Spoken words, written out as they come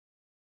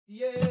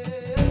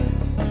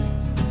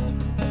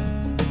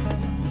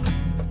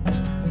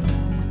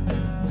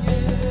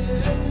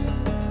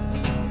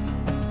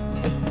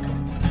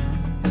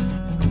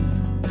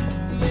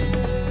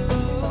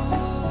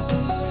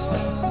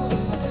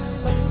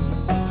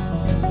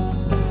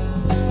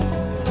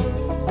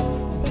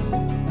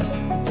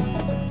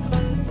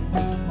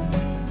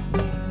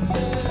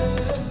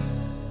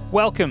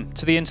Welcome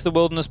to the Into the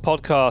Wilderness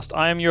podcast.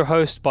 I am your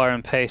host,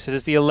 Byron Pace. It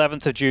is the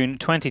 11th of June,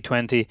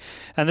 2020,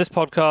 and this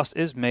podcast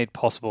is made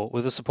possible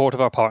with the support of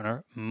our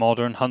partner,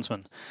 Modern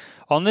Huntsman.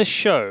 On this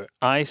show,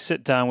 I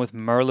sit down with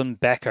Merlin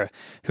Becker,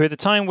 who at the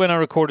time when I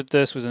recorded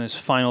this was in his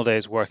final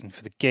days working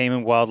for the Game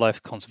and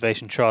Wildlife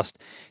Conservation Trust.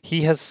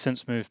 He has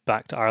since moved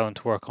back to Ireland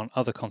to work on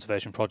other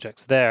conservation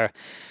projects there.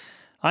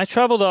 I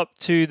travelled up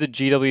to the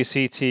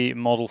GWCT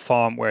model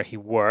farm where he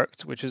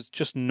worked, which is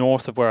just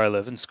north of where I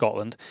live in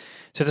Scotland,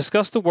 to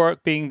discuss the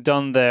work being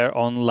done there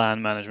on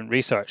land management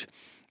research.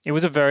 It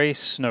was a very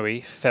snowy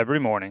February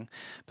morning,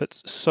 but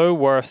so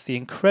worth the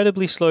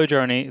incredibly slow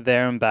journey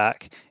there and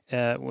back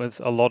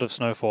with a lot of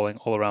snow falling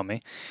all around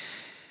me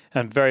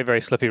and very,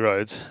 very slippy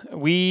roads.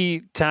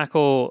 We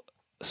tackle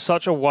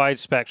such a wide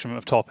spectrum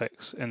of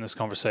topics in this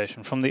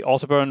conversation, from the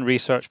Otterburn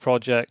research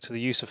project to the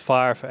use of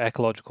fire for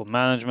ecological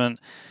management,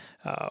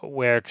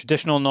 where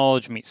traditional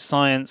knowledge meets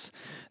science,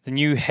 the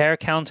new hare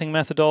counting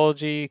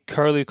methodology,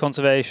 curlew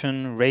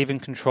conservation, raven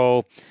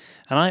control,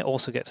 and I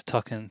also get to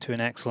tuck into an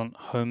excellent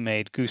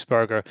homemade goose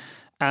burger,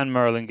 and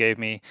Merlin gave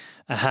me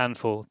a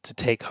handful to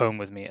take home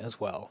with me as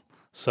well.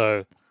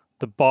 So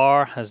the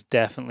bar has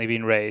definitely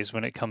been raised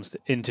when it comes to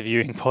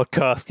interviewing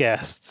podcast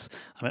guests.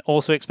 I'm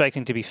also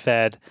expecting to be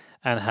fed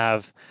and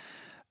have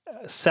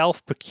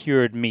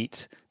self-procured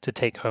meat to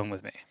take home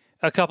with me.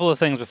 A couple of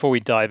things before we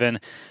dive in.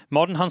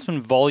 Modern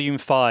Huntsman Volume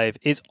 5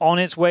 is on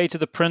its way to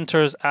the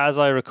printers as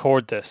I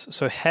record this,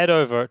 so head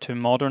over to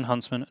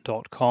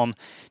modernhuntsman.com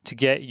to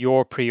get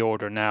your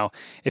pre-order now.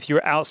 If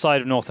you're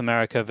outside of North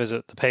America,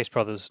 visit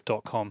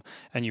thepacebrothers.com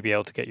and you'll be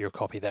able to get your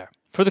copy there.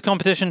 For the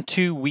competition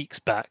 2 weeks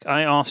back,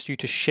 I asked you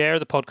to share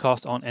the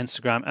podcast on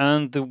Instagram,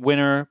 and the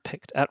winner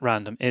picked at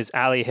random is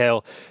Ali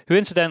Hill, who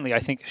incidentally I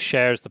think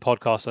shares the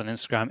podcast on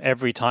Instagram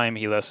every time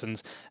he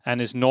listens and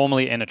is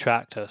normally in a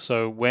tractor.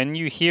 So when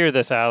you hear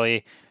this,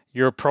 Ali,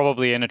 you're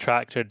probably in a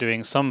tractor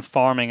doing some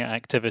farming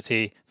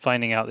activity,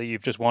 finding out that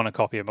you've just won a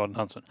copy of Modern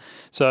Huntsman.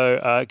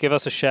 So give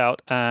us a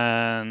shout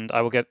and I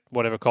will get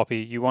whatever copy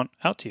you want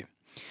out to you.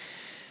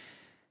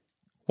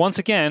 Once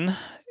again,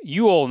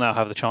 you all now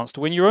have the chance to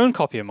win your own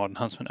copy of Modern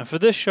Huntsman. And for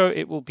this show,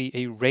 it will be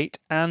a rate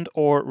and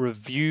or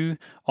review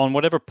on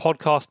whatever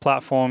podcast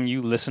platform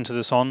you listen to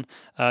this on.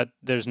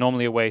 There's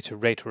normally a way to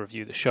rate or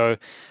review the show.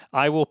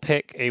 I will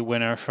pick a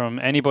winner from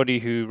anybody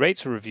who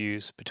rates or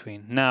reviews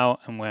between now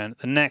and when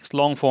the next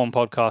long-form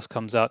podcast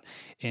comes out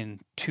in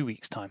 2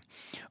 weeks' time.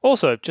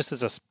 Also, just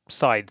as a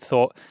side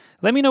thought,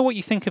 let me know what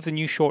you think of the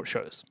new short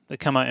shows that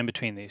come out in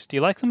between these. Do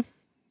you like them?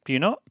 Do you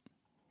not?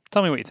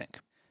 Tell me what you think.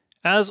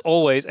 As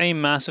always, a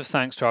massive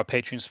thanks to our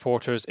Patreon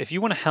supporters. If you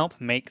want to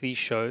help make these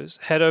shows,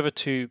 head over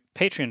to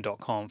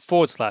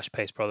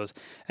patreon.com/pacebrothers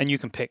and you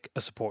can pick a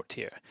support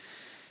tier.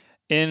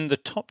 In the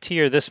top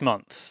tier this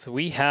month,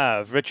 we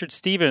have Richard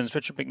Stevens,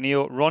 Richard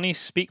McNeil, Ronnie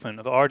Speakman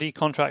of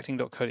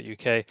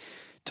rdcontracting.co.uk,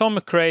 Tom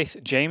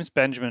McCraith, James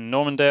Benjamin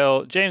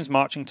Normandale, James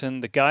Marchington,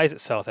 the guys at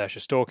South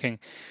Ayrshire Stalking,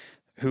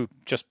 who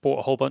just bought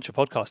a whole bunch of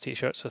podcast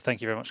t-shirts, so thank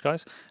you very much,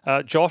 guys.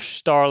 Josh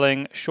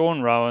Starling,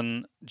 Sean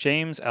Rowan,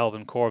 James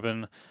Alvin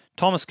Corbin,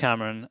 Thomas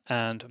Cameron,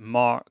 and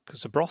Mark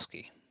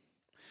Zabrowski.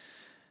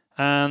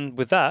 And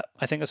with that,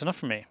 I think that's enough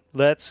for me.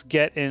 Let's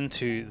get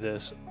into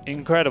this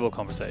incredible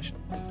conversation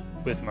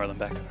with Merlin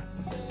Becker.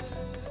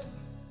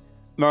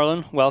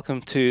 Merlin,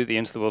 welcome to the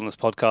Into the Wilderness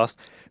podcast.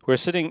 We're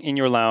sitting in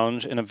your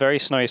lounge in a very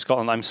snowy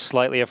Scotland. I'm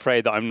slightly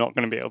afraid that I'm not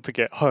going to be able to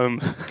get home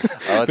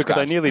because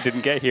I nearly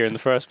didn't get here in the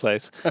first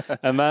place.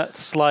 And that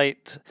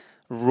slight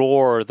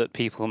roar that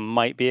people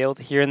might be able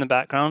to hear in the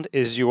background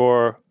is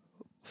your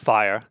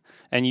fire.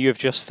 And you have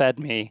just fed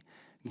me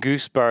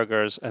goose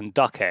burgers and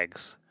duck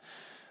eggs.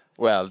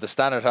 Well, the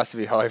standard has to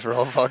be high for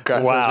all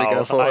podcasts as we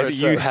go forward.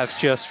 You have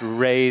just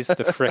raised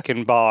the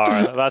frickin'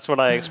 bar. That's what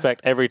I expect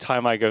every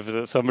time I go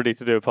visit somebody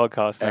to do a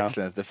podcast now.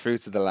 Excellent. The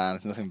fruits of the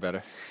land, nothing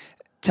better.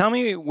 Tell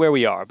me where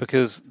we are,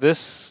 because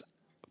this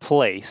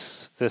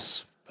place,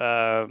 this,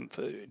 do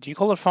you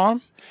call it a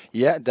farm?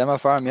 Yeah, demo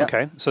farm, yeah.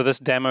 Okay, so this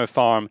demo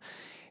farm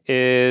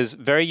is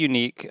very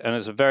unique and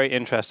it's a very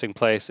interesting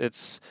place.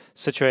 It's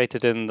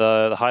situated in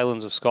the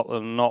Highlands of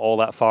Scotland, not all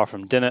that far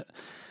from Dinnet.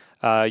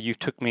 You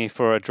took me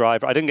for a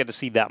drive. I didn't get to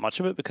see that much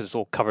of it because it's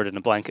all covered in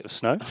a blanket of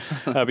snow,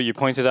 but you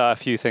pointed out a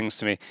few things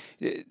to me.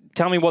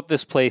 Tell me what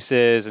this place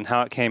is and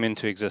how it came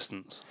into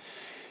existence.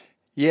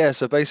 Yeah,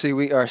 so basically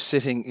we are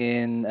sitting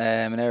in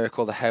an area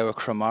called the Howe of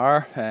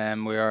Cramar.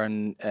 We are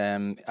in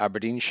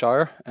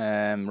Aberdeenshire,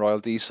 Royal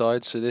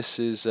Deeside. So this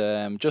is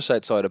just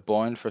outside of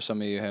Boyne for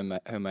some of you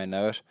who may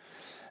know it.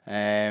 So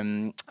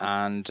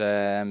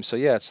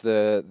yeah, it's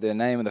the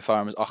name of the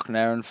farm is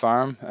Auchnairn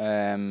Farm,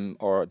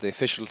 or the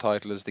official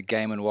title is the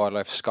Game and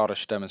Wildlife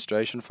Scottish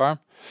Demonstration Farm.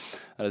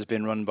 that has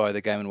been run by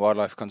the Game and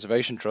Wildlife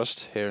Conservation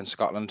Trust here in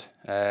Scotland.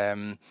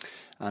 And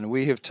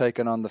we have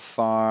taken on the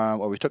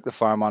farm, or we took the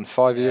farm on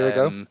 5 years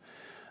ago,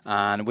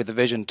 and with the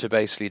vision to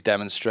basically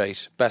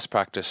demonstrate best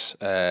practice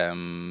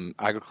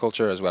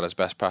agriculture as well as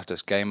best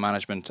practice game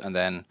management, and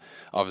then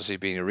obviously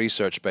being a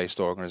research-based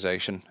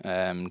organisation,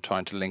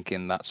 trying to link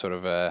in that sort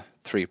of a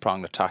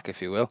three-pronged attack,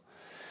 if you will.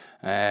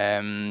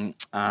 And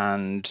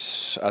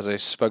as I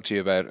spoke to you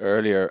about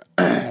earlier,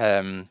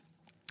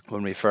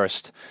 when we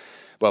first,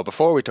 well,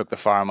 before we took the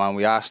farm on,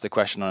 we asked the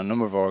question on a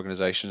number of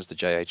organisations, the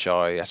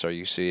JHI,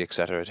 SRUC,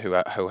 etc., who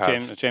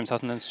have James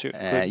Hutton Institute.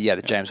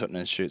 The James Hutton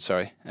Institute.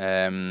 Sorry.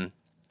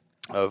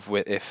 Is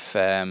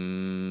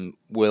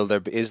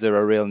there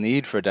a real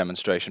need for a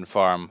demonstration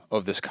farm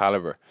of this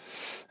calibre?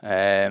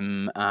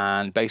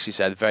 And basically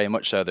said very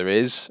much so there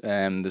is.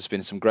 There's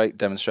been some great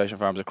demonstration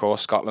farms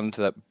across Scotland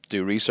that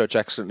do research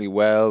excellently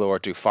well or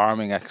do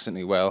farming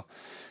excellently well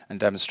and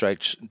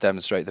demonstrate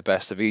the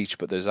best of each,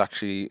 but there's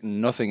actually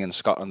nothing in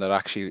Scotland that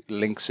actually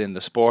links in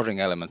the sporting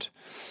element.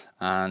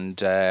 And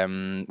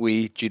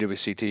we,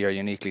 GWCT, are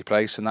uniquely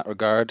placed in that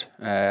regard.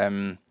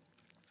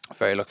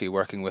 Very lucky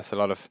working with a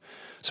lot of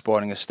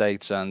sporting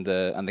estates and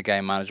the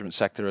game management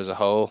sector as a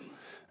whole,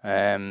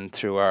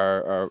 through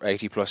our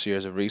 80 plus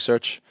years of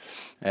research.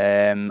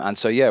 And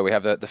so, yeah, we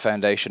have the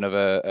foundation of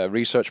a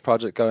research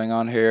project going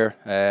on here,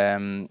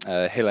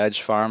 a hill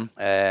edge farm,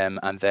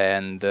 and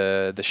then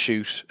the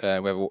shoot.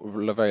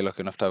 We're very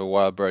lucky enough to have a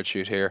wild bird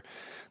shoot here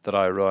that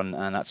I run,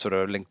 and that's sort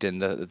of linked in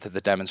to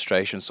the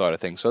demonstration side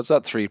of things. So it's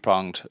that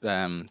three-pronged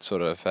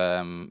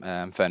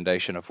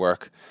foundation of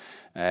work.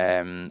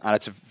 And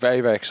it's a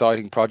very, very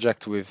exciting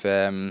project. We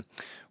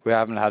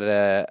haven't had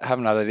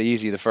it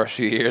easy the first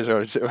few years,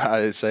 or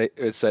to say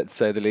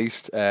the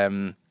least.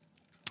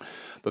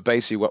 But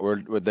basically,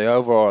 what the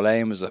overall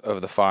aim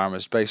of the farm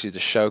is basically to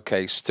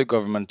showcase to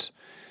government,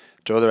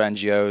 to other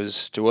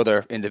NGOs, to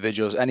other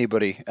individuals,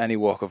 anybody, any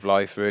walk of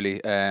life, really,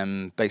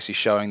 basically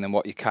showing them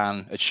what you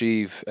can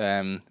achieve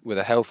with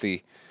a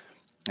healthy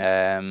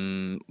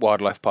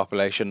wildlife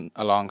population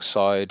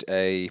alongside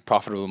a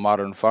profitable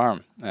modern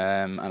farm,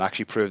 and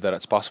actually prove that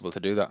it's possible to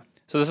do that.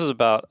 So this is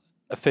about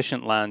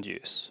efficient land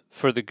use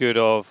for the good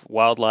of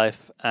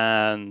wildlife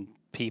and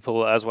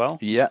people as well?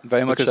 Yeah,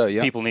 very much so,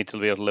 yeah. People need to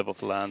be able to live off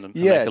the land and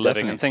make a living,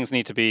 definitely. And things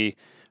need to be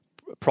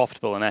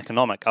profitable and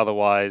economic,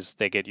 otherwise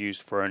they get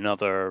used for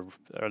another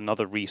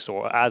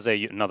resource,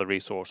 another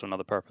resource or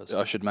another purpose.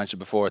 I should mention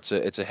before, it's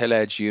a hill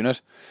edge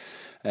unit.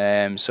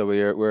 So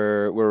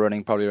we're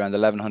running probably around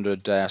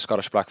 1,100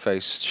 Scottish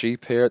blackface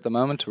sheep here at the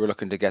moment. We're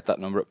looking to get that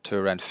number up to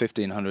around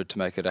 1,500 to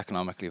make it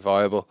economically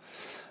viable.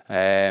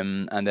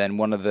 And then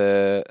one of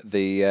the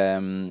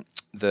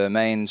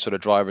main sort of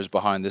drivers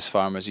behind this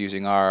farm is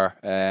using our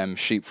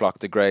sheep flock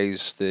to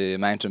graze the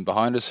mountain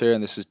behind us here,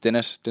 and this is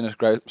Dinnet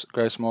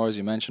Grouse Moor, as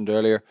you mentioned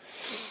earlier,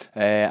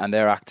 and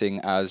they're acting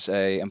as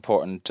a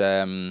important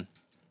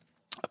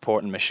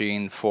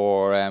machine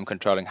for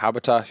controlling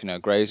habitat,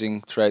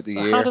 grazing throughout the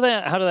year. How do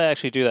they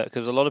actually do that?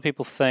 Because a lot of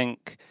people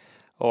think,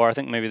 or I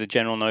think maybe the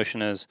general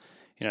notion is,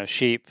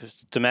 sheep,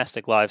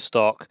 domestic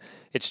livestock,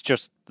 it's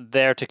just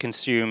there to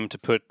consume, to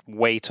put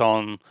weight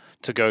on,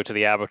 to go to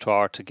the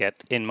abattoir to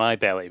get in my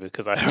belly,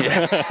 because I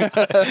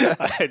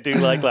do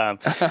like lamb.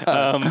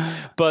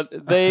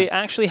 But they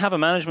actually have a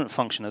management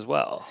function as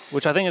well,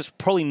 which I think is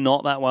probably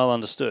not that well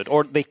understood.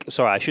 Or they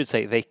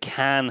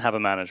can have a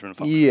management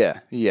function.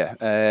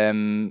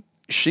 Yeah.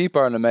 Sheep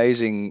are an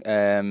amazing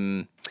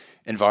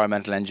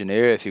environmental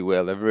engineer, if you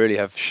will. They really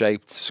have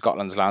shaped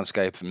Scotland's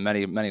landscape, and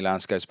many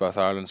landscapes, both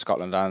Ireland,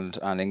 Scotland,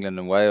 and England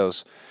and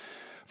Wales,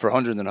 for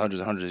hundreds and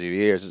hundreds of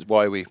years. It's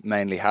why we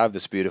mainly have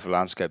this beautiful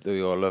landscape that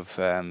we all love,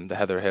 the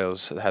heather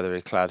hills, the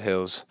heathery clad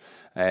hills.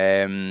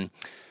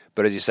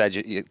 But as you said,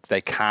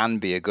 they can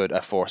be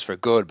a force for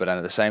good, but then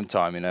at the same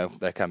time,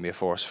 they can be a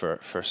force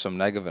for some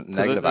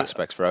negative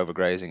aspects, for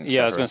overgrazing.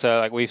 Yeah, I was going to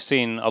say, we've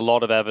seen a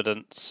lot of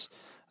evidence,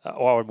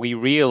 or we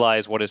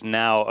realize what is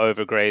now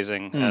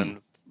overgrazing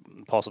and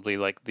possibly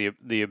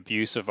the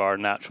abuse of our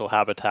natural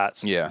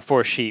habitats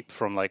for sheep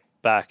from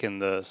back in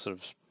the sort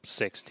of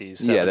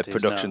 60s, 70s. Yeah, the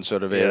production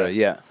sort of era,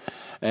 yeah.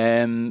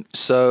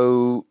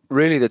 So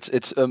really it's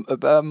a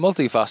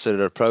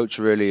multifaceted approach,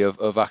 really,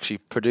 of actually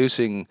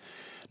producing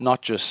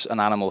not just an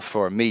animal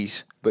for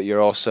meat, but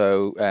you're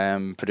also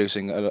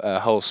producing a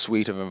whole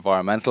suite of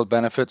environmental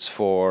benefits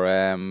for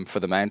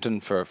the mountain,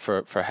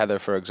 for heather,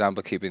 for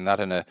example, keeping that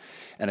in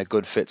a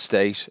good fit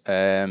state,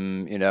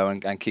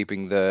 and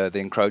keeping the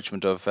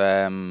encroachment of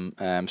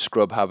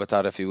scrub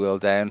habitat, if you will,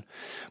 down.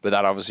 But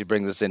that obviously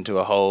brings us into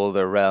a whole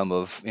other realm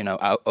of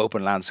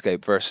open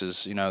landscape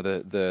versus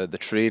the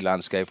tree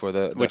landscape, or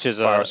the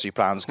forestry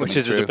plans coming which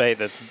is through. A debate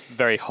that's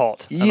very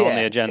hot and on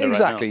the agenda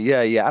exactly, right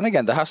now. Yeah. And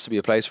again, there has to be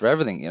a place for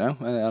everything, and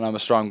I'm a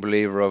strong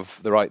believer of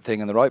the right thing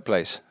in the right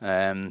place.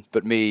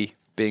 But me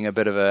being a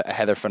bit of a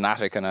heather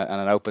fanatic and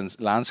an open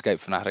landscape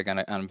fanatic,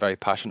 and I'm very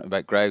passionate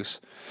about grouse,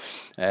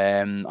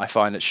 I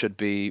find it should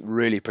be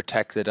really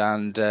protected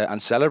and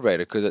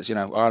celebrated, because it's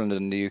Ireland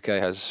and the UK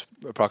has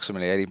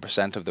approximately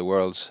 80% of the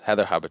world's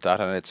heather habitat,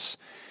 and it's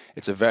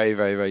it's a very,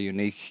 very, very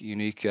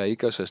unique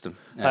ecosystem.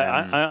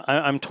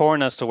 I'm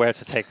torn as to where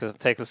to take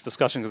this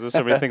discussion, because there's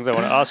so many things I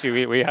want to ask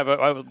you. We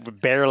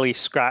have barely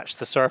scratched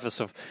the surface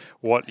of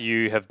what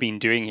you have been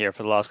doing here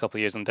for the last couple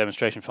of years on the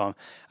demonstration farm,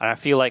 and I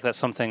feel like that's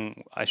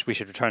something we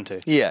should return to.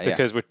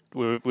 Because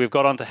we've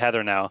got onto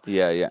heather now.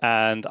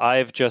 And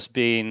I've just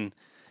been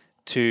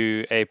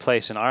to a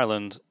place in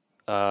Ireland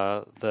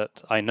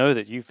that I know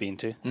that you've been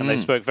to, and they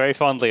spoke very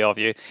fondly of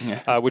you,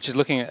 which is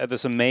looking at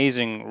this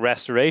amazing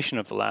restoration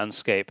of the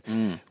landscape,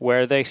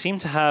 where they seem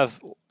to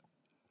have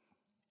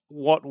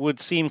what would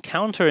seem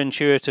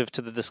counterintuitive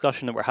to the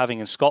discussion that we're having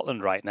in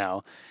Scotland right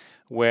now,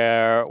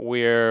 where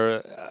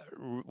we're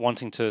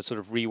wanting to sort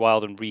of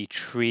rewild and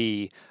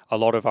re-tree a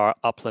lot of our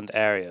upland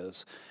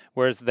areas.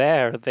 Whereas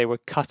there, they were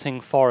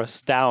cutting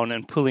forests down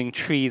and pulling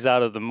trees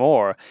out of the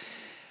moor.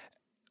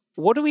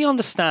 What do we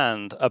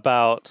understand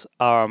about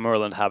our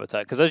moorland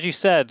habitat? Because as you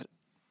said,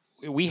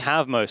 we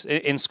have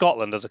in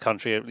Scotland as a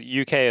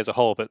country, UK as a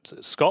whole, but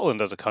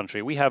Scotland as a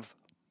country, we have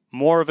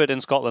more of it in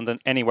Scotland than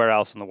anywhere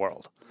else in the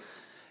world.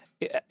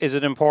 Is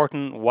it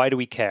important? Why do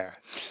we care?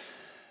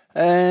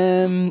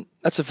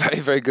 That's a very,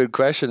 very good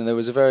question. And there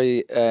was a very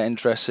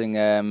interesting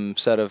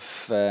set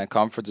of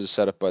conferences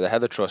set up by the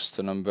Heather Trust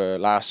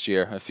last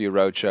year, a few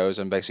road shows,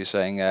 and basically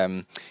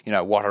saying,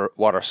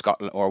 what are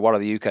Scotland or what are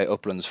the UK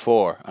uplands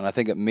for? And I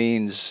think it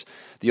means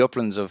the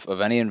uplands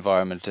of any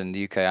environment in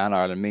the UK and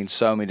Ireland means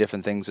so many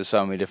different things to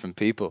so many different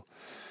people.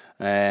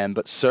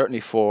 But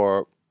certainly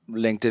for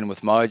linked in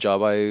with my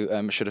job,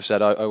 I should have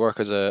said I work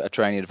as a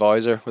trainee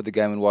advisor with the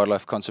Game and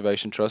Wildlife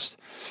Conservation Trust,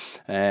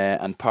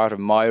 and part of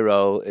my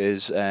role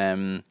is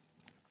working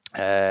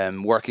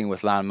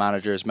with land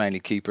managers, mainly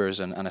keepers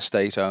and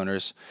estate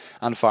owners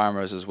and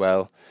farmers as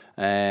well,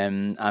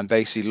 and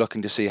basically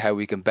looking to see how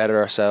we can better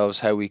ourselves,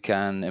 how we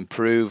can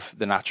improve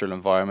the natural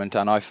environment.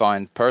 And I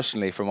find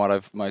personally, from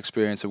my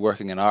experience of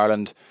working in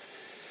Ireland,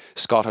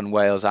 Scotland,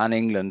 Wales and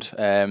England,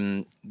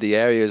 the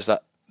areas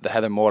that the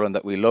heather moorland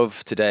that we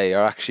love today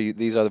are actually,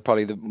 these are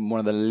probably one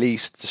of the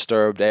least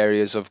disturbed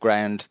areas of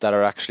ground that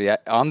are actually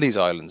on these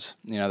islands.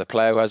 The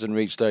plough hasn't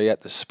reached there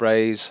yet, the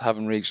sprays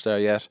haven't reached there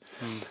yet.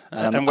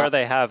 And where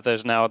they have, they're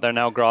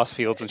now grass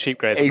fields and sheep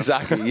grazing.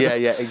 Exactly,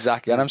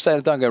 exactly. And I'm saying,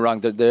 don't get me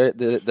wrong,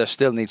 there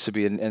still needs to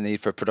be a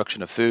need for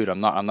production of food. I'm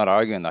not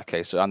arguing that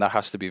case, and that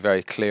has to be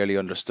very clearly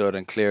understood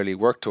and clearly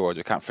worked towards.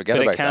 We can't forget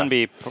about that. But it can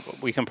be,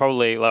 we can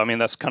probably,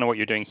 that's kind of what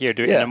you're doing here,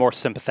 do it in a more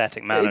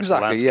sympathetic manner.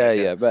 Exactly, to the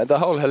landscape. But the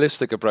whole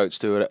holistic approach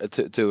to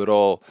it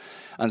all,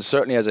 and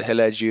certainly as a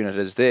hill edge unit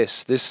as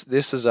this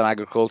as an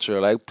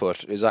agricultural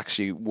output is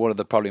actually one of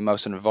the probably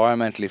most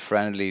environmentally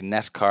friendly,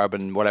 net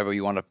carbon, whatever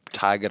you want to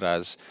tag it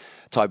as,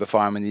 type of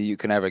farming that you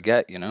can ever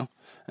get.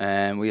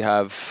 And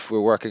we're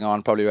working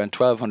on probably around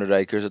 1,200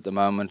 acres at the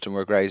moment, and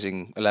we're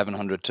grazing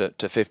 1,100 to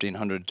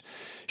 1,500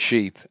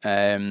 sheep.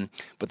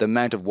 But the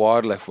amount of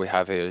wildlife we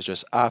have here is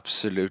just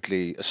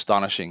absolutely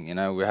astonishing.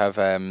 We have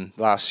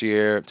last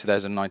year,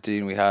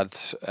 2019, we had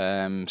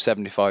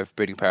 75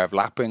 breeding pair of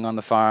lapwing on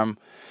the farm.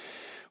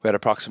 We had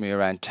approximately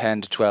around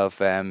 10 to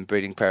 12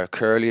 breeding pair of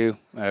curlew.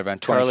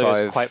 Around 25.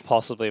 Curlew is quite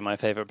possibly my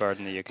favourite bird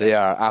in the UK. They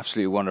are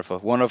absolutely wonderful,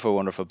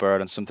 wonderful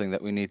bird, and something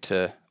that we need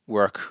to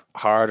work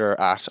harder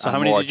at. So how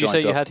many did you say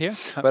you had here?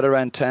 About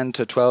around 10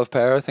 to 12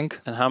 pair, I think.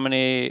 And how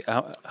many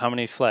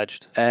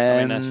fledged? How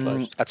many nests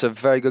fledged? That's a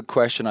very good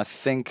question. I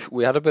think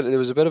we had it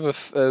was a bit of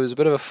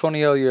a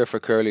funny old year for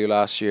curlew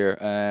last year.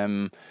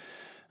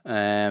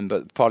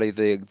 But probably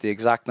the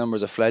exact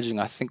numbers of fledging,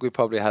 I think we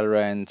probably had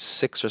around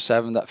 6 or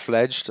 7 that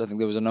fledged. I think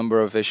there was a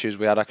number of issues.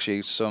 We had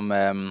actually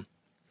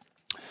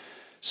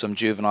some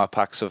juvenile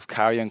packs of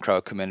carrion crow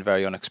come in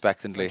very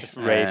unexpectedly. Just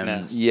raid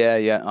nests.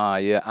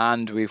 Yeah.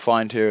 And we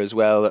find here as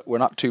well that we're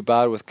not too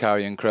bad with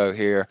carrion crow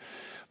here,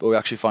 but we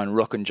actually find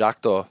rook and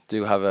jackdaw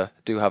do have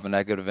a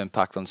negative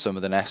impact on some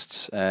of the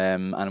nests.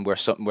 And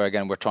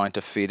we're trying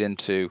to feed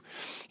into,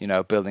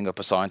 building up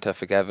a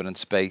scientific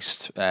evidence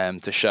based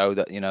to show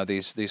that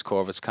these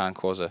corvids can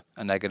cause a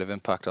negative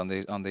impact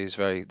on these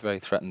very, very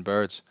threatened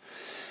birds.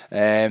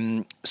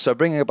 So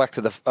bringing it back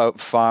to the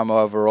farm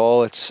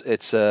overall,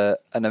 it's an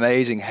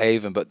amazing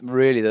haven, but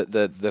really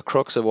the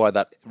crux of why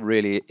that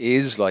really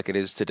is like it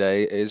is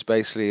today is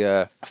basically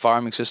a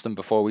farming system.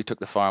 Before we took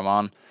the farm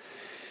on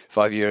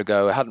 5 years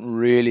ago, it hadn't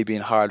really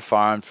been hard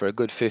farmed for a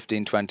good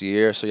 15-20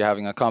 years. So you're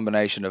having a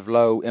combination of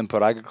low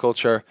input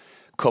agriculture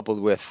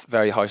coupled with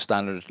very high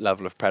standard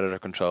level of predator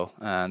control,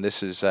 and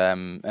this is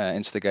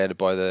instigated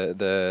by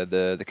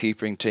the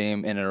keeping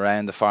team in and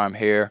around the farm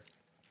here,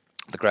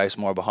 the grouse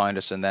moor behind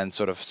us, and then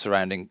sort of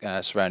surrounding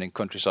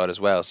countryside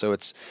as well. So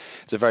it's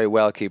a very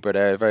well keepered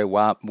area, very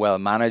well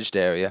managed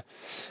area,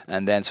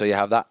 and then so you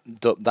have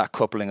that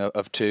coupling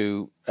of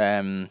two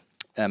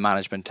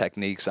management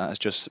techniques, and it's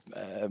just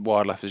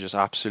wildlife is just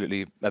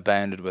absolutely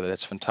abounded with it.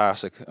 It's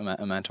fantastic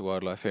amount of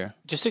wildlife here.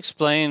 Just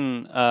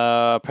explain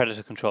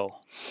predator control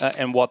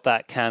and what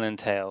that can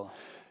entail.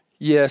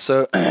 Yeah,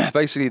 so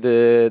basically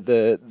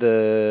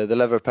the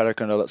level of predator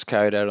control that's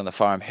carried out on the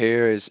farm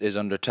here is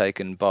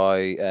undertaken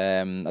by,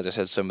 as I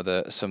said, some of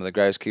the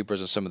grouse keepers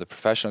and some of the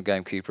professional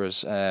game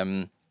keepers.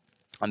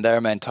 And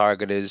their main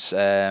target is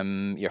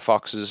your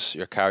foxes,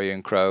 your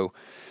carrion crow,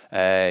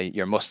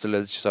 your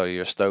mustelids, so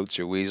your stoats,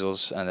 your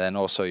weasels, and then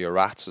also your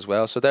rats as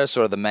well. So they're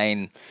sort of the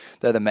main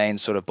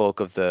sort of bulk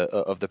of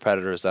the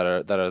predators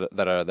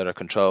that are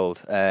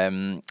controlled.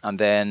 And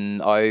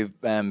then I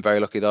am very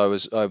lucky that I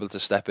was able to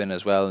step in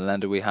as well and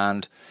lend a wee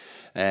hand.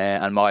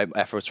 And my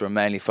efforts were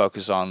mainly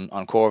focused on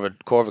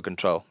corvid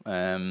control.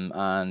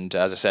 And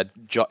as I said,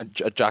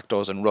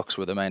 jackdaws and rooks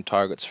were the main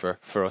targets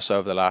for us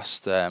over the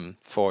last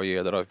 4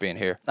 years that I've been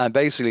here. And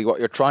basically what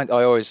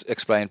I always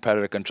explain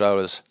predator control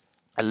as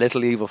a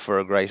little evil for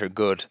a greater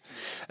good,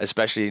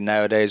 especially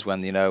nowadays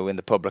when, you know, in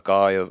the public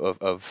eye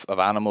of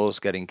animals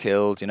getting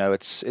killed, you know,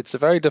 it's a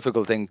very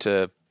difficult thing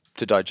to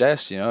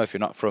digest, you know, if you're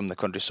not from the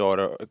countryside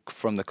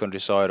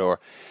or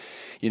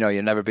you know,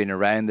 you've never been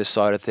around this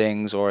side of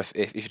things, or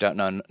if you don't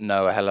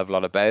know a hell of a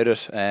lot about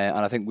it. And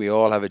I think we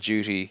all have a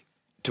duty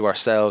to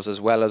ourselves, as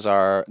well as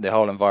the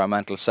whole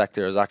environmental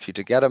sector, is actually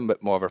to get a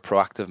bit more of a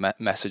proactive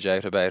message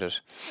out about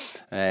it.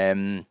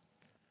 And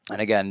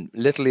again,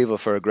 little evil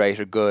for a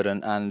greater good.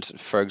 And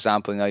for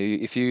example, you know,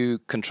 if you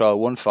control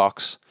one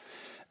fox,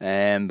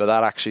 but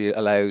that actually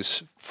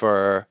allows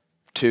for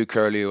 2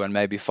 curlew and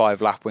maybe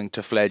 5 lapwing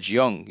to fledge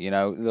young. You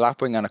know, the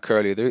lapwing and a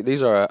curlew,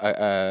 these are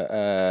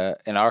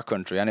in our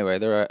country anyway,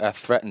 they're a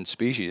threatened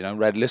species, you know,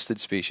 red listed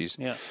species.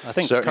 Yeah, I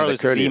think curlew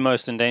is the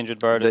most endangered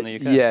bird in the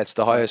UK. Yeah, it's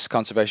the highest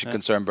conservation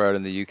concern bird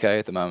in the UK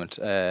at the moment,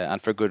 and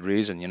for good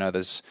reason. You know,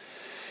 there's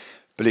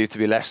believed to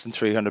be less than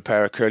 300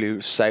 pair of curlew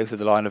south of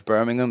the line of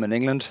Birmingham in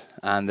England,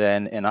 and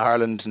then in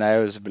Ireland now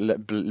is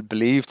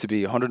believed to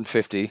be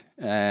 150,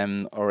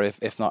 or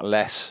if not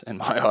less, in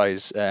my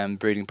eyes,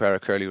 breeding pair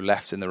of curlew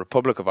left in the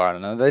Republic of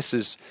Ireland. And this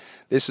is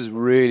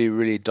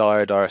really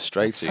dire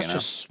straits. It's such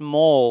a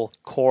small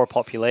core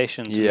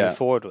population to move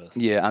forward with.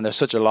 Yeah, and they're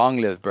such a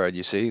long-lived bird.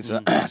 You see, so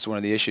that's one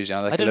of the issues. You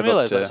know, I didn't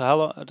realise that. So how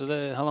long do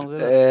they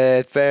live?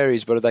 It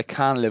varies, but they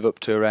can live up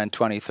to around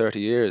 20-30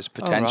 years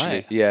potentially. Oh,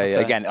 right. Yeah. Okay.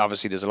 Again,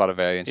 obviously, there's a lot of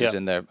variances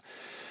in there.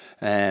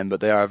 But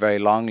they are a very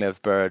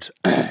long-lived bird,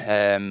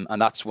 and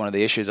that's one of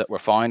the issues that we're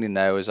finding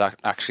now. Is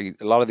actually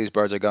a lot of these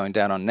birds are going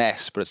down on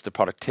nests, but it's the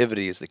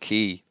productivity is the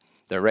key.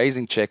 They're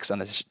raising chicks, and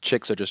the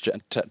chicks are just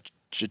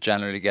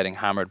generally getting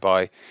hammered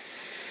by.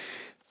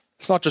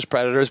 It's not just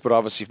predators, but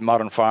obviously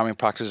modern farming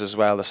practices as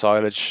well. The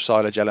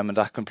silage element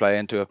that can play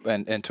into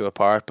a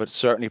part, but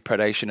certainly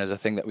predation is a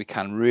thing that we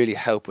can really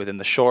help with in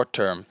the short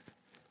term,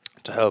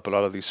 to help a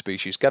lot of these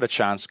species get a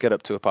chance, get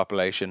up to a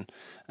population,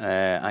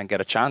 and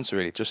get a chance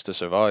really just to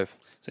survive.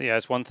 So yeah,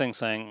 it's one thing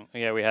saying,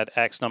 yeah, we had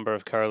X number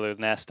of curlew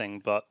nesting,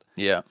 but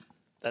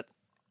that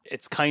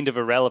it's kind of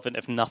irrelevant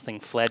if nothing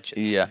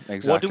fledges. Yeah,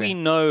 exactly. What do we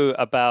know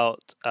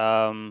about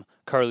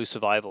curlew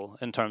survival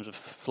in terms of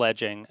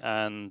fledging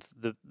and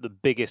the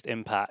biggest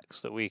impacts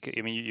that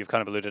I mean, you've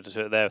kind of alluded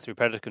to it there through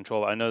predator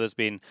control. I know there's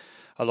been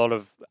a lot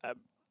of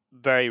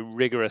very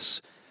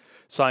rigorous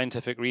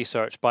scientific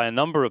research by a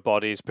number of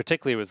bodies,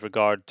 particularly with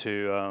regard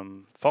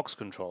to fox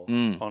control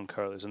on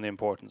curlews and the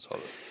importance of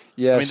it.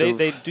 Yeah, I mean,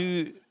 they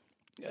do.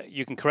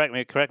 You can correct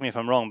me if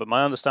I'm wrong, but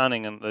my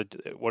understanding and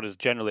what is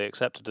generally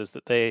accepted is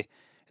that they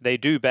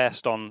do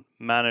best on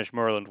managed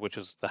moorland, which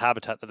is the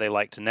habitat that they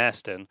like to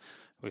nest in.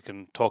 We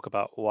can talk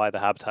about why the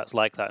habitat's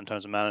like that in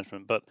terms of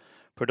management, but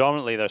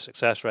predominantly their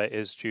success rate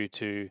is due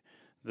to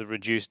the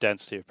reduced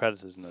density of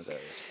predators in those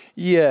areas.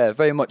 Yeah,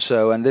 very much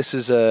so, and this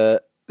is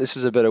a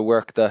bit of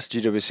work that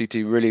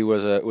GWCT really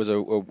was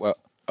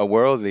a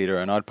world leader,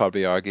 and I'd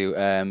probably argue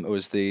it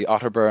was the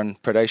Otterburn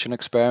predation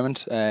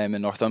experiment in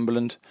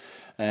Northumberland.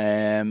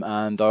 And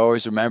I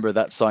always remember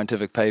that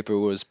scientific paper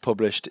was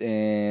published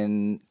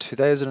in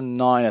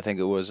 2009, I think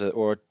it was,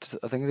 or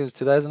I think it was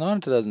 2009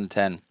 or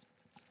 2010.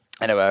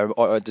 Anyway,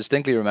 I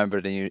distinctly remember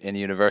it in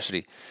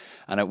university,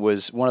 and it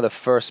was one of the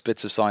first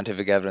bits of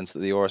scientific evidence that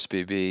the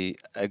RSPB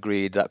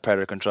agreed that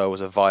predator control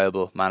was a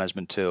viable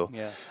management tool.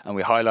 Yeah. And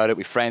we highlighted it,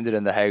 we framed it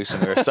in the house,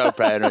 and we were so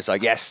proud. And it's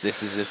like, yes,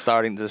 this is the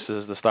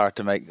start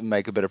to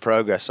make a bit of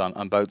progress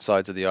on both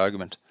sides of the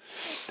argument.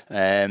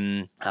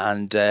 But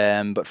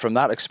from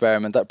that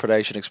experiment, that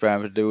predation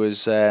experiment, it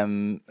was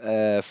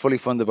fully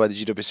funded by the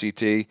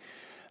GWCT.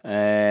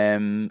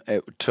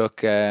 It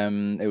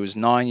was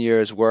 9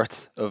 years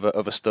worth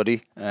of a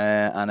study,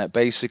 and it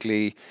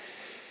basically,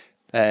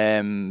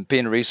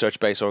 being a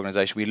research-based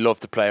organisation, we love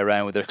to play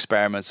around with the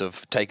experiments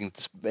of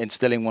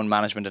instilling one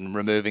management and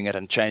removing it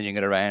and changing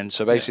it around.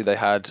 So basically, they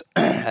had.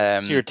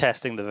 So you're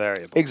testing the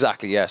variables.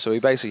 Exactly, yeah. So we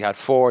basically had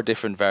 4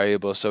 different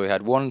variables. So we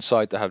had one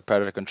site that had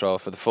predator control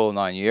for the full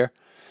 9 year.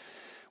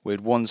 We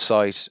had one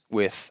site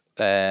with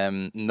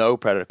no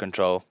predator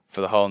control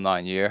for the whole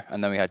 9 year,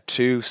 and then we had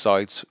 2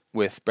 sites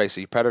with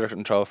basically predator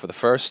control for the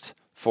first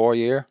 4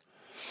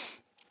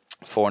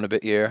 and a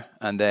bit year,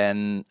 and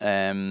then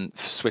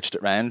switched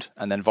it round,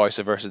 and then vice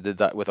versa did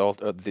that with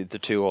the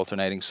 2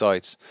 alternating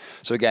sites.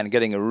 So again,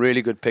 getting a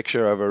really good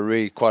picture of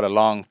quite a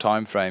long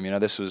time frame. You know,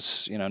 this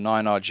was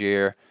 9 odd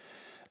year.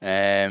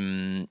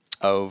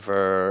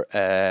 over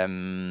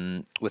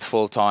with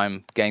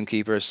full-time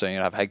gamekeepers. So you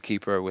have head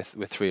keeper with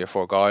 3 or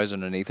 4 guys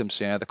underneath him.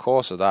 So the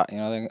cost of that,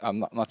 I think,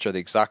 I'm not sure the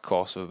exact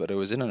cost of it, but it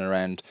was in and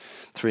around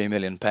 £3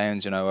 million,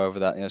 over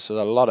that.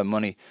 So a lot of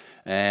money.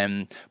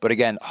 But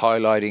again,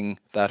 highlighting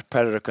that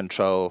predator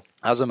control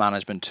as a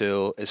management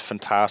tool is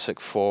fantastic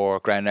for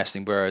ground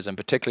nesting birds, and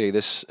particularly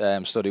this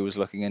study was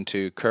looking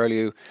into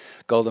curlew,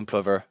 golden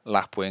plover,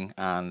 lapwing,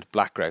 and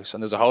black grouse.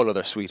 And there's a whole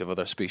other suite of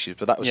other species,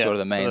 but that was sort of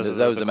the main.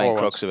 That was the main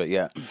crux of it,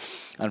 yeah.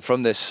 And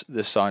from this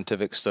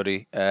scientific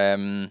study,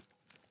 they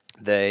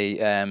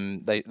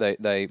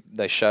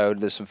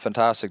showed there's some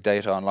fantastic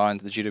data online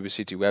to the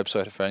GWCT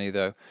website if any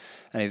of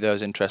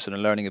those interested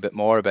in learning a bit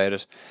more about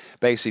it.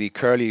 Basically,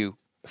 curlew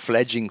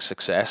fledging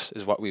success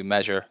is what we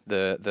measure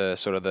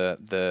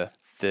the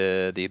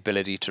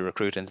ability to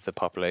recruit into the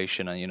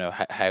population, and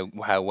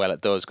how well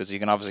it does, because you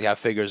can obviously have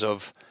figures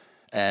of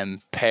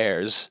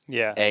pairs,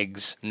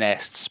 eggs,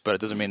 nests, but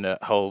it doesn't mean a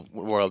whole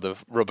world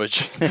of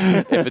rubbish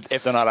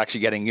if they're not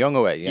actually getting young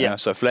away. You know,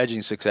 so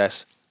fledging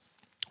success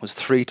was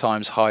 3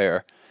 times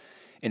higher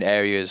in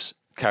areas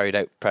carried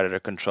out predator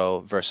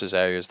control versus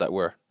areas that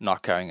were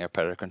not carrying out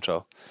predator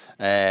control.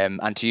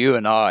 And to you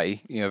and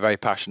I, very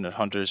passionate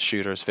hunters,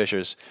 shooters,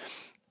 fishers,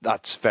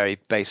 that's very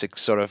basic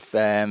sort of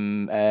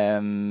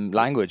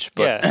language.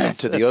 But it's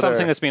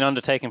something that's been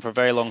undertaken for a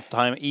very long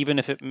time, even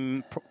if it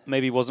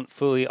maybe wasn't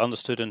fully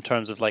understood in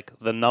terms of like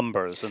the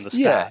numbers and the stats.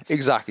 Yeah,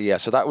 exactly. Yeah,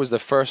 so that was the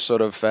first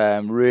sort of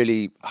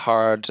really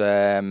hard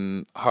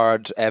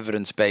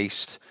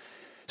evidence-based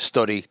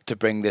study to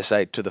bring this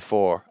out to the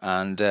fore.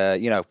 And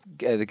the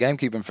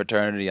gamekeeping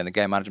fraternity and the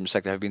game management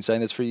sector have been saying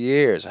this for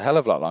years, a hell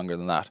of a lot longer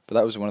than that. But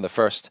that was one of the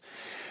first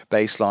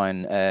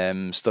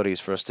baseline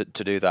studies for us to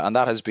do that, and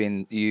that has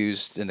been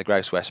used in the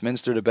Grouse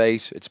Westminster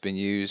debate. It's been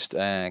used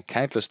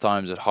countless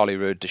times at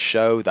Holyrood to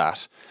show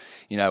that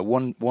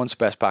once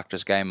best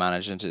practice game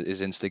management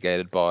is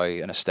instigated by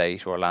an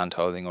estate or a land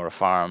holding or a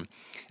farm,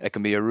 it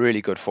can be a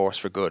really good force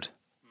for good,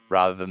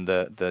 rather than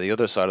the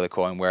other side of the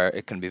coin where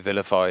it can be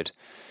vilified,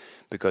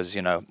 because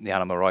the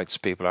animal rights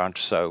people aren't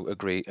so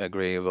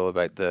agreeable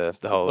about the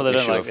whole issue. Well, they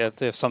don't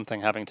like if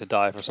something having to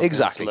die for something.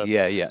 Exactly.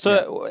 Yeah.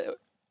 So,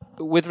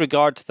 with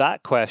regard to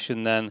that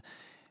question, then,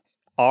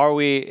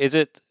 is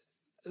it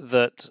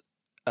that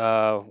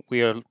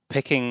we're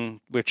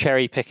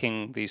cherry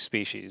picking these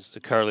species, the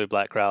curlew,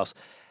 black grouse,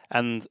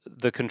 and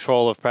the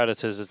control of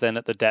predators is then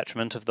at the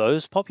detriment of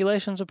those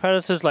populations of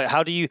predators? Like,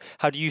 how do you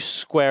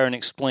square and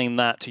explain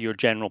that to your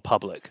general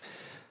public?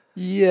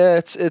 Yeah,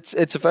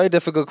 it's a very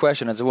difficult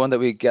question. It's one that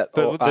we get.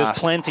 But there's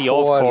plenty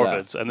of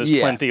corvids and there's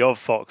plenty of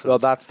foxes. Well,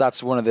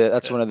 that's one of the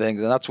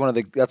things, and that's one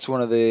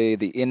of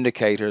the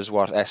indicators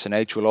what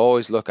SNH will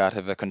always look at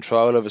if a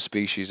control of a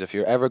species. If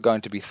you're ever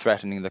going to be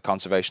threatening the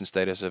conservation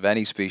status of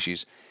any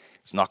species,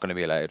 it's not going to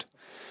be allowed.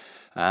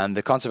 And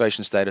the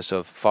conservation status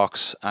of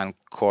fox and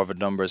corvid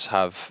numbers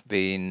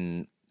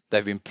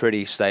they've been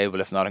pretty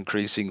stable, if not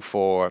increasing,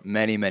 for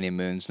many, many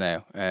moons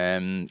now.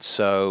 And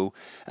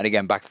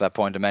again, back to that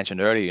point I mentioned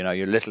earlier,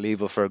 you're little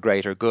evil for a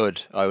greater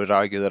good. I would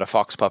argue that a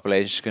fox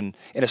population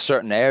in a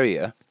certain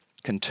area,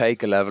 can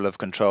take a level of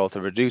control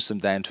to reduce them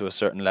down to a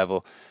certain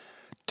level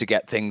to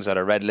get things that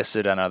are red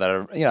listed and that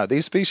are,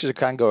 these species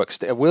can go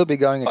will be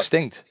going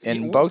extinct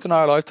in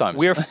our lifetimes.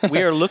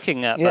 We're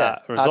looking at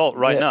that result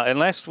now,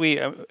 unless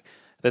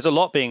there's a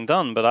lot being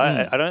done, but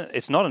I don't.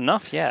 It's not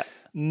enough yet.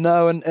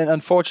 No, and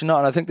unfortunately not.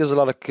 And I think there's a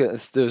lot of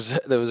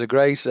there was a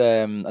great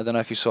I don't know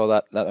if you saw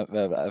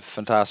that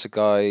fantastic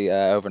guy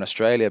over in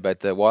Australia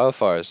about the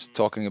wildfires,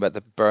 talking about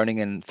the burning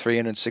in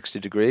 360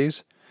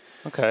 degrees.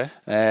 Okay.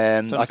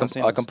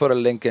 I can put a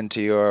link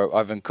into your.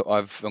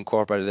 I've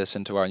incorporated this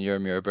into our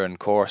Muir-Burn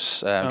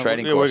course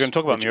training course. We're going to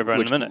talk about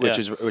Muir-Burn in a minute,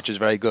 which is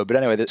very good. But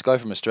anyway, this guy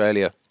from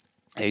Australia,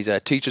 he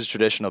teaches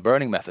traditional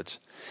burning methods.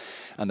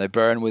 And they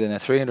burn within a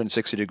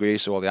 360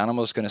 degrees, so all the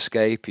animals can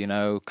escape.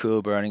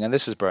 Cool burning, and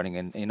this is burning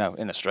in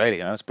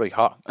Australia. It's pretty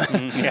hot,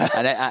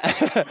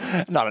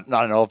 and not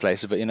in all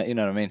places, but you know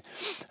what I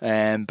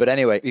mean. But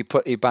anyway,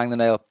 he banged the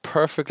nail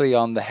perfectly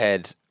on the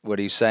head. What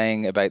he's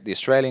saying about the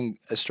Australian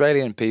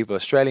people,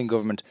 Australian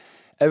government,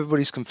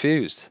 everybody's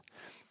confused.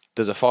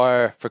 There's a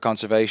fire for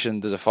conservation.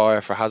 There's a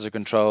fire for hazard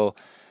control.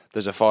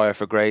 There's a fire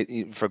for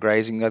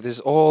grazing. There's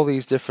all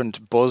these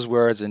different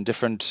buzzwords and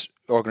different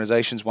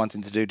organizations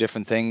wanting to do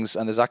different things,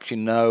 and there's actually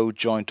no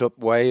joint up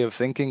way of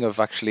thinking of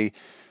actually,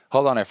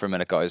 hold on here for a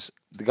minute, guys.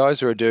 The guys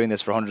who are doing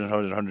this for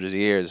hundreds of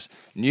years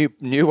knew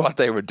what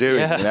they were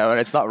doing, and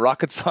it's not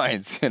rocket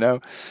science,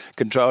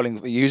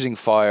 using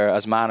fire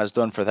as man has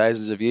done for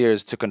thousands of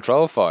years to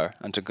control fire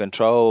and to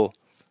control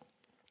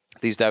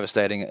these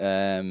devastating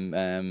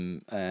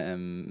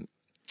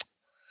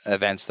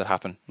events that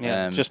happen.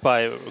 Just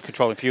by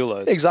controlling fuel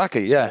loads.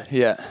 Exactly, yeah.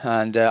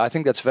 And I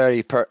think that's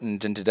very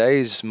pertinent in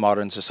today's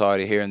modern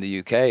society here in the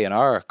UK, in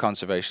our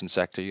conservation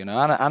sector,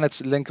 and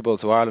it's linkable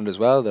to Ireland as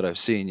well, that I've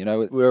seen.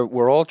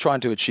 We're all trying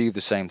to achieve the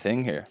same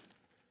thing here,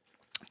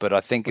 But I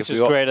think Which if is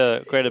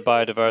greater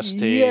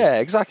biodiversity. Yeah,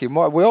 exactly.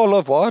 We all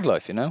love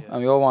wildlife, you know,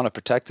 and we all want to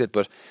protect it.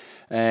 But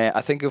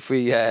I think if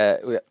we had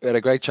a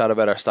great chat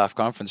about our staff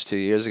conference 2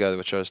 years ago,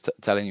 which I was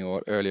telling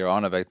you earlier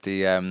on about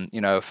the,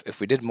 you know, if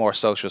we did more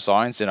social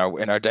science in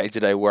our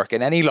day-to-day work,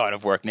 in any line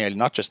of work nearly,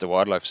 not just the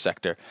wildlife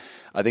sector,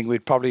 I think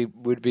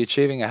we'd be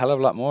achieving a hell of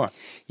a lot more.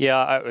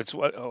 Yeah,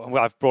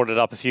 I've brought it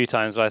up a few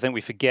times, but I think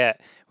we forget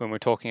when we're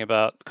talking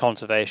about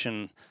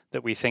conservation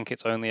that we think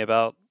it's only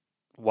about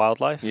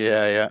wildlife.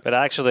 Yeah. But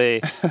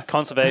actually,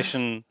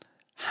 conservation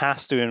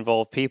has to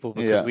involve people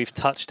because we've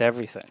touched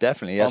everything.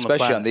 Definitely,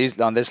 especially on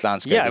this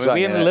landscape. Yeah, I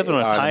mean, we live in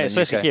a tiny,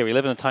 especially here, we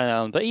live in a tiny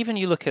island. But even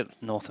you look at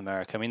North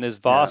America, I mean, there's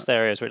vast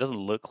areas where it doesn't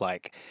look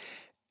like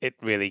it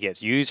really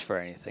gets used for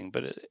anything,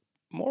 but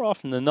more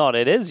often than not,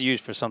 it is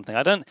used for something.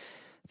 I don't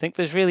think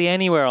there's really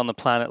anywhere on the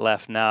planet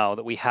left now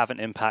that we haven't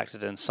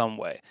impacted in some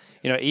way.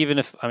 You know, even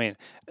if, I mean,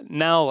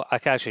 now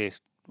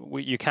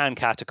you can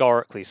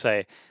categorically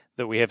say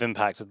that we have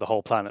impacted the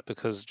whole planet,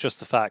 because just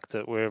the fact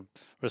that we're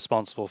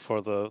responsible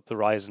for the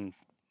rise in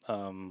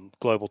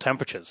global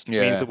temperatures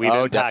means that we've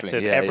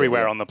impacted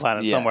everywhere on the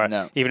planet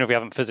somewhere, even if we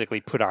haven't physically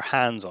put our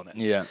hands on it.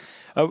 Yeah.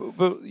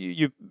 But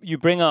you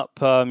bring up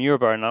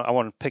Muirburn. I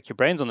want to pick your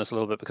brains on this a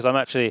little bit, because I'm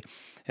actually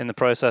in the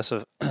process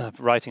of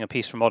writing a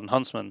piece for Modern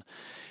Huntsman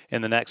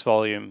in the next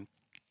volume,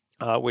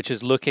 which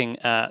is looking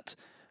at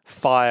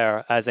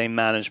fire as a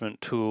management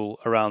tool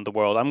around the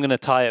world. I'm going to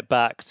tie it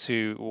back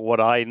to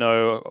what I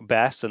know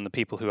best and the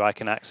people who I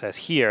can access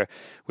here,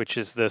 which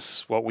is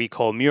this, what we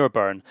call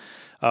Muirburn.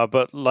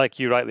 But like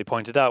you rightly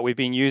pointed out, we've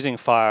been using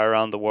fire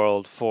around the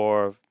world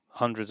for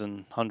hundreds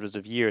and hundreds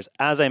of years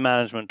as a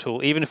management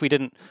tool. Even if we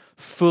didn't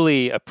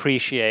fully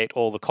appreciate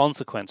all the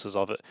consequences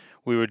of it,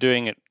 we were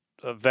doing it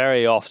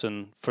very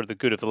often for the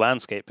good of the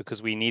landscape,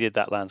 because we needed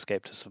that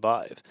landscape to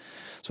survive.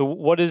 So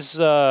what is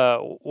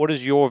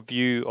your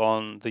view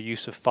on the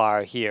use of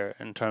fire here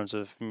in terms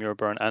of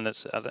Muirburn and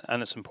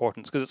its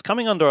importance? Because it's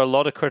coming under a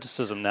lot of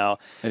criticism now.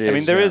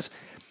 It's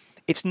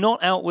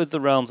not out with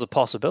the realms of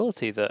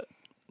possibility that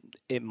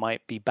it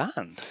might be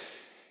banned.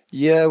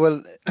 Yeah,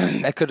 well,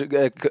 I'm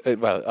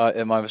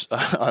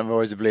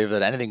always a believer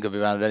that anything could be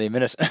banned at any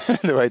minute.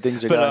 The way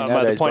things are going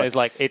nowadays. The point is,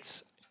 like,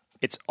 it's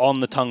on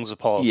the tongues of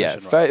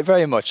politicians. Yeah, very,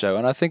 very much so.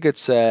 And I think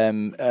it's,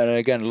 and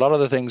again, a lot of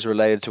the things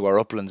related to our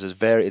uplands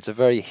it's a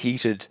very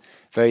heated,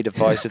 very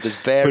divisive. There's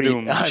very,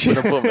 I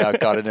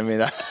got it. I mean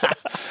that.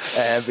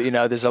 But you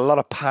know, there's a lot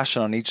of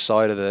passion on each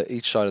side of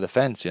the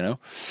fence. You know,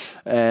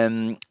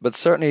 but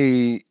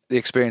certainly the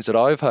experience that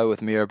I've had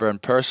with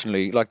Muirburn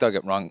personally, like, don't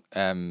get me wrong,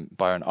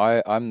 Byron,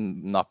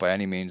 I'm not by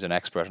any means an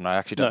expert, and I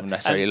actually don't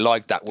necessarily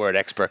like that word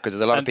expert, because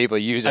there's a lot of people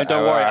use it. And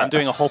don't worry, I'm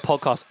doing a whole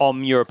podcast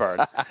on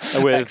Muirburn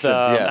with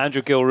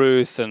Andrew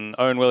Gilruth and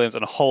Owen Williams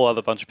and a whole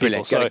other bunch of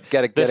people. Brilliant. So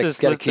get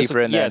a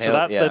keeper in there.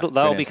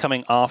 That'll be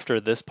coming after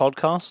this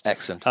podcast.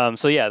 Excellent.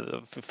 So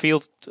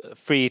feel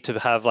free to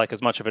have like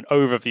as much of an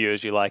overview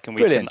as you like, and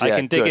I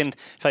can dig in. In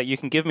fact, you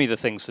can give me the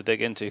things to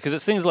dig into, because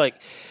it's things like,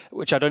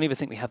 which I don't even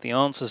think we have the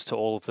answers to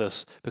all of this,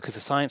 because the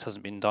science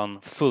hasn't been done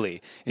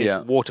fully. Is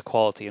water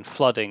quality and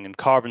flooding and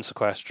carbon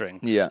sequestering.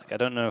 Yeah, I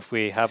don't know if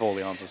we have all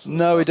the answers.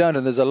 No, we don't,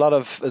 and there's a lot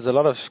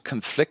of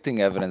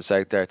conflicting evidence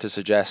out there to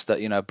suggest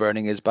that, you know,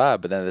 burning is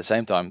bad, but then at the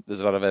same time, there's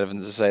a lot of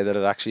evidence to say that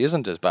it actually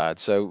isn't as bad.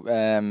 So,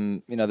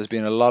 you know, there's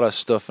been a lot of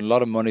stuff and a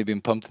lot of money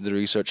being pumped into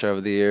research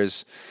over the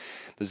years.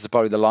 This is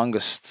probably the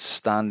longest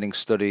standing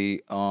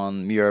study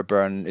on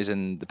Muirburn is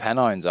in the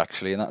Pennines,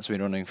 actually, and that's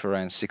been running for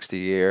around 60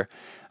 years.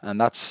 And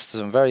that's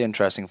some very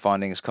interesting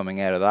findings coming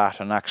out of that.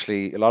 And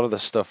actually, a lot of the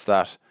stuff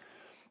that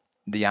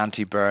the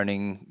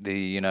anti-burning,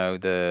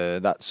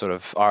 that sort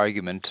of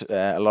argument,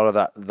 a lot of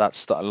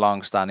that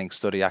long-standing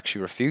study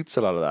actually refutes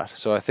a lot of that.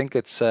 So I think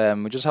it's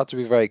we just have to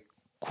be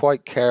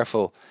quite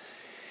careful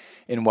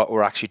in what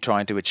we're actually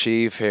trying to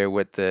achieve here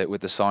with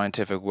the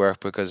scientific work,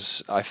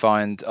 because I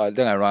find, don't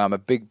get me wrong, I'm a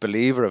big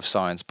believer of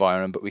science,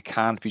 Byron, but we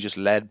can't be just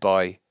led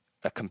by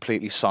a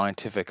completely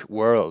scientific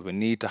world. We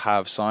need to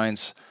have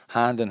science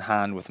hand in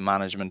hand with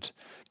management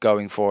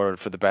going forward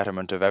for the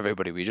betterment of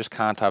everybody. We just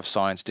can't have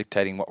science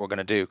dictating what we're going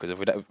to do, because if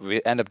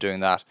we end up doing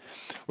that,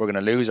 we're going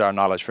to lose our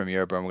knowledge from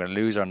Muirburn, we're going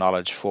to lose our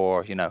knowledge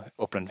for, you know,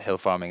 upland hill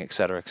farming,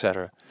 etc.,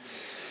 etc.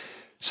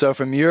 So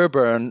from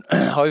Muirburn,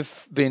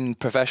 I've been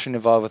professionally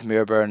involved with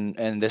Muirburn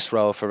in this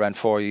role for around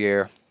 4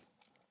 years,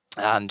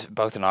 and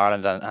both in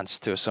Ireland and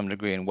to some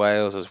degree in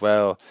Wales as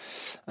well.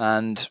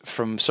 And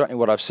from certainly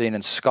what I've seen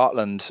in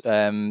Scotland,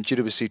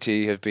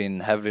 GWCT have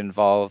been heavily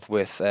involved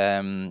with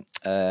revising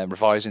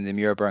the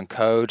Muirburn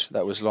Code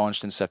that was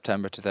launched in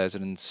September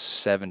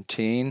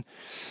 2017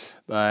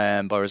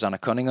 by Rosanna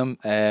Cunningham.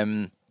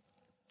 And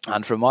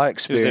from my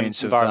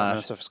experience of that, Environment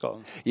Minister for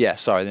Scotland. Yeah,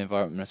 sorry, the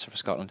Environment Minister for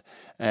Scotland.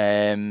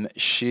 With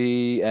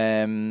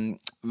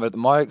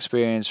my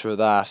experience with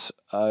that,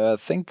 I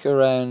think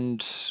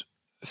around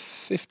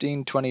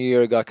 15, 20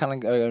 years ago, I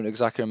can't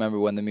exactly remember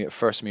when the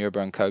first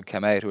Muirburn Code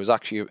came out. It was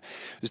to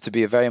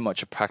be very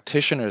much a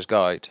practitioner's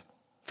guide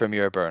for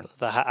Muirburn.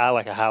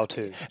 Like a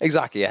how-to.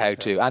 Exactly, a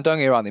how-to. And don't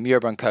get me wrong, the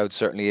Muirburn Code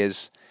certainly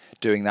is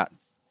doing that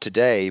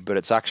today, but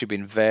it's actually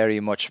been very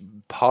much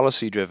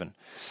policy driven.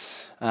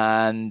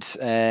 And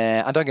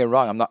don't get me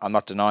wrong, I'm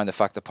not denying the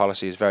fact that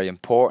policy is very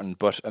important,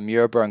 but a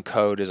muir-burn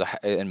code is,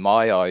 in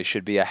my eyes,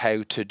 should be a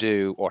how to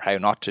do or how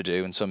not to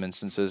do in some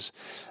instances,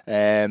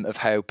 of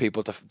how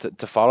people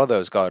to follow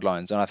those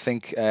guidelines. And I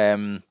think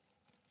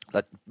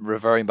that,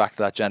 reverting back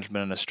to that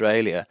gentleman in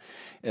Australia,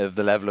 of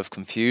the level of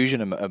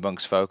confusion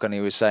amongst folk, and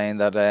he was saying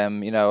that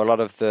a lot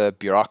of the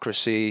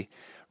bureaucracy,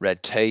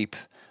 red tape,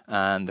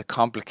 and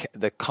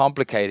the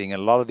complicating a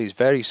lot of these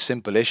very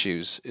simple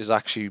issues is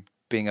actually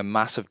being a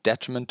massive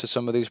detriment to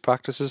some of these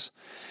practices.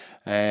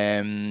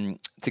 To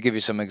give you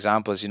some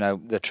examples,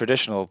 the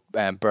traditional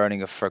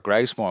burning for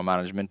grouse moor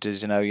management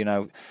is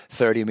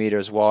 30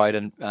 meters wide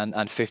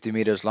and 50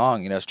 meters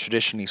long. It's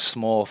traditionally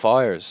small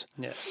fires.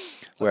 Yeah.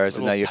 Whereas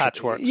now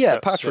patchwork.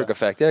 Patchwork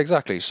effect. Yeah,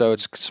 exactly. So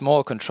it's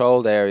small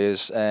controlled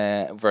areas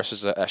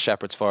versus a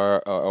shepherd's fire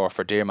or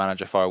for deer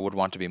manager fire would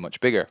want to be much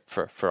bigger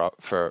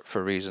for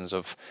reasons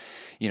of,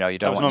 you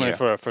don't want normally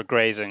for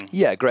grazing.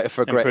 Yeah,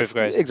 improved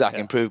grazing. Exactly,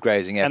 yeah. Improved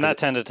grazing. Yeah, and that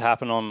tended to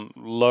happen on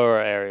lower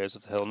areas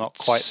of the hill, not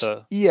quite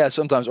the... Yeah,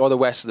 sometimes, or the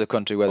west of the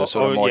country where there's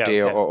sort of more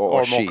deer or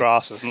more sheep.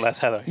 grasses and less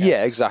heather.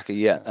 Yeah, exactly,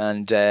 yeah.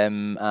 And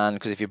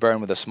because if you burn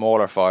with the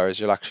smaller fires,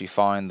 you'll actually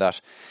find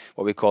that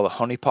what we call the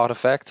honeypot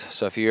effect.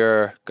 So if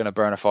you're going to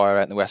burn a fire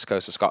out in the west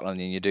coast of Scotland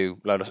and you do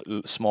a lot of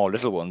small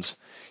little ones,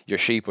 your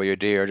sheep or your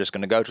deer are just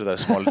going to go to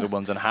those small little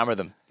ones and hammer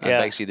them. And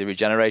basically the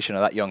regeneration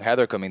of that young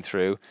heather coming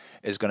through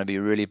is going to be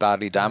really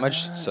badly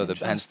damaged. So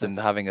hence them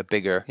having a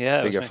bigger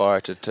fire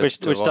to which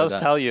does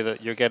that. Tell you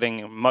that you're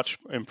getting much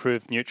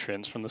improved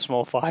nutrients from the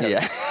small fires.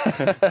 Yeah,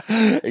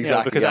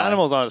 exactly. Because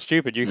animals aren't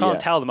stupid. You can't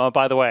tell them, oh,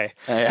 by the way,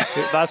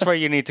 that's where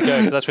you need to go,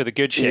 because that's where the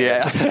good shit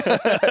is.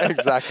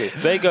 Exactly.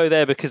 They go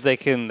there because they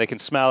can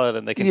smell it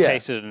and they can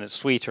taste it, and it's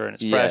sweeter and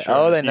it's fresher.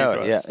 Oh, they know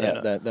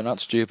it. They're not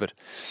stupid.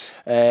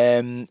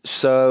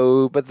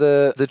 But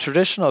the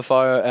traditional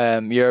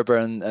fire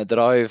muir-burn that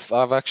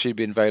I've actually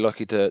been very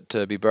lucky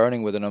to be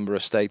burning with a number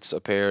of states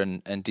up here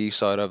in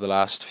Deeside over the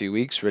last few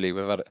weeks. Really,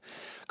 we've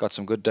got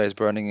some good days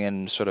burning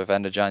in sort of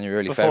end of January,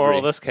 early February. Before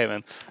all this came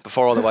in.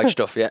 Before all the white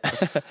stuff, yeah.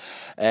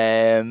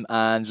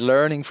 And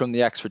learning from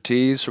the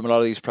expertise from a lot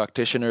of these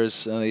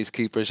practitioners and these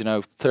keepers,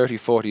 30,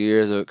 40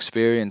 years of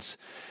experience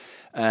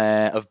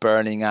of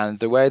burning, and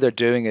the way they're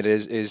doing it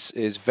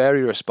is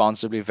very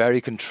responsibly,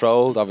 very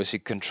controlled, obviously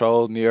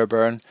controlled muir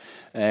burn.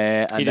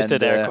 You just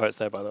did air quotes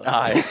there, by the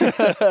way.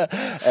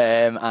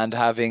 And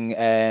having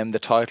the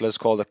title is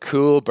called a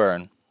cool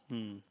burn.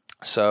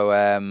 So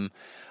I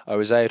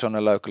was out on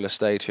a local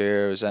estate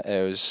here.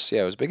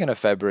 It was beginning of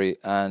February,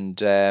 and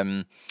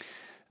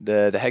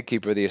the head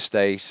keeper of the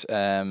estate,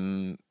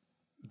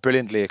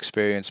 brilliantly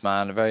experienced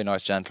man, a very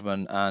nice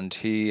gentleman, and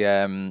he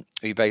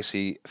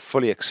basically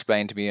fully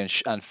explained to me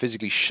and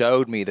physically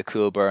showed me the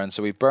cool burn.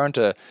 So we burnt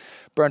a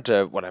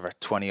whatever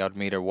 20 odd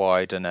meter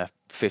wide and a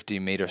 50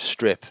 meter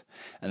strip,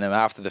 and then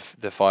after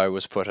the fire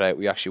was put out,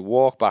 we actually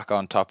walked back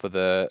on top of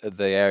the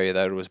area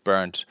that it was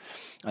burnt,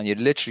 and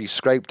you'd literally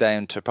scrape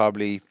down to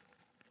probably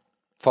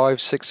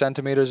 5-6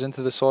 centimeters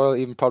into the soil,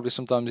 even probably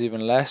sometimes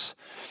even less,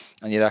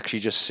 and you'd actually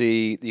just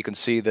see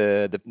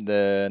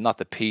the not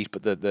the peat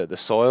but the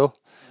soil.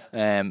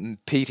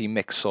 Peaty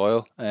mixed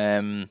soil,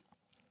 and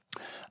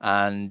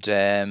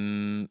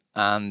then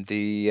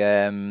we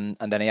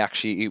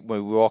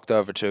walked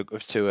over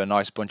to a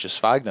nice bunch of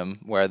sphagnum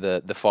where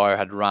the fire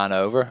had ran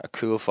over, a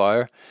cool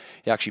fire.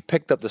 He actually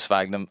picked up the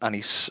sphagnum and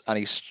he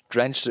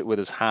drenched it with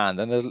his hand,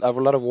 and a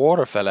lot of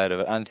water fell out of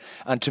it. And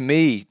to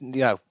me,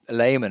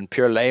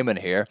 pure layman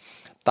here,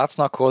 that's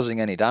not causing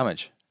any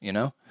damage,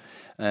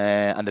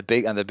 And the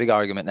big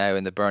argument now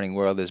in the burning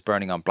world is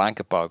burning on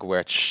blanket bog,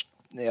 which,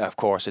 of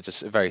course,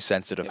 it's a very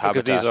sensitive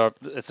habitat. Because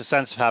it's a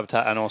sensitive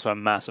habitat and also a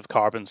massive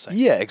carbon sink.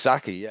 Yeah,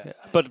 exactly. Yeah.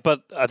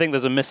 But I think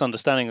there's a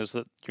misunderstanding is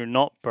that you're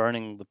not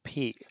burning the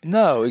peat.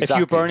 No, exactly. If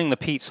you're burning the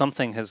peat,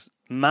 something has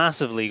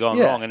massively gone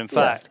wrong. And in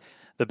fact,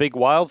 the big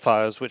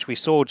wildfires, which we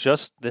saw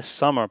just this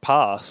summer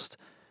past,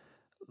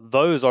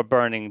 those are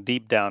burning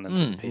deep down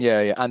into the peat.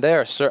 Yeah. And they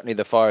are certainly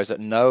the fires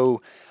that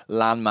no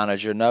land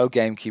manager, no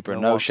gamekeeper,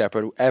 no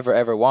shepherd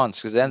ever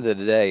wants. Because at the end of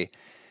the day,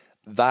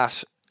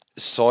 that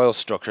soil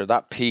structure,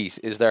 that peat,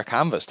 is their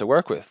canvas to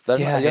work with.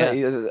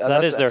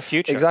 That is their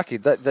future. Exactly.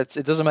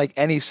 It doesn't make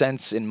any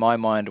sense in my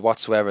mind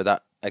whatsoever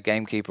that a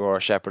gamekeeper or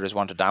a shepherders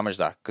want to damage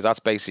that, because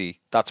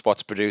that's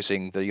what's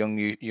producing the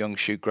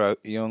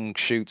young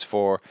shoots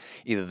for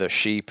either their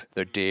sheep,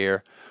 their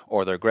deer,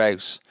 or their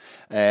grouse.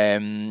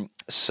 Very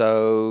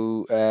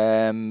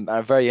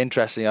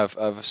interesting.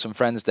 I've some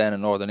friends down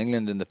in Northern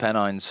England in the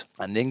Pennines,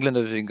 and England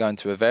has been going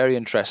through a very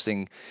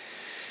interesting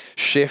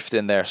shift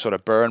in their sort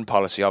of burn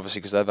policy, obviously,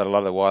 because they've had a lot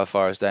of the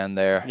wildfires down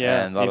there.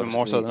 Yeah, and even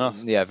more so than us.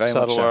 Yeah, very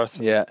much so.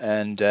 Yeah,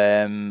 and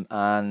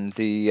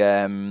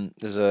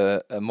there's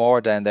a moor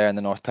down there in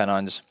the North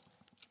Pennines.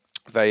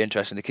 Very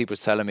interesting. The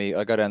keeper's telling me,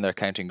 I go down there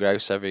counting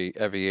grouse every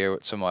year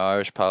with some of my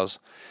Irish pals,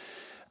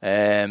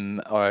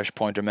 Irish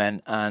pointer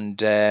men,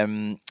 and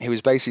he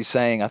was basically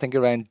saying, I think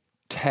roughly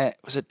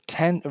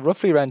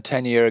around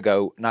 10 years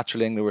ago,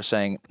 Natural England were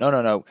saying,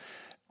 no,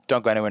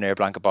 don't go anywhere near a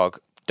blanket bog.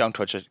 Don't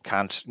touch it.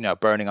 Can't,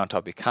 burning on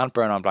top. You can't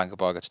burn on blanket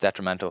bog. It's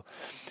detrimental.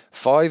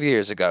 5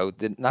 years ago,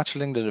 the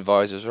Natural England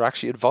advisors were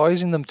actually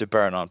advising them to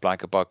burn on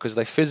blanket bog because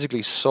they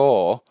physically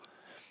saw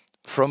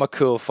from a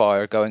cool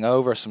fire going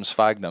over some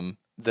sphagnum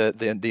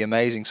the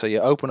amazing. So you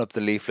open up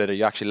the leaf litter,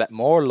 you actually let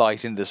more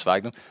light into the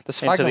sphagnum. The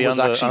sphagnum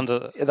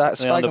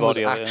was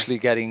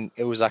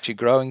actually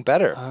growing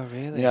better. Oh,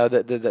 really?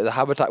 The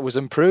habitat was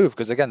improved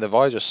because again the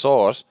advisors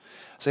saw it.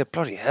 I said,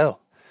 bloody hell.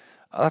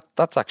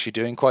 That's actually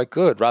doing quite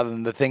good, rather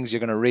than the things you're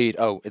going to read.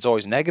 Oh, it's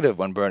always negative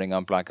when burning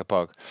on blanket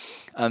bog.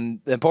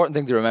 And the important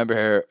thing to remember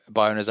here,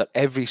 Byron, is that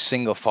every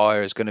single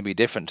fire is going to be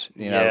different.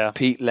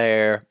 Peat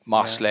layer,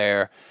 moss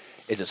layer.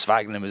 Is it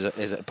sphagnum? Is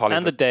it poly?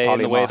 And the day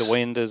and the way the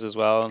wind is as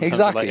well.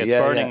 Exactly. It's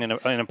burning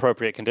in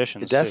appropriate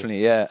conditions. Definitely,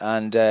 too. Yeah.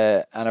 And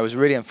I was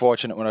really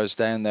unfortunate when I was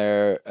down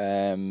there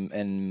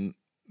in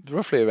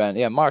roughly around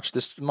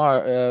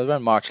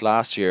around March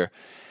last year.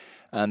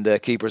 And the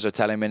keepers are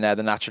telling me now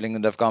the Natural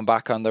England have gone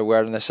back on their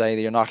word and they say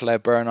that you're not allowed to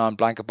burn on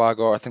blanket bog,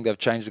 or I think they've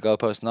changed the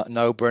goalpost,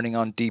 no burning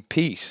on deep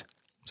peat.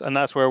 And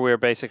that's where we're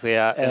basically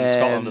at in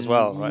Scotland as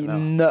well right now.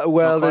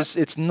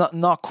 It's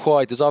not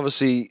quite. There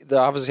obviously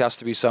has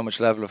to be so much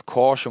level of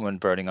caution when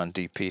burning on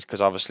deep peat, because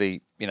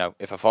obviously,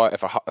 if a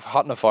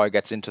hot enough fire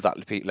gets into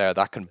that peat layer,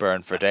 that can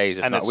burn for days,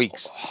 if not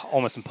weeks.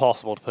 Almost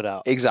impossible to put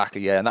out.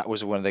 Exactly, yeah, and that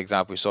was one of the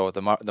examples we saw with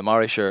the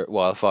Morayshire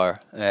wildfire.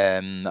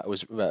 That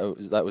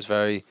was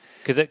very,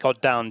 because it got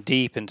down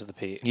deep into the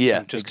peat. Yeah,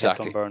 and just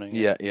exactly. kept on burning.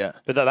 Yeah.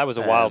 But that was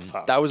a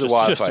wildfire. That was a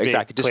wildfire.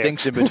 Exactly.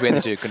 Distinction between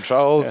the two,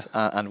 controlled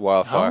and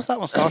wildfire. How was that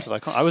one started?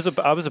 I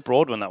was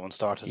abroad when that one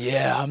started.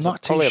 Yeah, I'm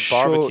not too probably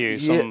sure. Probably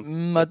a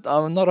barbecue.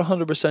 I'm not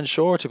 100%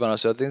 sure, to be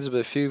honest. I think there's been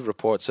a few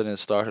reports saying it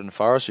started in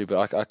forestry,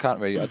 but I don't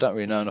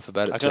really know enough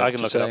about it. I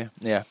can look it up.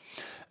 Yeah.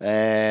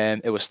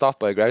 It was stopped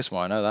by a grouse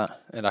moor, I know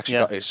that. It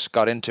actually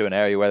got into an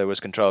area where there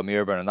was controlled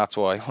muir and that's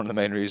why one of the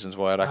main reasons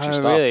why it actually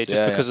stopped. Really?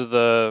 Just because of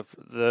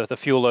the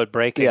fuel load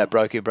breaking? Yeah,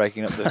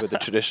 breaking up with the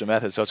traditional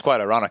method, so it's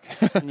quite ironic.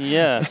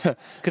 Yeah.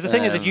 Because the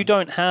thing is, if you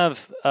don't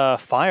have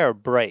fire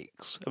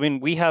breaks, I mean,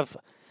 we have,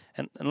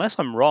 and unless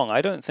I'm wrong,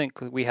 I don't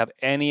think we have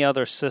any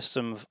other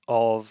system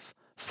of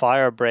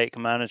fire break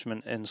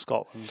management in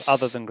Scotland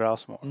other than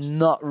grouse moors.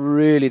 Not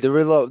really. There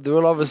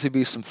will obviously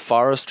be some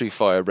forestry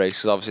fire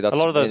breaks. Obviously, that's a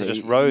lot of those are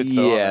just roads.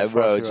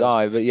 Roads.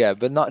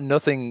 But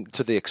nothing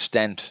to the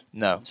extent.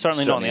 No,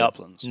 certainly not in the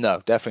uplands.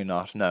 No, definitely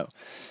not. No.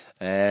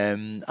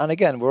 And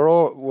again,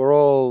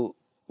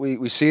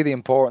 we see the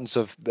importance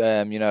of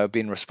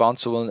being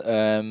responsible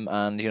and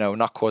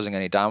not causing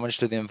any damage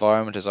to the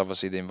environment, as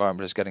obviously the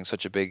environment is getting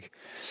such a big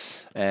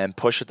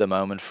push at the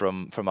moment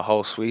from a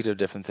whole suite of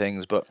different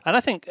things. And I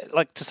think,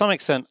 like, to some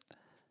extent,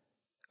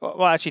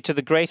 well, actually, to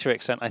the greater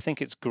extent, I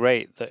think it's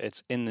great that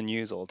it's in the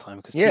news all the time,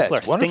 because people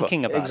are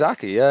thinking about it.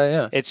 Exactly,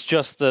 yeah. It's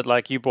just that,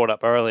 like you brought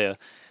up earlier,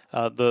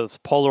 the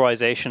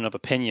polarization of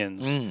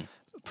opinions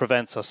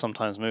prevents us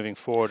sometimes moving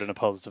forward in a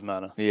positive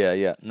manner.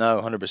 Yeah.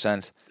 No,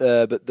 100%.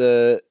 But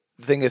the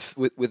thing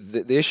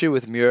with the issue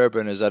with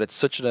muirburn is that it's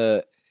such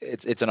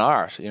it's an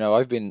art.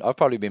 I've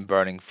probably been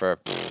burning for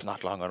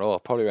not long at all,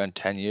 probably around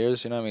 10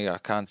 years. I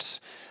can't.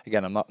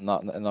 Again, I'm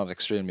not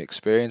extremely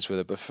experienced with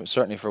it, but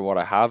certainly for what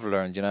I have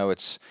learned,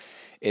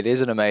 it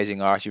is an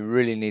amazing art. You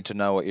really need to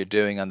know what you're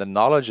doing, and the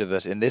knowledge of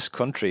it in this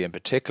country in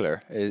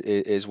particular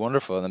is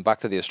wonderful. And then back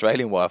to the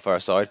Australian wildfire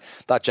side,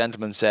 that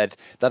gentleman said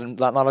that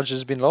knowledge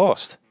has been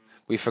lost.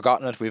 We've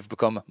forgotten it. We've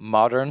become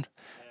modern,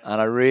 and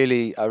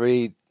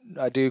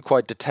I do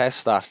quite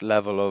detest that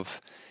level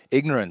of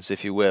ignorance,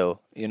 if you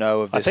will.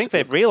 Of this. I think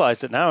they've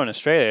realised it now in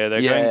Australia.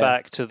 They're going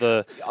back to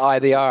the.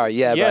 They are,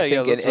 yeah. But I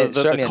think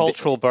the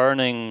cultural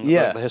burning,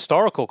 the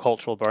historical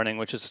cultural burning,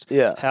 which is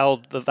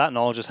held. That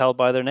knowledge is held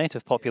by their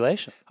native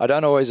population. I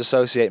don't always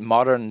associate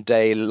modern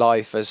day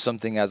life as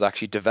something as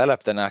actually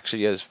developed and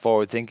actually as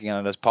forward thinking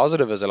and as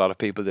positive as a lot of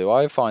people do.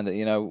 I find that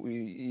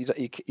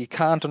you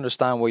can't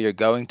understand where you're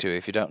going to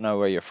if you don't know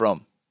where you're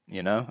from.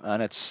 And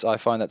I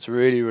find that's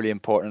really, really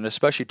important,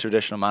 especially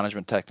traditional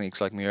management techniques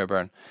like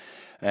muirburn.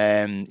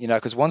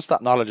 Because once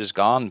that knowledge is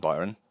gone,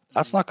 Byron,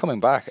 that's not coming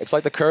back. It's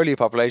like the curlew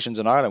populations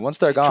in Ireland. Once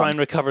they're gone, try and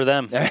recover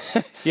them.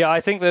 Yeah, I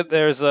think that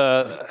there's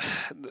the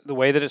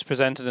way that it's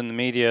presented in the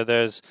media.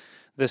 There's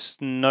this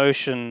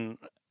notion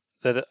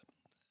that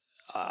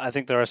I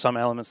think there are some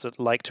elements that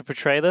like to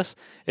portray this,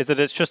 is that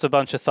it's just a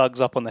bunch of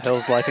thugs up on the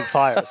hills lighting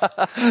fires.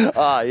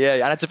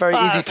 And it's a very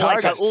easy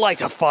target.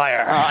 Light a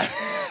fire.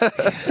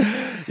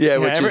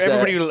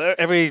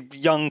 Every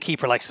young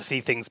keeper likes to see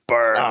things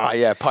burn.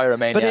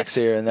 Pyromaniacs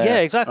here and there. Yeah,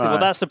 exactly. Well,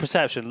 that's the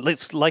perception.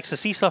 Likes to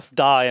see stuff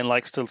die and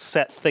likes to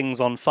set things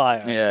on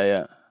fire.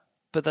 Yeah.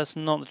 But that's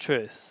not the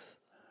truth.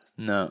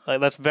 No.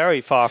 That's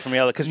very far from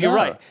reality. Because you're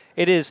right.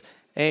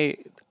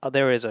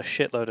 There is a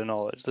shitload of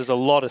knowledge. There's a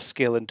lot of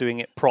skill in doing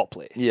it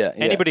properly. Yeah.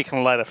 Anybody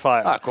can light a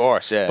fire. Of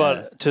course, yeah.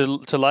 But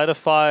to light a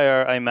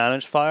fire, a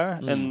managed fire,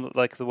 in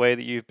like the way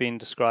that you've been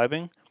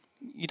describing,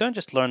 you don't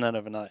just learn that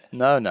overnight.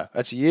 No.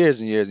 That's years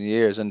and years and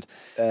years. And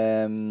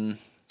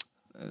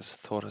This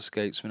thought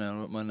escapes me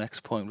now what my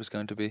next point was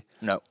going to be.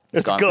 No,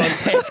 It's gone.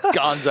 It's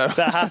gonzo.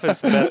 That happens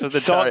to the best, but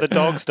the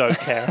dogs don't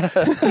care.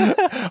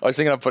 I was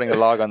thinking of putting a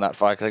log on that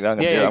fire. Cause I'm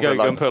gonna Yeah,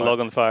 go and put a log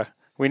on the fire.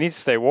 We need to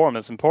stay warm.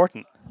 It's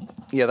important.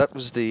 Yeah, that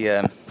was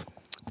the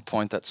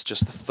point that's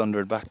just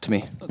thundered back to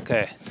me.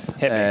 Okay,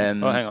 hit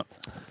me. Oh, hang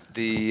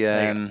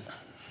on.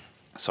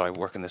 Sorry,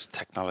 working this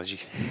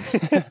technology.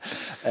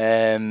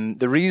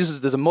 The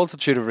reasons, there's a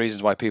multitude of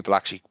reasons why people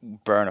actually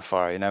burn a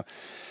fire, you know.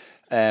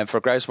 For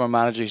a grouse moor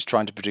manager, he's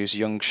trying to produce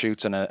young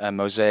shoots and a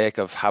mosaic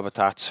of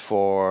habitats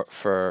for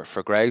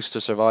grouse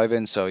to survive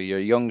in. So your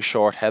young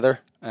short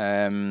heather,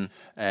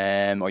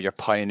 or your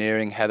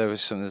pioneering heather, is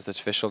something the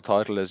official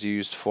title is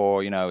used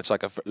for. You know, it's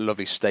like a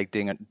lovely steak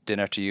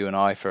dinner to you and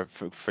I for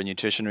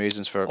nutrition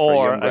reasons for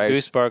young grouse. Or a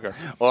goose burger.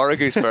 Or a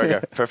goose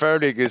burger,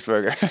 preferably a goose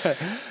burger.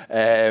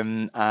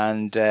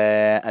 And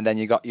then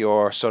you got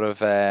your sort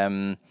of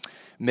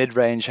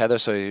mid-range heather.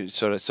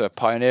 So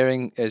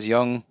pioneering is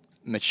young.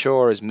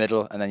 Mature is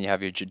middle, and then you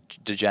have your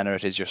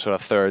degenerate is your sort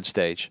of third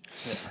stage,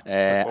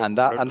 and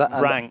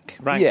rank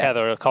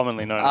heather,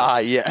 commonly known.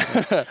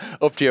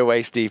 Up to your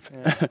waist deep,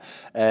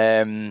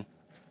 and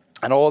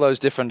all those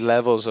different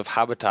levels of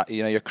habitat.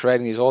 You know, you're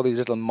creating all these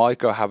little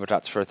micro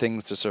habitats for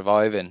things to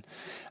survive in,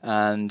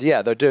 and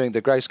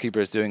the grouse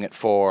keeper is doing it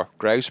for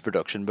grouse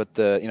production, but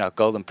the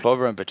golden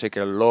plover in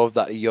particular love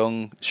that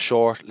young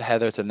short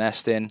heather to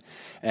nest in,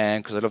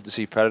 and because I love to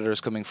see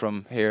predators coming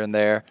from here and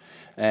there.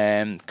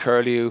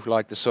 Curlew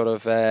like the sort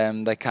of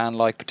they can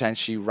like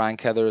potentially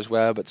rank heather as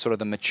well, but sort of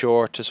the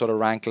mature to sort of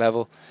rank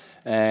level,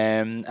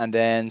 and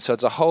then so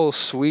it's a whole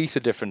suite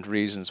of different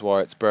reasons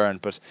why it's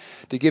burned. But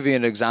to give you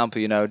an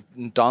example,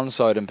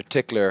 Donside in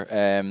particular,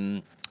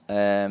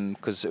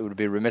 because it would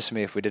be remiss of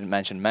me if we didn't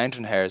mention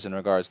mountain hares in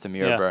regards to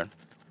muir burn.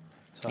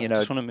 So I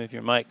just want to move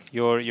your mic.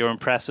 Your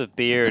impressive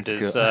beard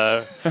is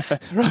a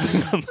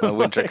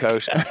winter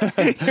coat.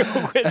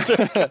 Your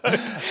winter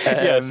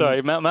coat.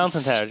 Sorry,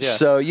 mountain hares. Yeah.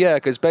 So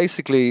because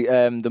basically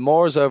the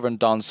moors over in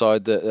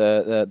Donside,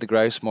 the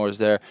grouse moors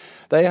there,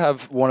 they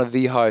have one of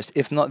the highest,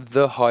 if not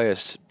the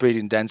highest,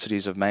 breeding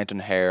densities of mountain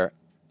hare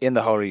in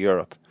the whole of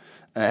Europe.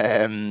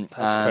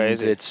 That's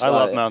crazy. I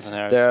love mountain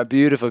hares. They're a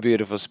beautiful,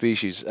 beautiful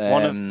species.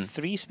 One of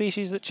 3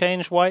 species that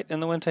change white in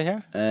the winter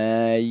here?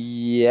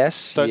 Yes.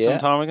 Stoats and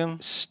ptarmigan?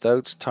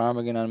 Stoats,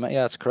 ptarmigan, and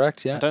that's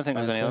correct, yeah. I don't think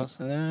there's any others.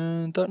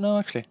 Don't know,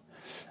 actually.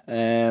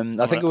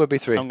 I think it would be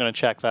 3. I'm going to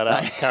check that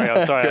out. Carry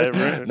on. Sorry.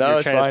 No,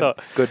 it's fine.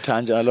 Good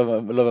tangent. I love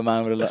a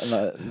man with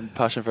a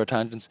passion for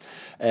tangents.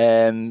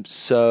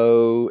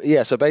 So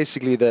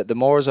basically the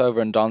moors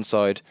over in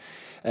Donside,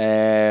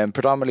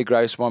 predominantly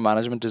grouse moor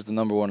management is the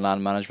 #1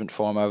 land management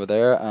form over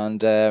there,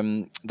 and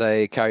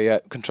they carry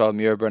out controlled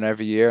muir burn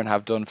every year and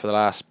have done for the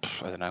last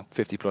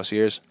 50 plus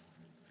years.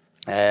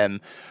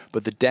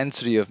 But the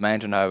density of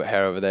mountain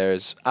hare over there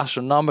is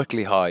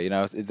astronomically high.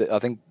 I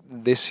think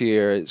this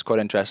year it's quite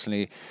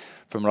interestingly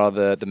from a lot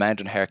of the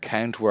mountain hare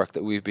count work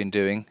that we've been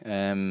doing.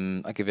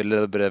 I'll give you a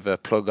little bit of a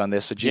plug on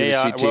this. So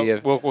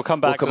GWCT, we'll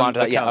come back. We'll come on to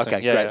that. Yeah, okay,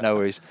 great, no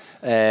worries.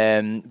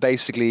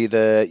 Basically,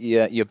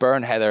 you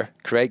burn heather,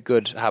 create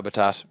good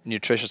habitat,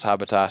 nutritious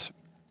habitat,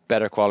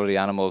 better quality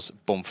animals,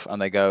 bump,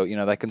 and they go.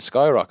 They can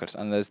skyrocket,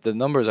 and the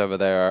numbers over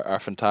there are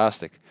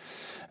fantastic.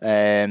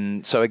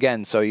 One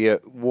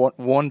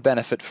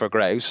benefit for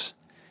grouse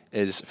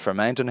is for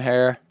mountain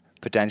hare,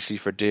 potentially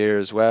for deer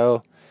as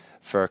well,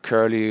 for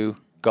curlew,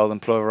 golden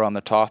plover on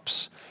the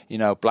tops,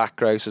 black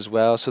grouse as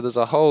well. So there's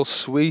a whole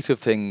suite of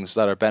things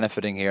that are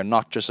benefiting here,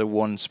 not just a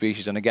one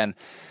species. And again,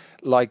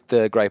 like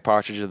the grey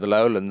partridge of the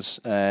lowlands,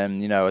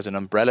 as an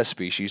umbrella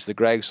species, the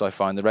grouse, I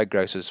find the red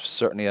grouse is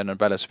certainly an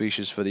umbrella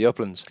species for the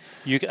uplands.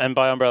 And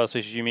by umbrella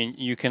species, you mean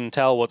you can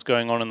tell what's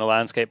going on in the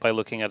landscape by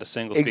looking at a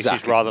single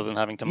species rather than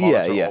having to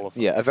monitor all of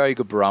them. Yeah, a very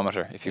good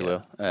barometer, if you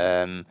will.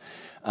 And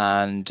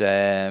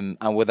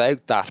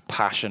without that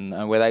passion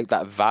and without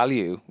that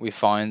value, we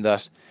find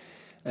that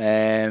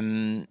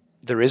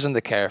there isn't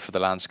the care for the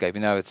landscape.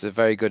 It's a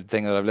very good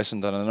thing that I've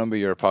listened on a number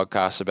of your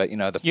podcasts about,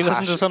 You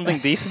listen to something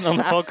decent on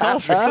the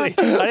podcast, really?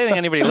 I don't think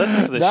anybody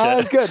listens to this shit. No,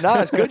 it's good. No,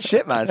 it's good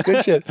shit, man. It's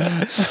good shit.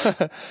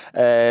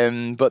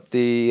 But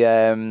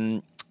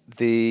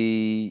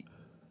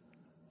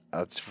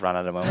it's run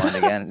out of my mind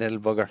again, little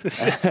bugger.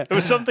 It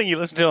was something you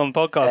listened to on the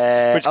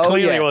podcast, which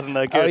clearly wasn't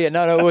that good. Oh yeah,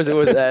 no, it was.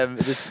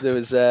 There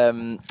was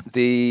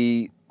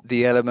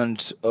the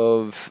element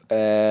of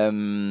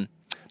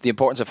the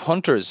importance of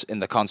hunters in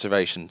the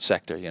conservation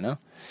sector,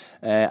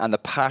 and the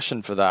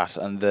passion for that,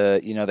 and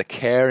the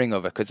caring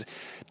of it. Because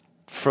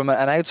from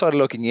an outsider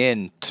looking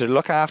in, to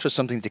look after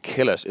something to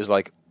kill it is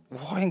like,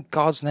 why in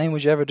God's name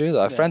would you ever do that?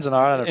 I have friends in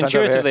Ireland, friends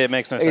over intuitively, here, it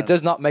makes no sense. It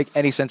does not make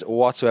any sense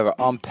whatsoever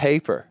on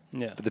paper.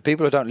 Yeah. But the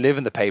people who don't live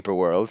in the paper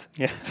world,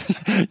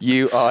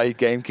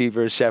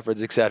 gamekeepers,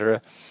 shepherds,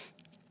 etc.,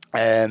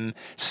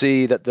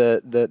 see that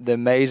the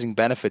amazing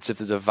benefits. If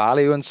there's a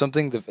value in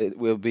something, it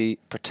will be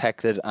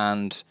protected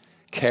and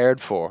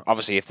cared for.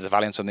 Obviously, if there's a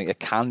value in something, it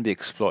can be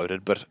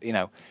exploited. But you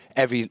know,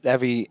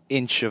 every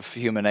inch of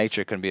human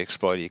nature can be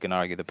exploited. You can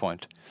argue the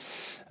point.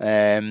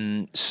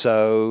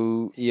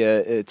 So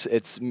yeah,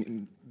 it's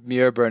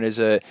Muirburn is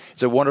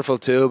it's a wonderful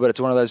tool, but it's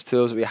one of those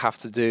tools that we have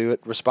to do it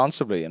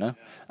responsibly, you know.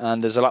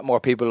 And there's a lot more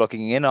people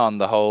looking in on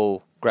the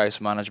whole grouse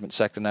management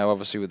sector now,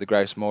 obviously with the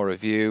Grouse Moor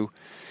Review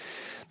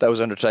that was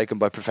undertaken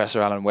by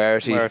Professor Alan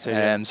Wearty.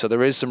 So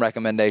there is some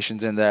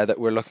recommendations in there that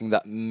we're looking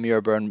that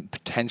Muirburn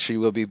potentially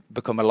will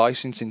become a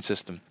licensing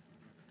system.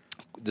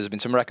 There's been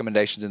some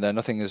recommendations in there.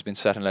 Nothing has been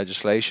set in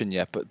legislation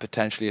yet, but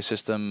potentially a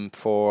system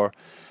for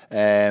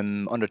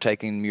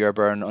undertaking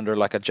Muirburn under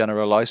like a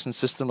general license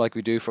system, like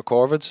we do for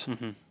corvids.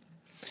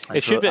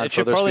 It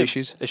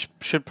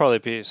should probably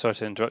be, sorry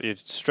to interrupt you,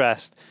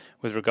 stressed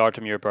with regard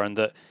to Muirburn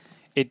that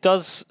it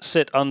does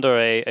sit under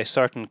a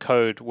certain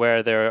code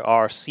where there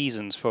are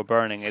seasons for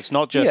burning. It's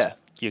not just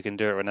you can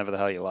do it whenever the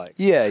hell you like.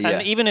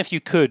 And even if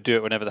you could do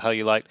it whenever the hell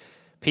you like,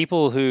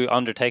 people who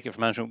undertake it for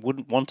management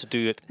wouldn't want to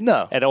do it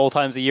at all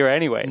times of year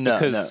anyway,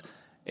 because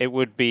it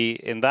would be,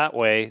 in that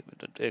way,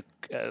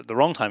 the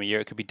wrong time of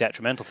year, it could be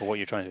detrimental for what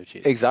you're trying to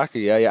achieve.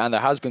 Exactly, yeah. And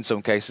there has been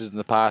some cases in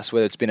the past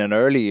where it's been an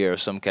early year,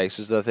 some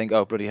cases that I think,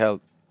 oh, bloody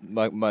hell,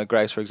 my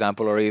grouse, for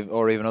example, or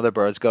even other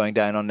birds going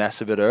down on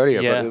nests a bit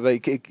earlier.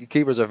 But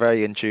keepers are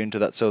very in tune to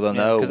that, so they'll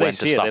know when to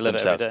stop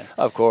themselves.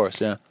 Of course,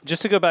 yeah.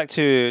 Just to go back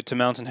to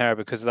mountain hare,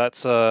 because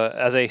that's,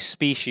 as a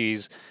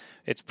species,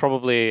 it's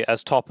probably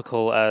as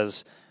topical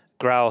as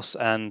grouse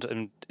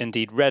and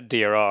indeed red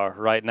deer are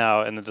right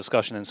now in the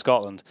discussion in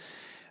Scotland.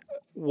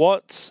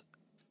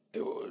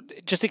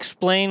 Just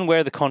explain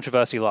where the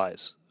controversy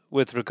lies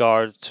with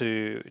regard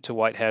to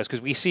white hares,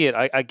 because we see it.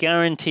 I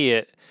guarantee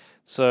it.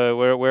 So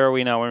where are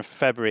we now? We're in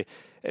February.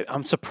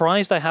 I'm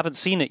surprised I haven't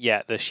seen it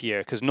yet this year,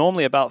 because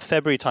normally about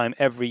February time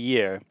every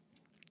year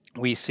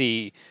we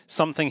see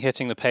something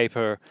hitting the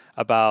paper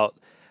about,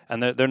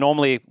 and they're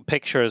normally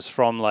pictures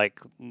from like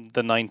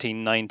the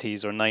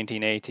 1990s or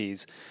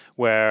 1980s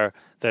where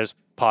there's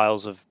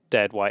piles of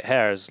dead white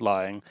hares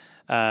lying,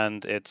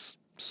 and it's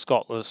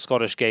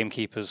Scottish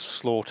gamekeepers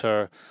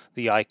slaughter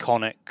the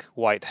iconic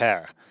white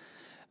hare.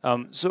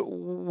 So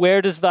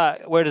where does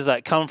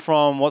that come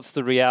from? What's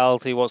the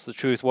reality? What's the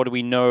truth? What do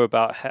we know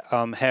about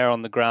hare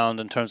on the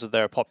ground in terms of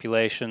their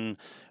population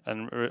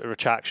and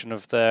retraction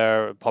of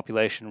their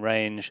population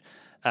range,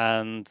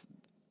 and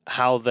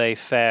how they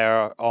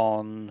fare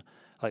on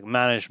like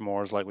managed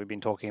moors, like we've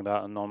been talking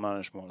about, and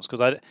non-managed moors?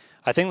 Because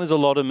I think there's a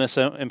lot of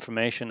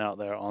misinformation out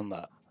there on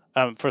that.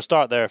 For a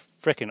start, they're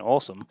freaking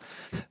awesome.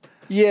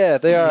 Yeah,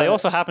 they are. They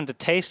also happen to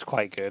taste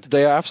quite good.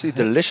 They are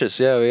absolutely delicious.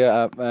 Yeah, we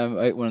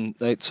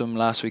ate some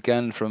last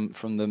weekend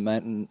from the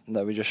mountain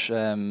that we just shot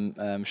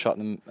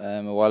them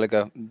a while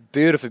ago.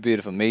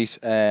 Beautiful meat.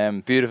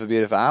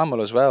 Beautiful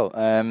animal as well.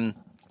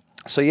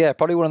 So yeah,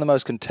 probably one of the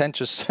most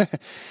contentious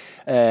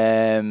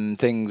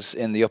things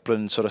in the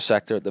upland sort of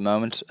sector at the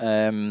moment.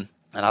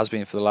 And has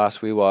been for the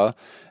last wee while.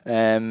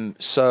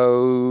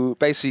 So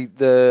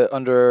basically,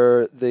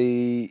 under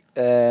the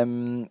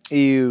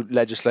EU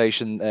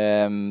legislation,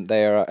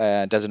 they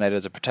are designated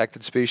as a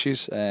protected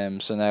species.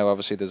 So now,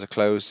 obviously, there's a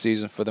closed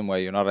season for them where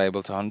you're not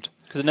able to hunt.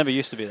 Because it never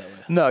used to be that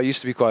way. No, it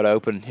used to be quite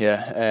open,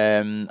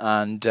 yeah.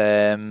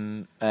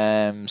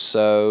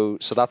 So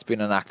that's been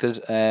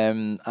enacted.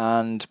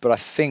 But I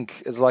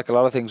think it's like a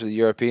lot of things with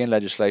European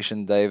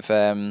legislation, they've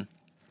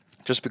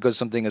just because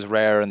something is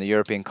rare in the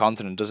European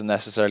continent doesn't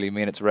necessarily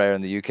mean it's rare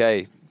in the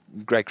UK.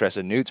 Great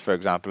crested newts, for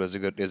example, is a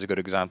good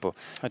example.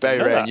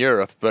 Very rare in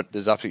Europe, but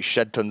there's absolutely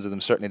shed tons of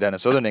them, certainly down in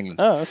southern England.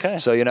 Oh, okay.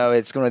 So, you know,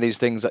 it's one of these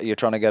things that you're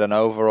trying to get an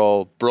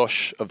overall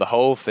brush of the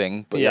whole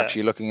thing, but you're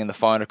actually looking in the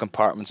finer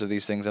compartments of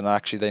these things, and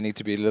actually they need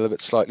to be a little bit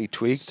slightly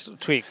tweaked.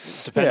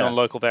 Depending on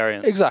local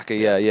variants.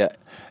 Exactly, yeah.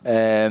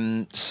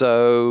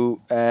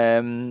 So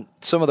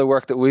some of the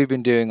work that we've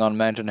been doing on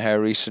mountain hare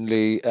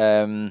recently,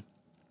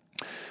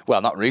 well,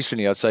 not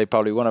recently, I'd say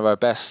probably one of our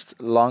best,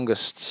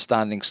 longest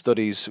standing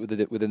studies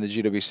within the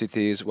GWCT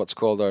is what's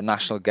called our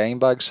National Game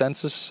Bag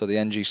Census, so the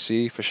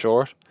NGC for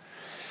short.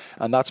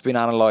 And that's been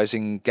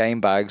analysing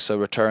game bags, so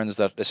returns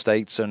that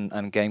estates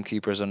and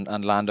gamekeepers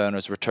and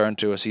landowners return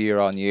to us year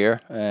on year.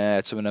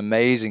 It's an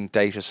amazing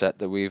data set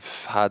that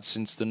we've had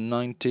since the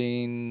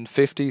 1950s,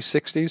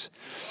 60s.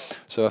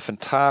 So a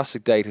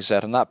fantastic data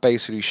set, and that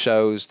basically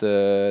shows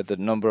the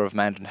number of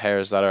mountain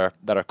hares that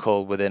are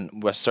culled within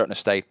a certain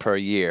estate per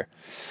year.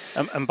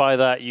 And by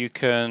that, you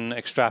can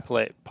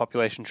extrapolate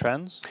population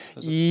trends?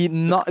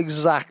 Not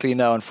exactly,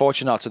 no,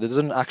 unfortunately not. So it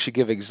doesn't actually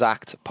give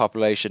exact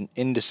population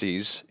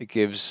indices. It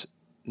gives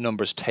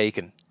numbers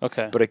taken.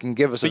 Okay. But it can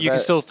give us But you can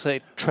still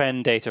take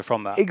trend data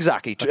from that?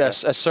 Exactly, okay. a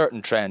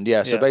certain trend,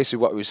 yeah. So basically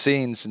what we've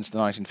seen since the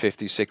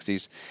 1950s,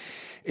 60s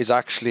is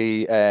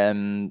actually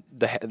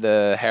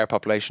the hare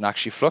population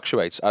actually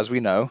fluctuates, as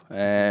we know,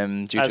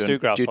 due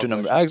to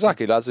number.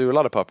 Exactly, as do a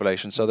lot of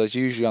populations. So there's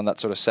usually on that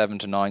sort of 7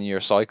 to 9 year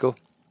cycle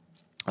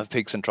of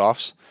peaks and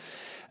troughs.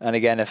 And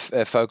again, if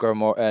folk are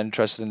more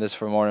interested in this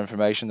for more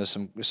information, there's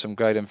some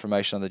great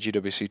information on the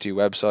GWCT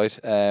website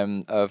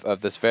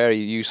of this very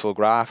useful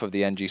graph of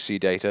the NGC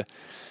data,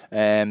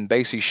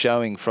 basically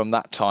showing from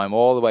that time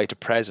all the way to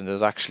present.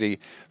 Is actually,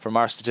 from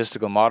our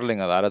statistical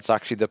modelling of that, it's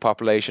actually the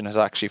population has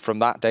actually, from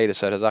that data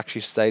set, has actually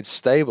stayed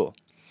stable.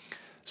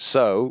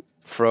 So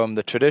from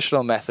the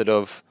traditional method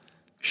of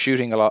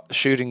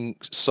shooting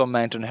some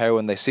mountain hare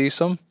when they see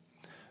some,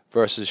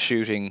 versus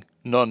shooting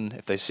none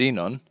if they see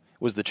none,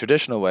 was the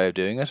traditional way of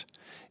doing it.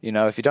 You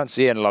know, if you don't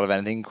see a lot of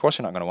anything, of course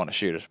you're not going to want to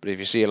shoot it. But if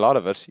you see a lot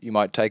of it, you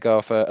might take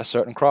off a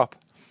certain crop.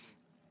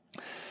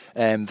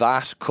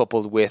 That,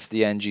 coupled with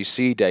the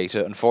NGC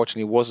data,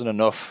 unfortunately wasn't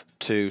enough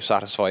to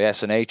satisfy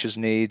SNH's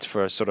needs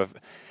for sort of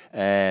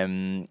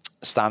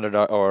standard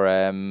or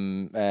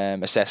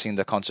assessing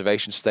the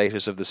conservation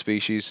status of the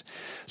species.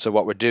 So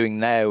what we're doing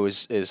now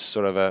is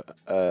sort of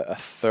a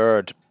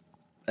third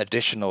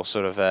additional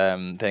sort of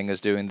thing,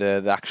 is doing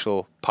the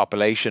actual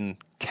population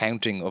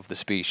counting of the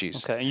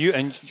species. Okay,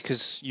 and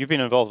because you've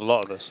been involved in a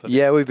lot of this.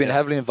 Yeah, we've been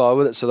heavily involved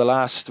with it. So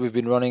we've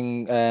been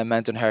running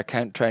mountain hare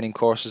count training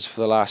courses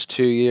for the last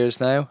 2 years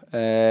now.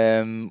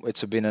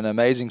 It's been an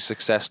amazing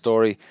success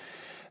story.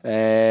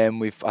 I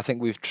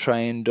think we've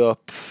trained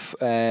up,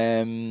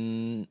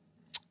 I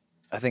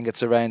think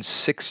it's around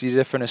 60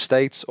 different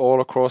estates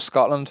all across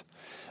Scotland.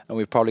 And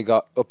we've probably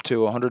got up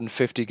to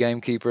 150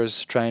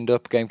 gamekeepers trained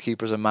up,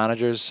 gamekeepers and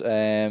managers,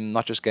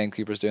 not just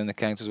gamekeepers doing the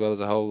counts as well as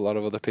a whole lot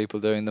of other people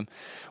doing them.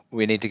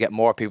 We need to get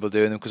more people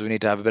doing them because we need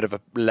to have a bit of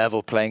a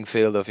level playing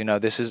field of,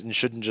 this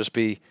shouldn't just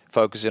be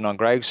focusing on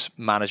grouse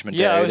management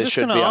area. This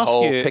should be a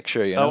whole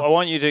picture, I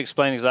want you to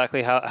explain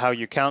exactly how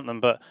you count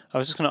them, but I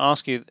was just going to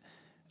ask you,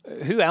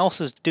 who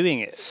else is doing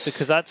it?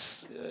 Because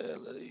that's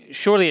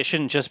surely it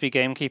shouldn't just be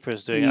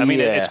gamekeepers doing it. I mean,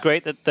 it's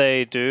great that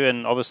they do,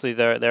 and obviously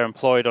they're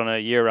employed on a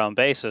year-round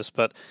basis.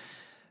 But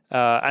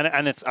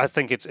I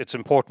think it's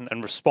important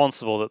and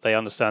responsible that they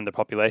understand their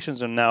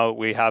populations. And now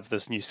we have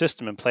this new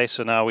system in place,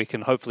 so now we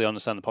can hopefully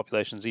understand the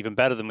populations even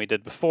better than we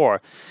did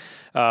before,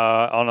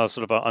 on a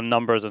sort of a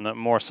numbers and a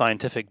more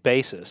scientific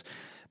basis.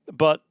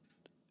 But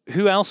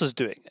who else is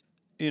doing it?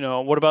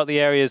 What about the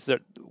areas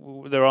that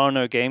there are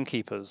no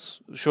gamekeepers?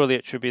 Surely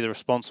it should be the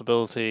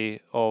responsibility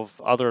of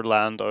other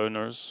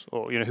landowners,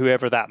 or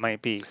whoever that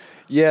might be.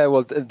 Yeah,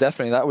 well,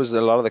 definitely. That was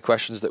a lot of the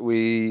questions that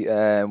we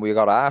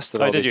got asked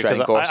at all these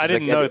training courses. I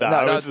didn't know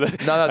that.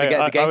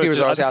 The gamekeepers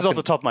are always asking. This is off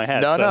the top of my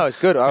head. No, it's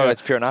good. Oh,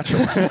 it's pure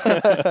natural.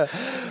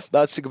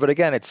 But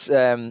again, it's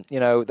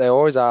they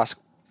always ask,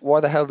 why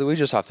the hell do we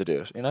just have to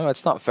do it?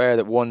 It's not fair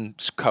that one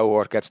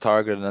cohort gets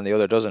targeted and the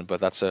other doesn't. But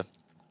that's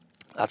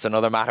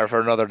another matter for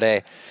another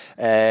day.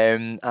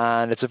 And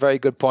it's a very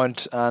good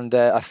point. And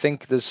I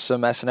think there's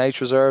some SNH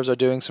reserves are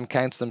doing some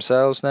counts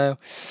themselves now.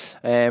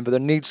 But there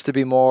needs to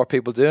be more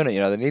people doing it.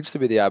 There needs to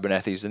be the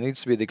Abernethys, there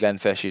needs to be the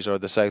Glenfishies or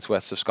the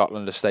southwest of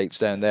Scotland estates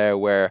down there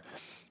where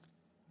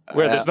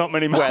there's not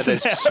many mountain where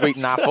there's sweet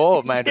enough full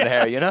of mountain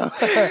hare,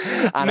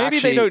 And maybe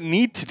they don't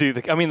need to do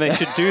they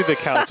should do the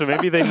counts, or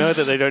maybe they know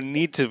that they don't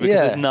need to because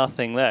there's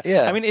nothing there.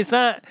 Yeah. I mean, is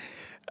that...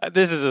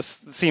 This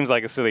seems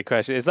like a silly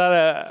question. Is that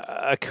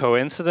a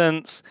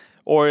coincidence,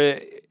 or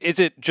is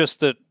it just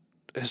that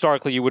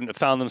historically you wouldn't have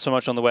found them so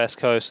much on the West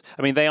Coast?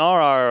 I mean, they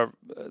are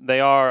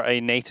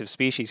a native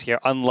species here,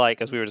 unlike,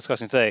 as we were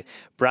discussing today,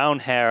 brown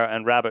hare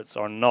and rabbits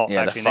are not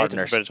actually native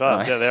to British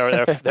Isles.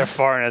 Yeah, they're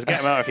foreigners. Get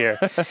them out of here.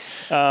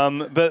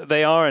 But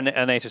they are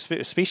a native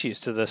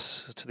species to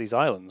these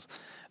islands.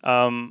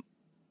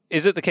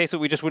 Is it the case that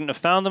we just wouldn't have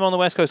found them on the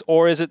West Coast,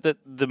 or is it that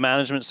the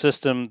management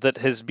system that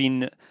has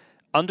been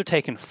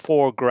undertaken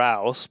for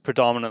grouse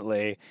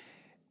predominantly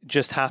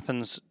just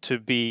happens to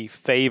be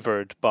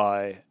favoured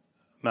by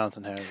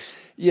mountain hares?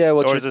 Yeah,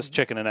 well, or is this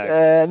chicken and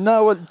egg?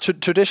 No, well,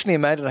 traditionally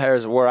mountain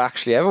hares were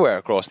actually everywhere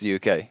across the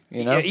UK.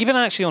 Yeah, even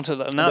actually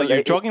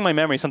you're jogging my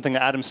memory. Something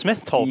that Adam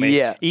Smith told me.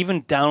 Yeah,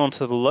 even down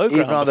onto the low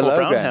ground. Even on the low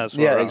brown ground. Hares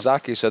Yeah,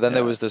 exactly. So then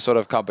there was this sort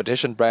of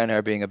competition. Brown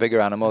hare being a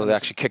bigger animal, they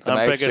actually kicked them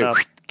out. Big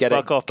enough. Get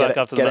out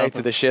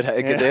to the shit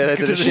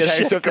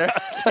house up there.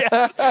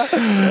 Yes.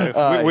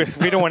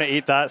 We don't want to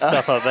eat that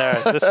stuff up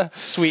there. This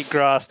sweet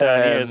grass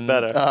down here is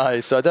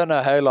better. So I don't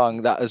know how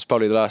long that is.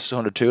 Probably the last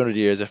 100, 200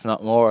 years, if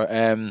not more.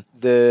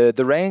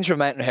 The range of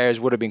mountain hares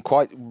would have been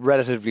quite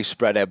relatively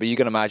spread out, but you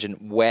can imagine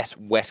wet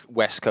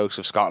west coast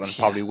of Scotland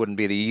probably wouldn't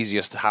be the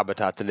easiest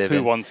habitat to live in.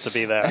 Who wants to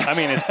be there? I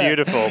mean, it's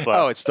beautiful,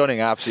 but it's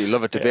stunning. I absolutely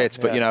love it to bits.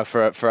 But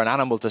for an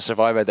animal to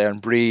survive out there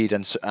and breed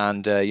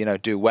and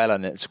do well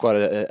in it, it's quite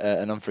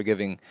an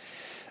unforgiving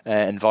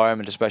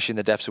environment, especially in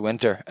the depths of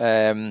winter.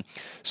 But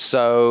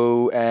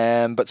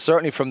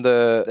certainly from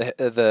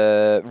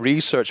the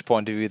research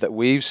point of view that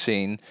we've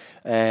seen,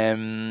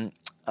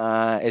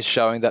 is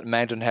showing that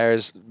mountain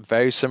hares,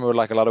 very similar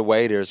like a lot of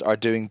waders, are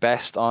doing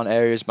best on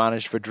areas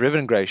managed for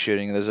driven grouse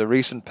shooting. There's a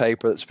recent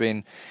paper that's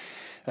been,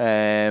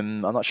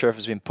 I'm not sure if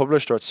it's been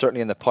published or it's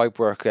certainly in the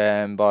pipework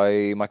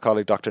by my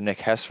colleague Dr. Nick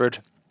Hesford,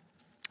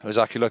 who's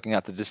actually looking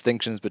at the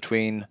distinctions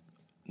between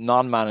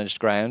non-managed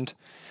ground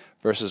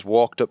versus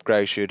walked up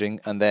grouse shooting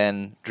and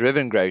then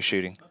driven grouse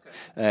shooting. Okay.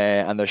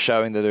 and they're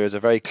showing that there is a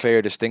very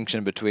clear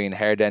distinction between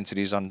hare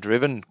densities on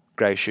driven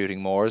grey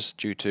shooting moors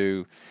due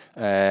to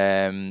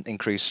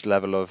increased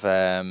level of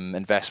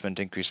investment,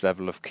 increased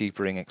level of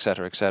keepering,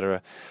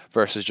 etc.,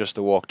 versus just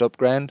the walked up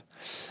ground.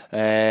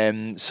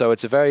 So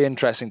it's a very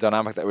interesting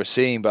dynamic that we're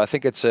seeing, but I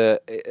think it's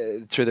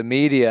through the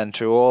media and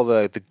through all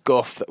the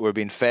guff that we're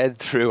being fed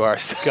through our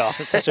guff.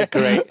 It's such a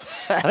great.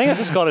 I think it's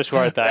a Scottish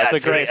word. It's a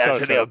great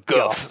Scottish word.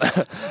 Guff.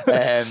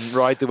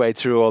 Right the way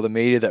through all the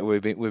media that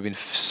we've been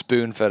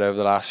spoon fed over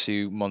the last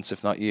few months,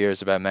 if not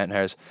years, about mountain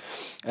hares,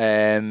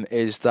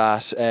 is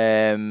that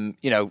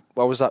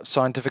what was that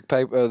scientific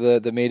paper?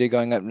 The media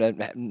going up,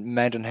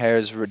 mountain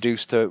hares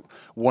reduced to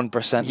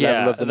 1%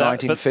 level of the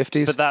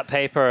 1950s. But that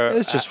paper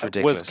is just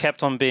ridiculous. Was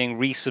kept on being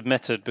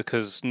resubmitted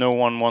because no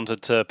one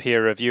wanted to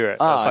peer review it.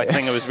 I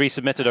think it was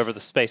resubmitted over the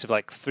space of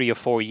like 3 or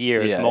 4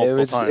 years,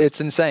 multiple times.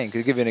 It's insane.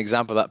 To give you an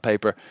example of that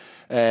paper,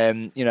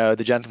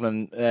 the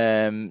gentleman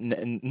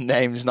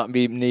names not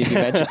need to be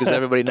mentioned because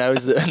everybody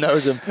knows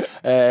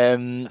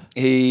him.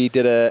 He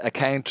did a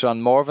count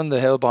on Morven, the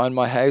hill behind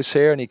my house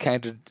here, and he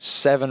counted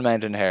 7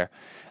 mountain hare.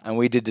 And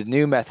we did the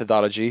new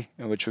methodology,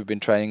 in which we've been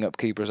training up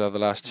keepers over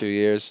the last 2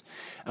 years,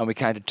 and we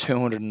counted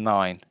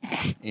 209.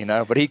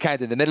 But he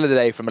counted in the middle of the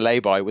day from a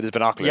lay-by with his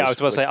binoculars. Yeah, I was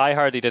supposed to say, I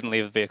heard he didn't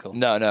leave his vehicle.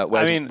 No.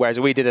 Whereas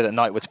we did it at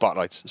night with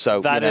spotlights.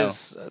 So that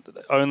is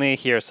only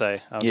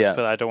hearsay. But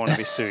I don't want to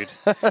be sued.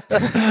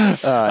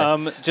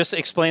 Just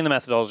explain the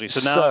methodology.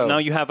 So now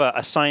you have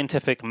a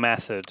scientific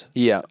method.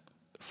 Yeah.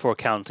 For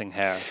counting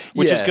hare,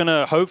 which is going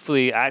to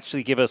hopefully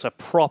actually give us a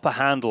proper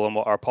handle on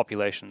what our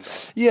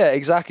populations are. Yeah,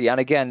 exactly. And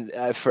again,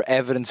 for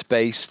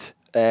evidence-based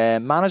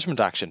management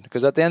action,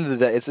 because at the end of the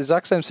day, it's the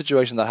exact same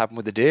situation that happened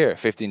with the deer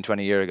 15,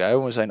 20 years ago.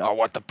 Everyone was saying, oh,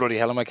 what the bloody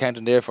hell am I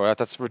counting deer for?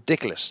 That's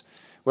ridiculous.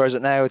 Whereas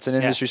now it's an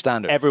industry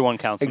standard. Everyone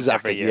counts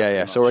exactly. Every year.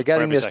 Yeah. So we're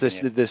getting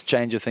this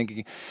change of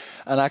thinking,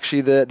 and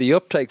actually the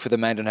uptake for the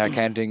mountain hare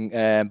counting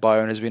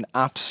biome has been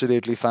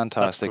absolutely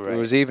fantastic. It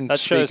was even that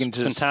speaking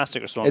shows to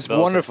fantastic responsibility.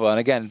 It's wonderful, and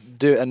again,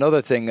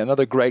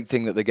 another great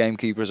thing that the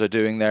gamekeepers are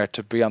doing there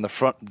to be on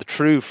the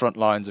true front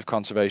lines of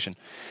conservation,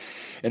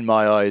 in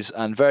my eyes.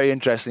 And very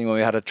interesting, when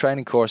we had a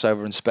training course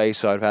over in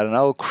Speyside, we had an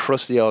old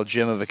crusty old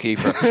Jim of a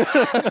keeper,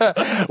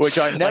 which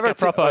I never like a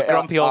proper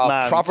grumpy old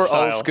man, proper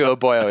style. Old school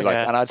boy,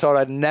 and I thought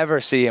I'd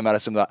never see him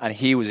at something like that, and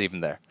he was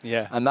even there.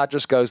 Yeah, and that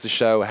just goes to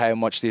show how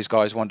much these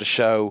guys want to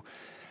show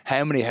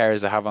how many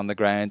hares they have on the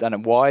ground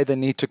and why they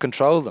need to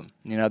control them.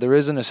 There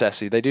is a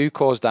necessity. They do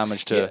cause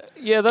damage to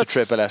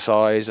triple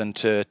SIs and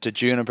to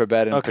juniper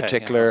bed in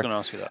particular. I was going to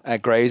ask you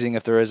that. Grazing,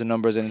 if there is a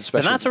numbers in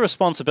special. And that's a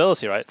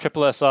responsibility, right?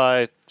 Triple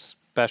SI,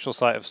 special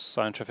site of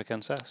scientific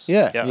incest.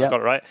 Yeah, I got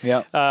it right.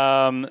 Yeah.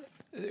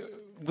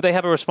 They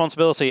have a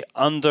responsibility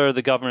under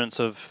the governance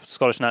of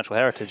Scottish Natural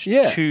Heritage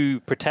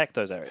to protect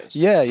those areas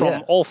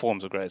from all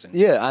forms of grazing.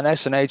 Yeah, and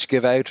SNH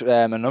give out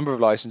a number of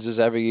licenses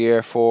every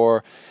year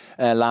for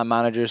land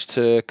managers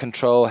to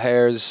control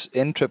hares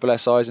in triple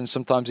SIs and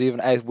sometimes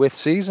even out with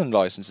season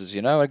licenses,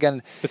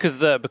 again. Because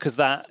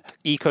that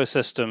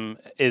ecosystem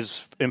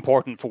is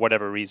important for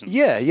whatever reason.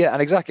 Yeah,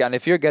 and exactly. And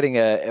if you're getting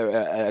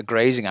a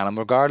grazing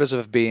animal, regardless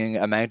of it being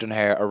a mountain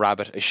hare, a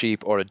rabbit, a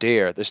sheep or a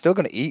deer, they're still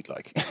going to eat,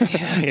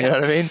 you know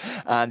what I mean?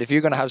 And if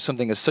you're going to have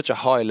something at such a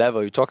high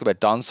level, you talk about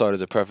Donside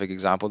as a perfect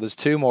example. There's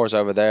 2 moors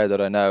over there that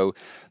I know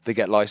they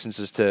get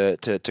licenses to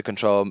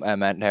control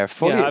mountain hare.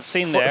 I've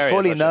seen the areas,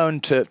 fully known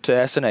to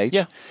SNH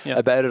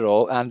about it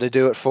all, and they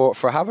do it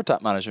for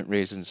habitat management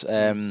reasons.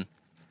 And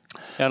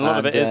a lot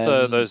of it is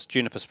those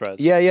juniper spreads.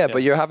 Yeah,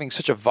 but you're having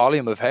such a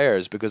volume of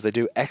hares because they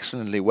do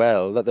excellently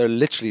well that they're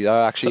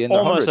actually in the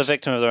hundreds. Almost a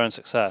victim of their own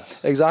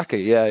success.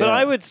 Exactly, yeah. But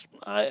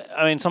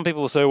I mean, some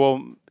people will say,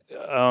 well,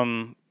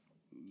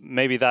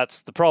 maybe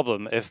that's the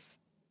problem. If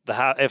the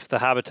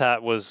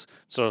habitat was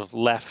sort of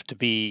left to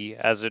be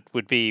as it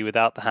would be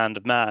without the hand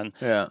of man,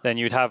 then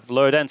you'd have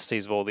lower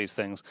densities of all these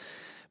things.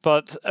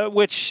 But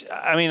which,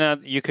 I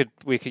mean, we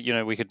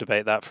could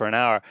debate that for an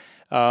hour.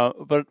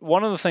 But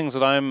one of the things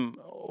that I'm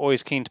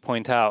always keen to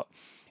point out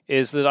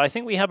is that I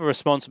think we have a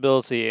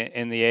responsibility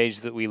in the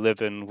age that we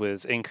live in,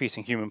 with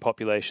increasing human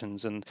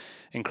populations and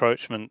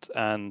encroachment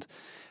and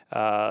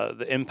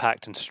the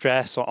impact and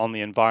stress on the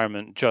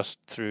environment just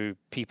through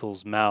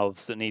people's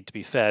mouths that need to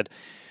be fed,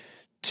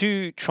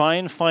 to try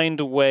and find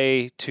a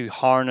way to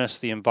harness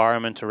the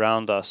environment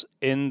around us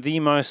in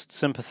the most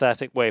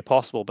sympathetic way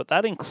possible. But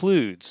that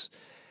includes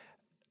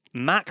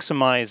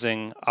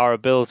maximizing our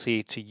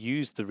ability to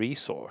use the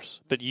resource,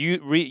 but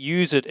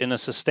use it in a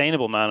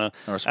sustainable manner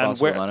and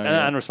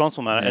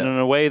responsible manner, and in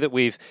a way that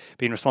we've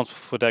been responsible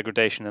for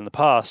degradation in the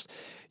past.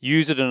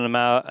 Use it in a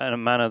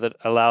manner that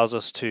allows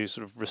us to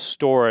sort of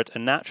restore it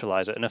and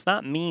naturalize it. And if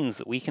that means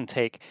that we can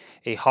take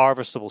a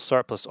harvestable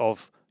surplus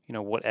of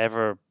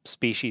whatever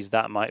species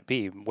that might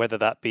be, whether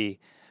that be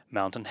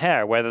mountain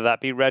hare, whether that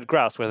be red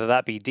grouse, whether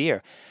that be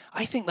deer,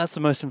 I think that's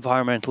the most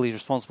environmentally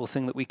responsible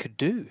thing that we could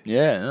do.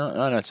 Yeah,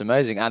 no, it's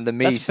amazing. And the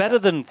meat, that's better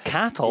than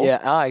cattle.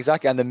 Yeah,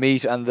 exactly. And the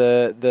meat and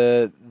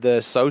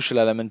the social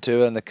element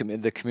too, and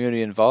the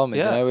community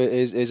involvement,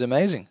 is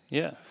amazing.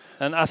 Yeah,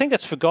 and I think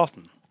it's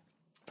forgotten.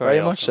 Very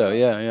often, much so, right?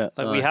 yeah.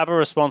 Like we have a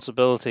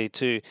responsibility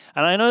to,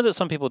 and I know that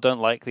some people don't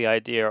like the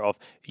idea of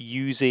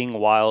using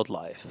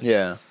wildlife,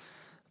 Yeah.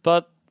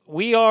 but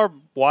we are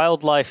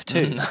wildlife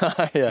too,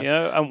 Yeah. you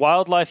know, and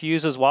wildlife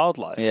uses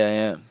wildlife.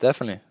 Yeah,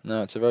 definitely.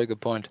 No, it's a very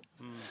good point.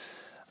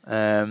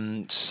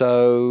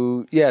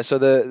 So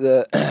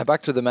the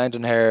back to the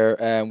mountain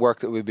hare work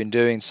that we've been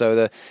doing.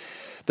 So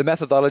the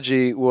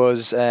methodology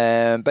was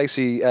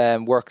basically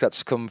work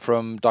that's come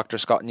from Dr.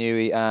 Scott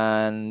Newey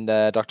and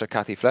Dr.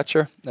 Kathy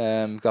Fletcher.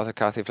 Dr.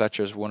 Kathy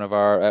Fletcher is one of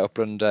our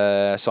upland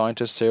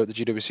scientists here at the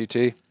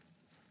GWCT.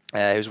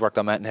 Who's worked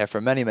on mountain hare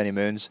for many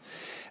moons.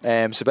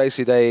 So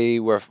basically, they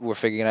were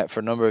figuring out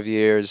for a number of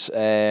years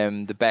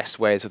the best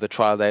ways of the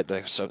trial out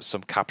like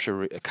some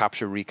capture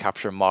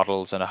recapture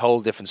models and a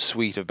whole different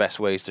suite of best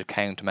ways to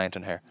count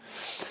mountain hare.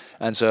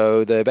 And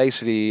so they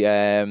basically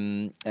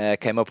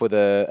came up with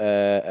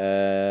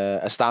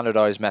a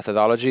standardized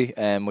methodology,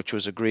 which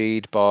was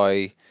agreed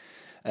by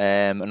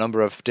a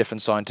number of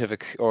different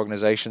scientific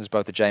organisations,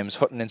 both the James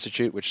Hutton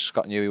Institute, which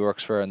Scott Newey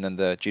works for, and then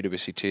the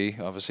GWCT,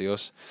 obviously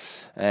us.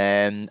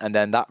 And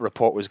then that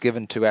report was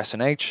given to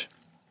SNH.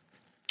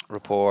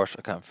 Report,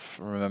 I can't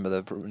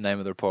remember the name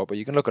of the report, but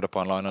you can look it up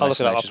online on I'll look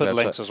it up. I'll SNH's put website.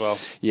 links as well.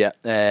 Yeah,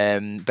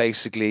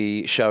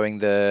 basically showing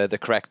the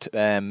correct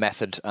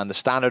method and the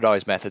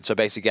standardised method. So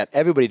basically get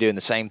everybody doing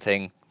the same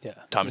thing. Yeah.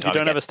 Time If you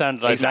don't have a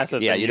standardized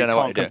method, yeah, then you don't know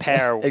what to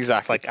compare.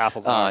 Exactly. It's like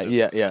apples and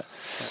oranges. Yeah.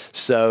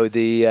 So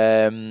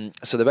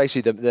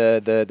basically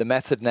the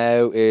method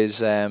now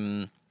is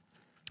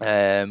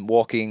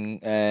walking.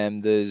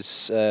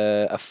 There's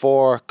a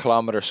 4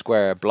 kilometre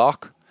square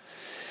block,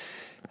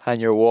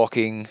 and you're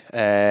walking.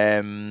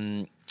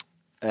 There's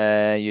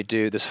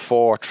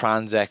 4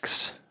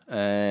 transects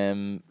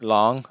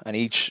long, and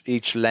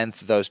each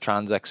length of those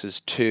transects is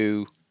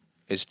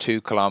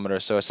 2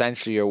 kilometers. So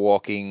essentially, you're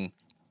walking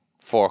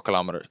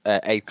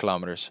 8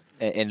 kilometers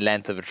in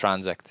length of a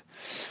transect.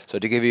 So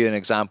to give you an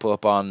example,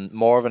 up on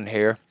Morven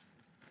here,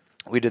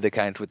 we did the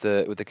count with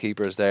the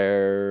keepers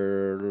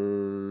there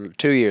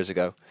 2 years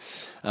ago,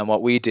 and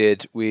what we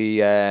did, we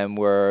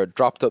were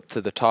dropped up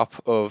to the top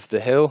of the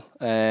hill.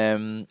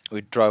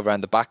 We drove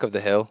around the back of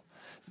the hill,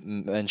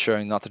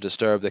 ensuring not to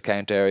disturb the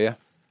count area.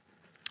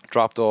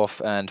 Dropped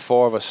off, and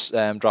 4 of us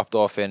dropped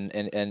off in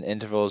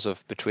intervals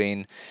of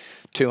between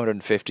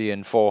 250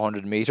 and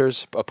 400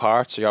 meters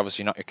apart. So you're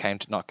obviously not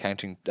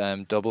counting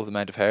double the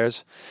amount of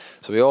hares.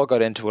 So we all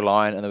got into a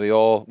line, and then we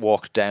all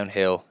walked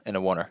downhill in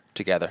a oneer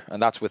together,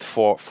 and that's with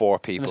four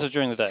people. And this is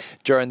during the day.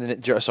 During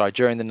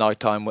the night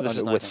time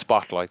with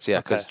spotlights. Yeah,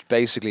 because Okay.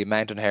 basically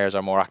mountain hares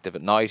are more active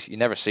at night. You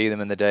never see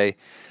them in the day.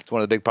 It's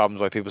one of the big problems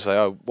why people say,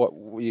 "Oh,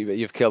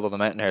 you've killed all the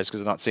mountain hares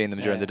because they're not seeing them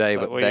during the day."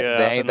 It's But like,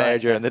 they ain't there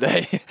during the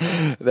day.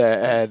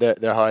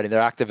 They're hiding.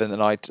 They're active in the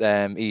night,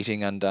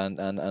 eating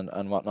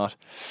and whatnot.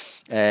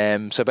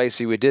 So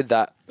basically, we did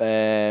that.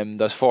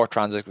 Those 4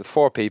 transects with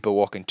 4 people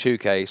walking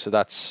 2K. So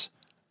that's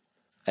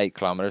 8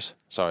 kilometers.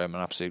 Sorry, I'm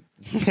an absolute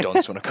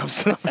dunce when it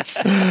comes to numbers.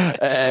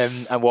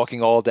 And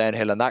walking all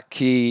downhill. And that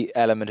key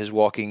element is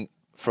walking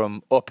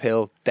from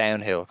uphill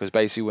downhill, because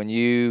basically when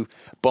you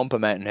bump a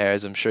mountain hare,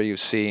 as I'm sure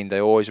you've seen,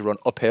 they always run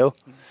uphill,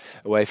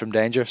 away from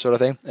danger, sort of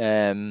thing.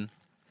 And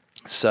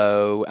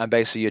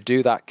basically you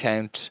do that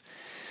count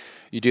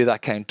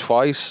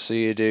twice. So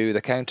you do,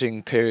 the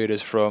counting period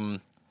is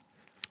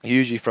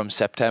usually from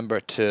September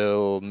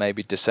till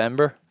maybe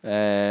December,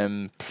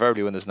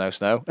 preferably when there's no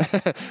snow,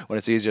 when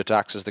it's easier to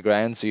access the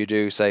ground. So you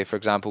do, say, for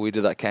example, we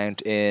did that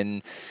count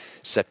in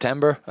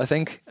September, I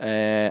think,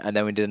 and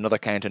then we did another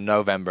count in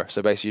November.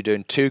 So basically you're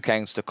doing 2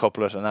 counts to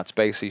couple it, and that's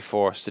basically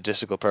for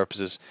statistical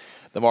purposes.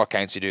 The more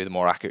counts you do, the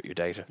more accurate your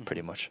data,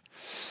 pretty much.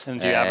 And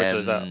do you average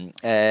those out?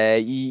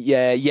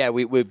 Yeah,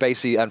 we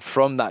basically, and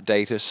from that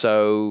data,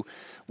 so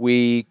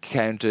we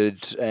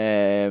counted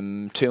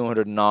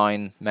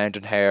 209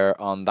 mountain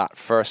hare on that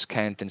first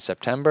count in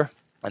September.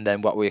 And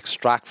then what we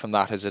extract from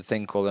that is a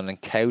thing called an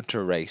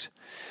encounter rate.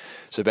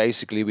 So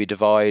basically we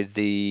divide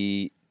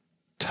the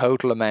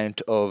total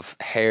amount of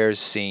hares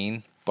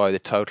seen by the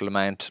total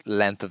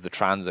length of the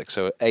transect.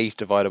 So 8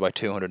 divided by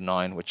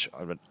 209, which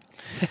I'm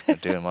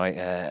doing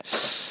my...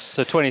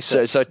 So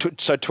 26. So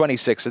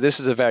 26. So this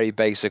is a very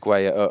basic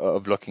way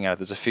of looking at it.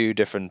 There's a few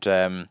different...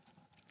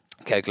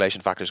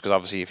 calculation factors, because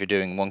obviously if you're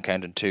doing 1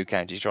 count and 2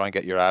 count, you try and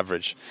get your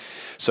average.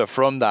 So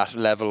from that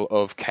level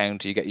of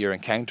count, you get your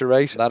encounter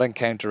rate. That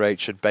encounter rate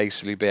should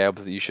basically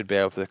you should be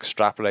able to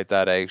extrapolate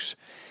that out.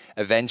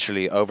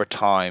 Eventually, over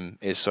time,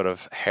 is sort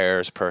of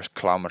hares per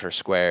kilometre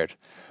squared.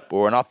 But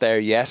we're not there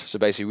yet. So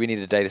basically, we need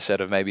a data set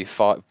of maybe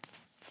 5.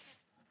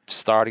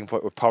 Starting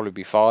point would probably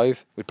be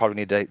 5. We'd probably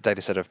need a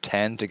data set of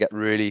 10 to get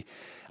really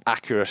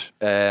accurate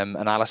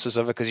analysis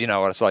of it, because you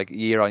know what it's like,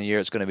 year on year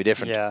it's going to be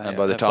different. And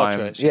by the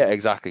time,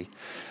 exactly.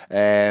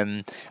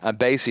 And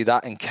basically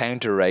that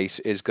encounter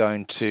rate is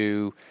going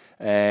to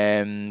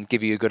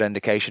give you a good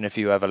indication if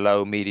you have a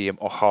low, medium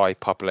or high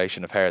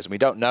population of hares. And we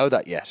don't know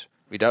that yet.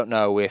 We don't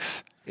know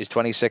if is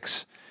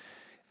 26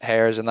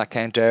 hares in that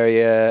count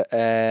area.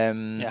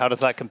 How does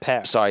that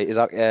compare? Sorry, is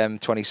that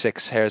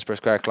 26 hares per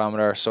square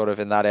kilometre sort of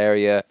in that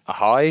area a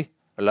high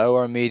low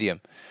or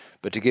medium.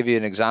 But to give you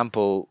an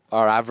example,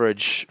 our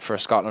average for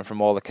Scotland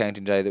from all the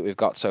counting data that we've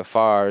got so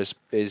far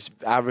is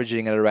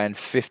averaging at around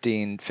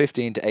 15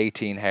 to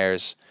 18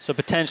 hares. So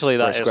potentially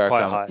that is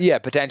quite high. Yeah,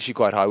 potentially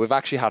quite high. We've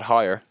actually had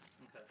higher.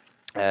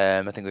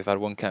 I think we've had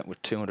one count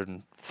with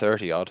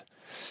 230 odd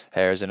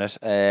hares in it.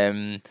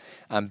 And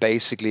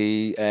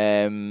basically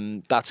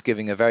that's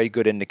giving a very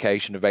good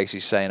indication of basically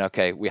saying,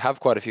 okay, we have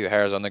quite a few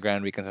hares on the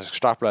ground. We can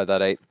extrapolate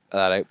that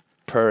out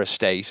per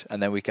estate,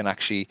 and then we can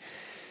actually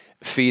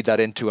feed that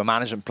into a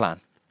management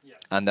plan. Yeah.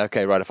 And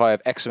okay, right, if I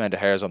have X amount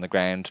of hares on the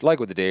ground, like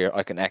with the deer,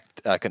 I can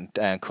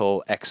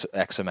cull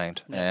X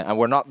amount. Yeah. And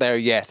we're not there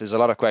yet. There's a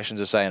lot of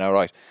questions of saying, all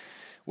right,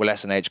 will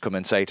SNH come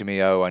and say to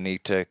me, oh, I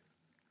need to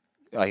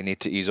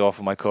ease off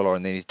of my cull,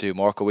 and they need to do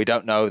more cull. We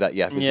don't know that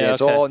yet. It's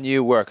all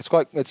new work.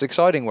 It's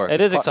exciting work.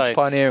 It's exciting. It's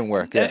pioneering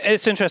work. Yeah.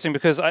 It's interesting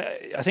because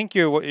I think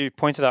what you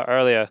pointed out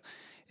earlier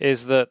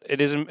is that it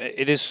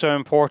is so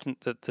important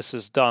that this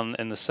is done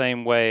in the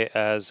same way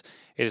as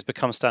it has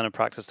become standard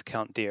practice to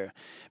count deer,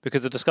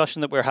 because the discussion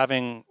that we're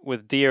having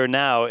with deer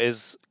now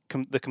is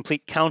the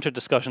complete counter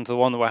discussion to the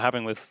one that we're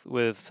having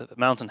with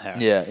mountain hare.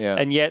 Yeah.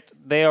 And yet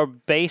they are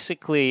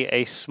basically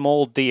a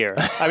small deer.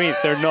 I mean,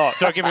 they're not.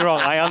 Don't get me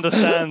wrong. I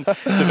understand the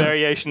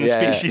variation in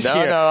species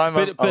here. No,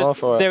 I'm all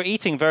for it. They're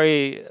eating their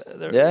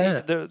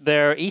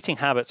eating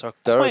habits are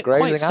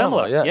quite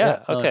similar.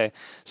 Yeah. Okay.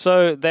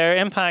 So they're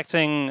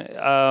impacting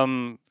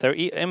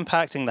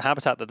the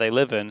habitat that they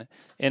live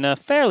in a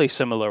fairly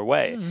similar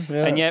way.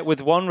 And yet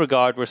with one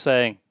regard we're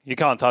saying you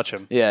can't touch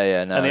them. No,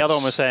 and the other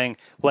one was saying,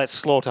 let's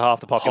slaughter half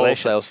the population.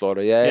 Wholesale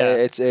slaughter. Yeah.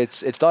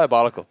 It's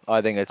diabolical.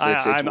 I think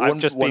I've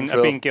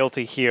been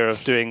guilty here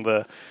of doing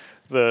the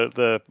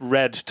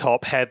red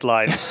top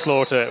headline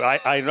slaughter.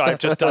 I've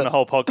just done a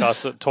whole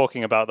podcast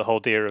talking about the whole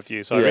deer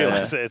review, so I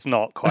realised that it's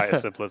not quite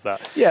as simple as that.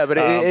 Yeah,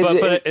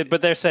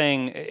 but they're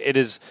saying it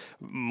is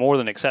more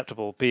than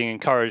acceptable, being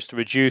encouraged to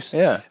reduce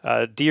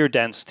deer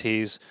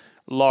densities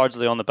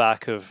largely on the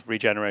back of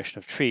regeneration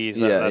of trees.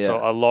 That's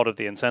a lot of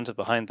the incentive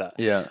behind that.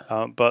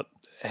 But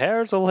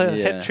hares will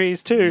hit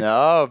trees too.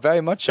 No,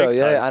 very much so.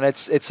 Yeah, and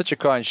it's such a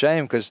crying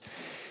shame because,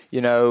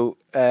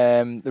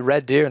 the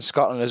red deer in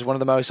Scotland is one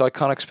of the most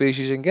iconic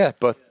species you can get,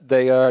 but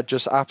they are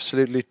just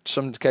absolutely,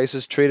 some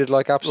cases, treated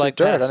like absolute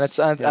dirt, pests.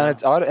 and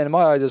it's in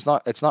my eyes, it's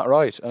not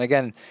right. And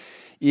again,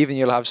 even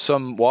you'll have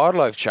some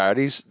wildlife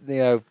charities,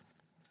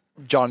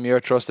 John Muir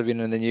Trust have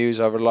been in the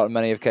news over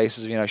many of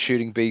cases of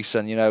shooting beasts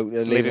and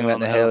leaving them in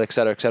the hill,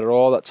 etc.,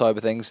 all that type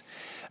of things.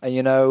 And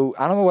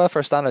animal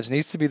welfare standards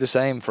needs to be the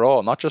same for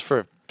all, not just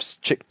for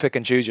pick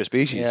and choose your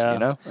species.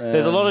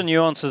 There's a lot of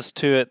nuances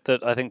to it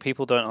that I think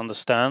people don't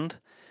understand,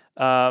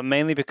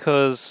 mainly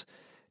because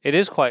it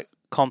is quite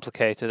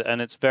complicated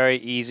and it's very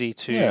easy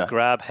to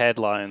grab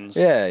headlines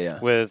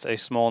with a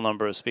small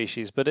number of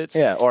species, but it's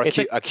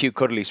a cute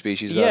cuddly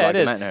species like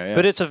a mountain hare,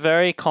 but it's a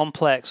very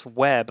complex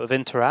web of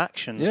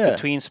interactions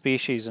between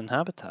species and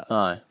habitats.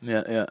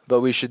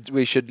 But we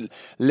should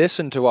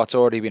listen to what's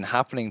already been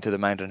happening to the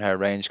mountain hare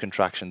range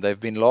contraction. They've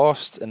been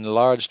lost in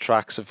large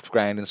tracts of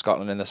ground in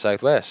Scotland in the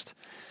southwest,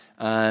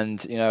 and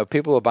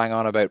people will bang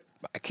on about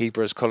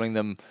keepers culling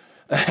them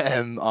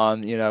on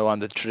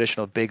the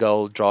traditional big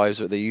old drives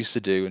that they used to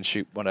do and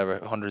shoot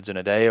whatever hundreds in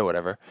a day or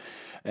whatever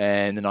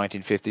in the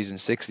 1950s and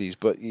 60s.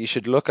 But you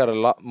should look at a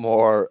lot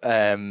more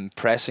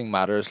pressing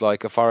matters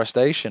like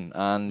afforestation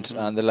and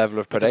the level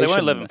of predation. Because they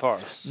won't live in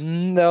forests.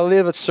 They'll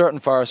live at certain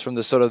forests from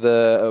the sort of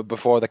the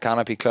before the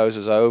canopy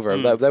closes over.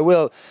 They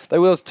will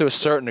to a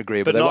certain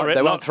degree, but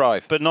they won't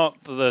thrive. But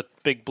not the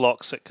big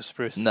block Sitka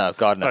spruce. No,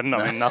 God no.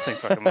 Nothing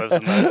fucking lives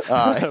in those.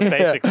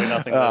 Basically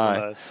nothing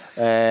lives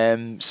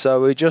in those.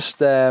 So we just,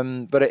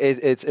 but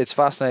it's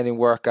fascinating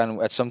work,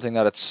 and it's something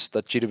that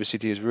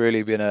GWCT has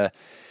really been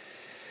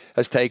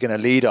has taken a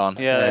lead on,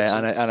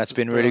 and it's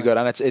been really good,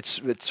 and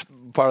it's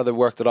part of the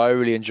work that I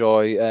really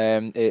enjoy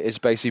is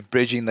basically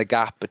bridging the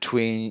gap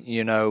between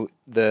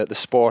the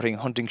sporting,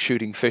 hunting,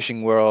 shooting,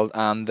 fishing world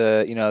and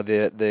the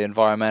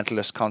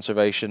environmentalist,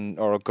 conservation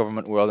or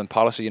government world and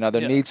policy.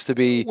 There needs to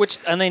be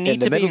they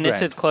need to be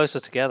knitted closer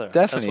together.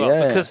 Definitely, as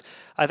well, because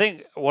I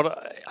think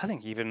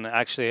even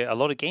actually a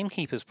lot of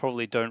gamekeepers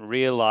probably don't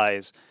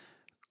realise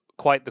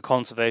quite the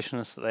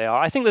conservationists that they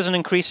are. I think there's an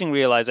increasing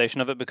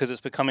realization of it because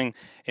it's becoming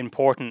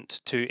important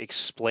to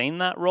explain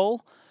that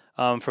role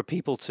for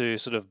people to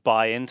sort of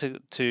buy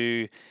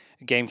into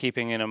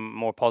gamekeeping in a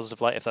more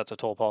positive light, if that's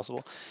at all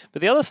possible.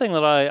 But the other thing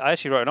that I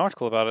actually wrote an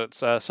article about it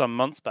some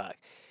months back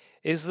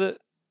is that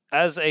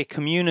as a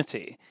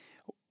community,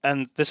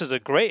 and this is a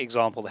great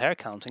example, the hare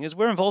counting, is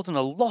we're involved in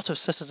a lot of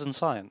citizen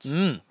science.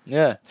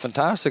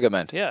 Fantastic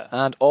amount. Yeah.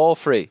 And all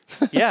free.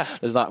 Yeah.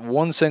 There's not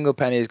one single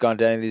penny has gone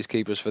to any of these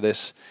keepers for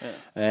this.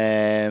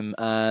 And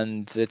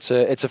it's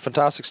a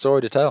fantastic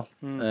story to tell.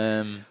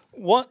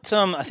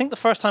 I think the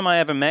first time I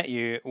ever met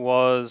you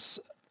was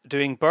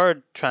doing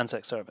bird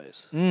transect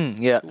surveys.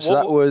 Yeah, so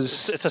that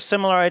was... It's a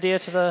similar idea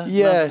to the...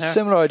 Yeah,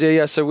 similar idea,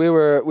 yeah. So we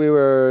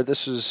were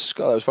this was,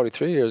 God, it was probably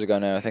 3 years ago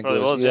now, I think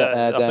Probably it was. up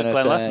down at at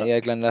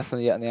Glenlethan.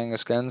 Glenlethan, in the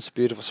Angus Glens,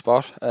 beautiful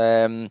spot.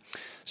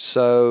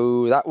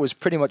 So that was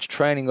pretty much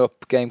training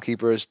up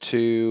gamekeepers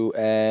to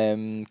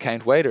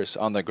count waders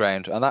on the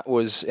ground, and that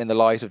was in the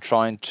light of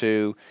trying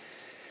to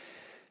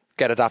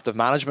get adaptive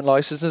management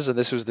licenses, and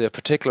this was the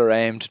particular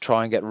aim to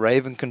try and get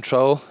raven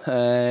control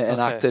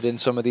enacted in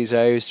some of these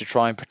areas to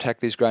try and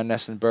protect these ground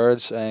nesting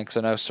birds. Because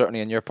I know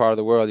certainly in your part of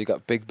the world you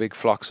got big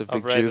flocks of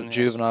big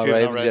juvenile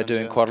ravens,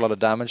 doing quite a lot of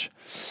damage,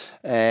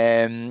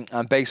 and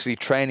basically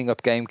training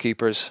up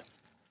gamekeepers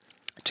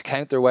to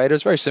count their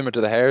waders, very similar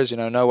to the hares.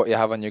 Know what you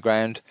have on your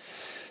ground.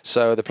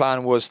 So the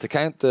plan was to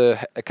count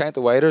the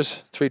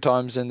waders 3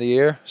 times in the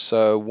year.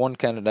 So one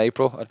count in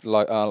April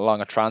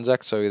along a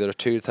transect. So either a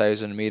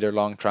 2,000 meter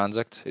long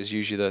transect is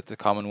usually the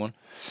common one,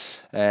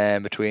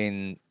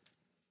 between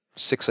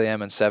 6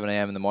 a.m. and 7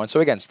 a.m. in the morning. So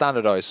again,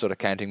 standardized sort of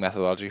counting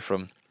methodology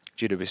from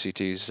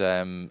GWCT's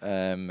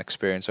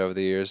experience over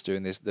the years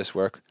doing this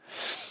work.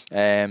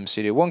 So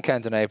you do one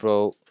count in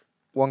April,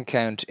 one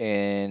count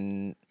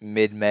in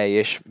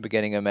mid-May-ish,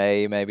 beginning of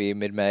May, maybe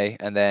mid-May,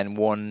 and then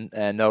one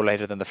no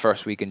later than the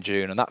first week in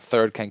June. And that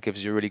third count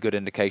gives you a really good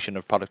indication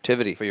of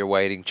productivity for your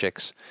wading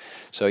chicks.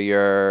 So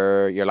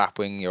your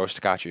lapwing, your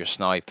oystercatcher, your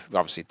snipe,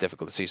 obviously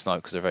difficult to see snipe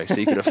because they're very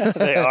secretive.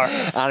 They are.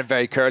 And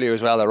very curlew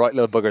as well. They're right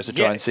little buggers to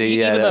try and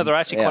see. Even though they're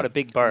actually quite a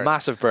big bird.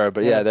 Massive bird,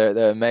 but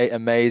they're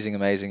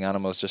amazing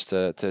animals just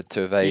to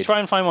evade. You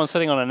try and find one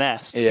sitting on a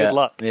nest. Yeah, good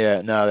luck.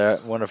 Yeah, no, they're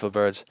wonderful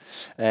birds.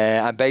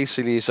 And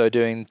basically, so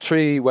doing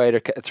 3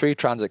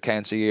 transit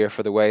counts a year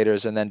for the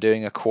waders, and then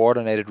doing a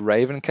coordinated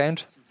raven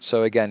count.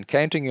 So again,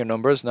 counting your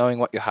numbers, knowing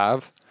what you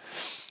have,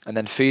 and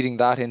then feeding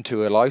that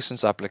into a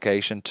license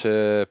application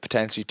to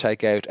potentially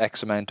take out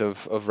X amount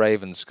of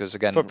ravens. Because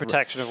again, for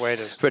protection of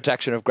waders,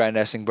 protection of ground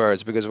nesting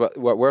birds. Because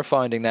what we're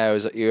finding now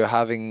is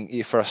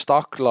that for a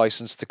stock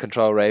license to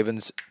control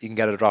ravens, you can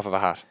get at a drop of a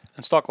hat.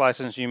 And stock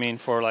license, you mean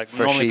for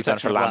for sheep and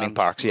for lambing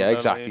parks? Yeah,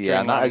 exactly. Yeah,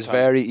 and that is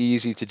very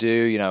easy to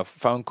do.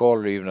 Phone call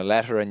or even a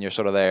letter, and you're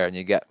sort of there, and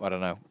you get, I don't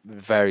know, it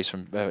varies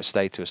from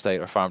state to state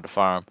or farm to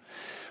farm,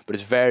 but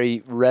it's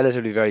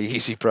relatively very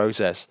easy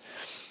process.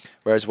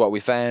 Whereas what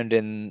we found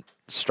in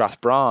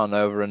Strathbrawn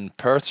over in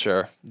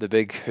Perthshire, the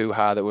big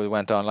hoo-ha that we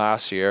went on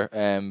last year,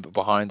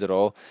 behind it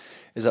all,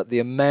 is that the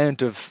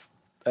amount of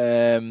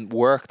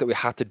work that we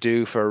had to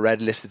do for a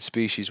red listed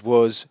species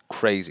was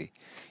crazy.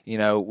 We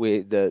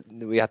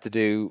had to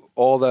do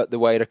all the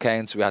wader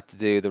counts, we had to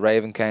do the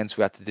raven counts,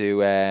 we had to do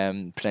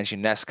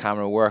potentially nest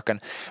camera work, and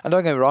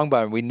don't get me wrong,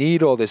 Byron, we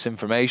need all this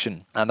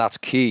information, and that's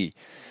key.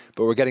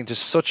 But we're getting to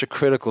such a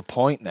critical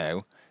point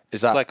now.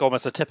 It's like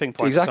almost a tipping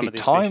point. Exactly. For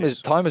some of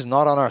these time is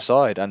not on our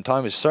side, and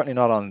time is certainly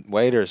not on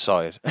waders'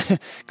 side,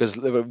 because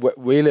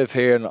we live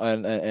here in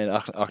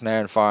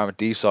Auchnairn Farm at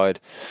Deeside,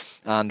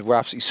 and we're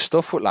absolutely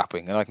stuffed with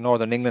lapwing. And like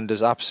Northern England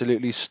is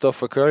absolutely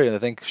stuffed with curlew, and I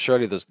think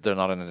surely they're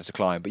not in a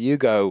decline. But you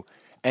go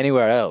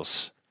anywhere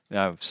else,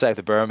 south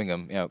of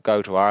Birmingham,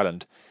 go to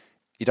Ireland,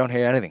 you don't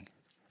hear anything.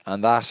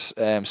 And that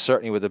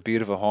certainly with a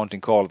beautiful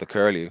haunting call of the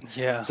curlew.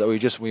 Yeah. So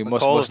we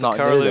must not.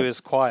 The curlew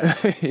is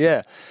quiet.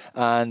 Yeah,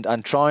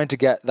 and trying to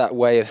get that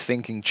way of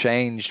thinking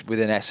changed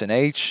within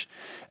SNH,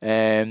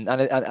 and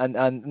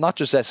not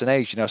just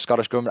SNH,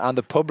 Scottish government and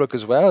the public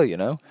as well.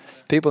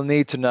 People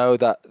need to know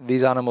that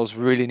these animals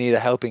really need a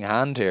helping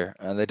hand here,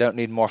 and they don't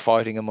need more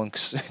fighting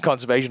amongst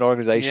conservation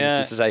organisations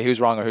just to say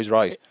who's wrong or who's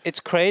right. It's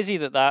crazy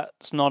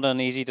that's not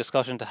an easy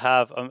discussion to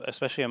have,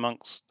 especially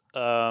amongst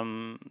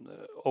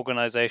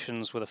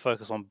organizations with a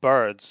focus on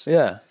birds.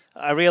 Yeah.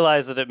 I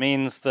realize that it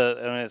means that,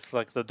 it's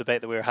like the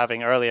debate that we were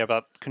having earlier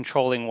about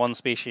controlling one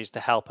species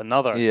to help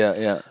another.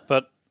 Yeah.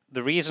 But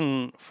the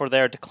reason for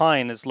their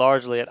decline is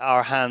largely at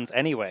our hands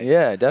anyway.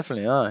 Yeah,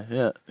 definitely.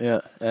 Yeah.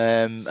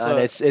 And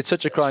it's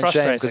such a crying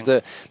shame because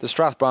the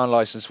Strathbrawn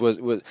license was.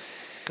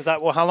 Because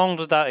how long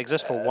did that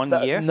exist for?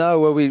 1 year?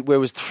 No, it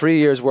was 3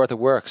 years worth of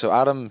work. So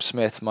Adam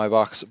Smith, my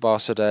boss at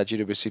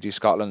GWCT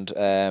Scotland,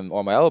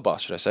 or my old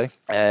boss, should I say,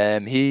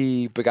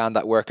 he began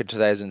that work in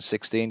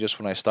 2016, just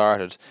when I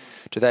started.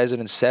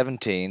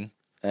 2017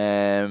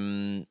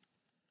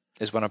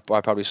 is when I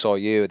probably saw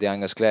you at the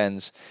Angus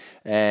Glens.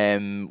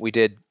 We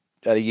did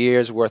a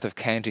year's worth of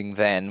counting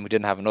then. We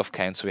didn't have enough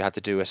counts, so we had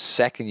to do a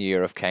second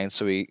year of counts.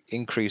 So we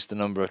increased the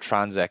number of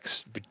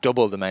transects, we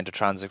doubled the amount of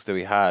transects that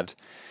we had.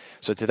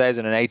 So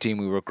 2018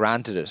 we were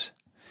granted it,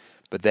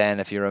 but then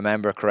if you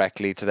remember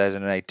correctly,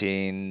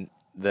 2018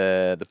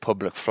 the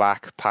public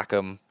flak,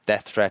 Packham,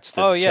 death threats to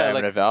the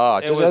chairman of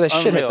the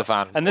shit hit the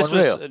fan. And this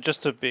was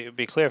just to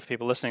be clear for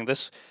people listening.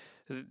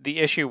 The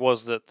issue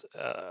was that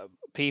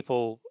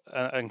people,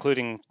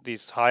 including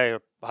these high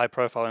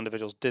profile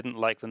individuals, didn't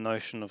like the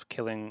notion of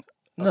killing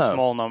a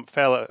small number,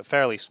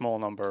 fairly small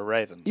number of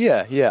ravens.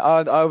 Yeah.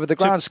 Over the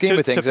grand scheme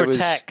of things, to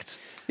protect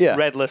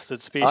red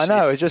listed species. I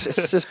know it's just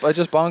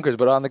bonkers.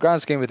 But on the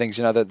grand scheme of things,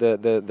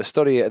 the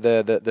study,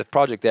 the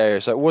project area.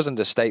 So it wasn't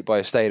a state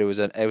by state. It was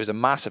a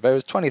massive. It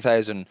was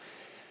 20,000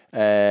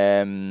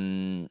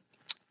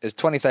 is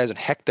 20,000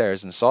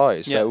 hectares in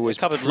size. Yeah, so it was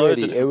covered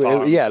loads of different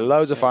farms. yeah,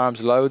 loads of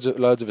farms, loads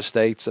of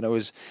estates, and it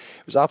was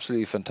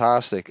absolutely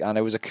fantastic. And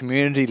it was a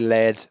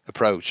community-led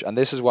approach, and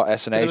this is what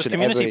SNH It was and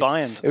community everybody-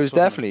 buy-in. It was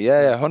definitely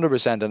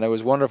 100%, and it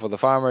was wonderful. The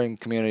farming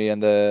community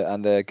and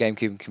the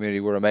gamekeeping community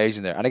were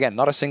amazing there. And again,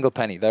 not a single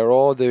penny. They were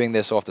all doing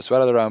this off the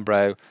sweat of their own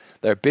brow.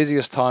 Their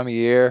busiest time of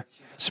year,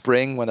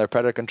 spring, when their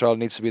predator control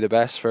needs to be the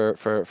best for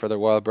their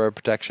wild bird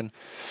protection.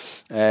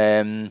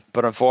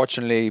 But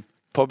unfortunately,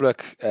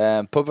 public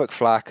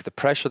flack, the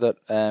pressure that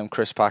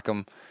Chris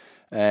Packham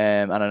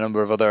and a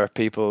number of other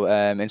people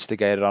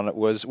instigated on it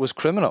was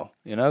criminal.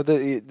 You know,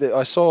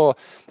 I saw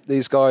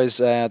these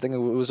guys. I think it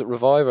was at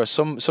Revive or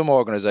some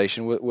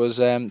organisation was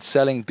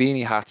selling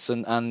beanie hats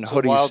and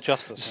hoodies. Wild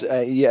justice.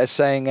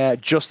 Saying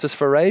justice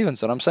for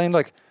ravens, and I'm saying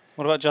like.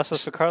 What about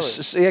justice for curlew?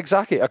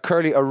 Exactly,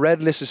 a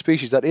red listed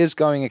species that is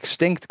going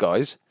extinct,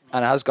 guys,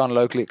 and has gone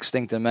locally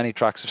extinct in many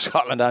tracts of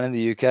Scotland and in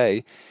the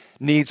UK.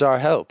 Needs our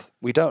help.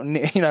 We don't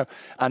need,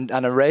 and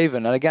a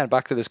raven, and again,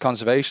 back to this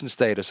conservation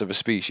status of a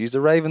species,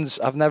 the ravens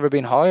have never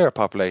been higher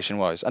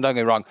population-wise. And don't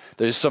get me wrong,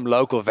 there's some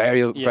local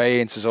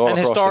variances all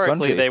across the country.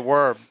 And historically, they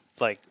were,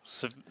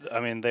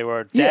 they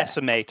were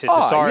decimated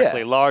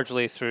historically,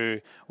 largely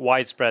through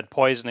widespread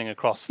poisoning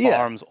across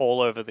farms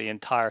all over the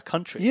entire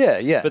country.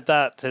 But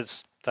that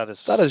has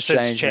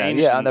changed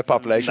now. And their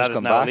population's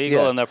come back. That is now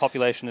legal, and their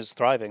population is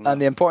thriving now.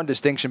 And the important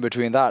distinction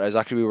between that is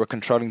actually we were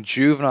controlling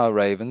juvenile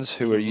ravens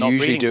who were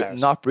usually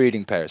not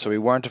breeding pairs, so we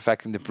weren't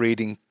affecting the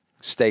breeding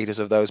status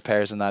of those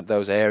pairs in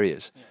those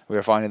areas. We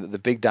were finding that the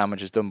big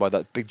damage is done by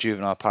that big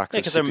juvenile packs.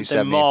 Because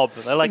they're mob.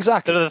 They're like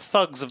they're the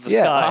thugs of the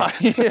sky.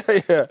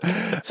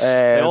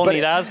 They all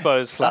need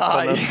Asbos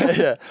slapped on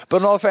them. But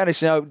in all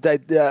fairness,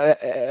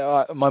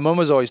 my mum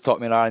has always taught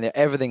me in Ireland that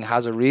everything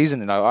has a reason.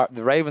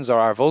 The ravens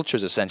are our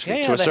vultures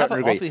essentially to a certain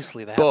degree.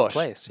 Obviously, they have a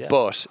place.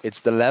 But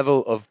it's the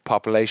level of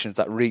populations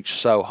that reach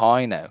so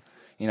high now.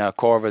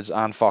 Corvids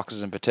and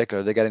foxes in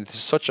particular, they're getting to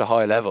such a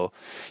high level.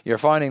 You're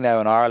finding now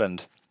in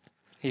Ireland.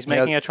 He's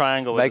making a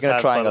triangle with his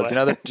hands, by the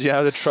way. Do you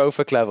know the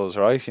trophic levels,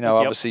 right?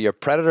 Obviously your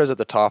predators at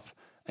the top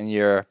and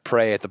your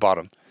prey at the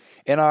bottom.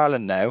 In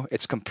Ireland now,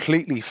 it's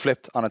completely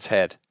flipped on its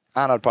head.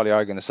 And I'd probably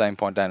argue in the same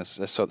point down in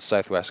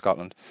southwest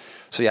Scotland.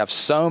 So you have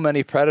so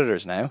many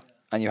predators now,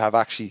 and you have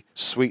actually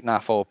sweet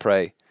naff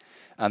prey.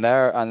 And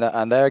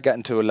they're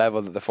getting to a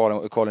level that they're falling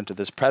what we call into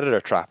this predator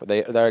trap.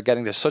 They're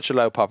getting to such a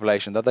low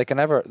population that they can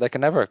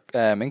never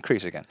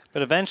increase again.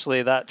 But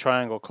eventually that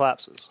triangle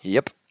collapses.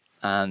 Yep.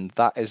 And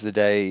that is the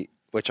day,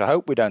 which I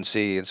hope we don't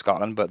see in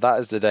Scotland, but that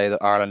is the day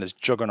that Ireland is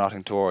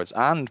juggernauting towards,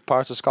 and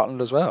parts of Scotland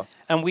as well.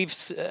 And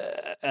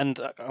and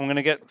I'm going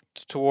to get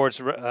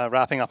towards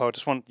wrapping up. I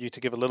just want you to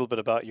give a little bit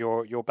about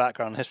your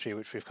background and history,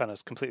 which we've kind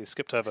of completely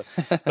skipped over.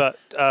 But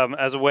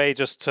as a way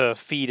just to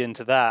feed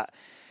into that,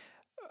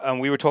 and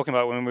we were talking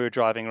about when we were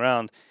driving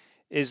around,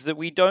 is that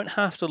we don't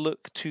have to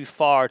look too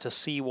far to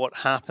see what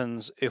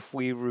happens if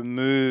we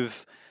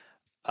remove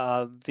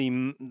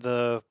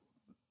the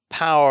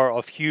power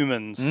of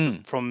humans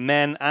from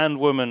men and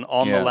women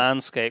on the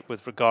landscape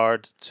with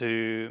regard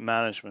to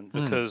management,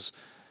 because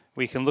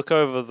we can look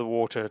over the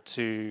water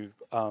to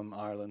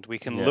Ireland, we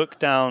can look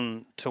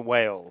down to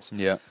Wales.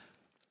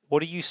 What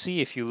do you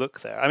see if you look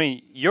there? I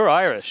mean, you're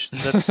Irish.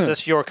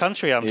 That's your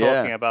country I'm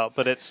talking about,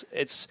 but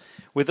it's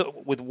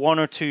with one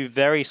or two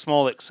very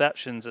small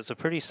exceptions, it's a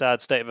pretty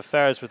sad state of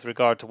affairs with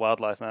regard to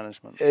wildlife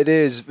management. It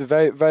is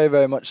very, very,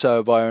 very much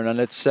so, Byron, and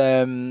it's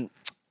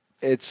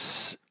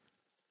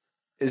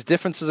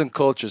differences in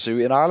culture. So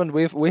in Ireland,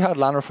 we had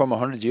land reform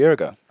 100 years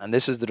ago, and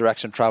this is the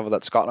direction of travel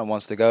that Scotland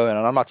wants to go in.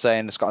 And I'm not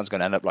saying that Scotland's going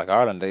to end up like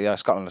Ireland.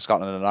 Scotland is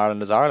Scotland, and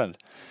Ireland is Ireland.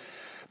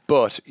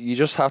 But you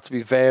just have to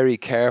be very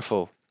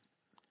careful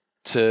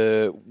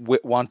to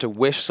want to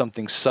wish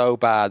something so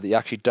bad that you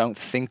actually don't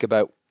think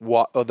about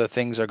what other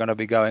things are going to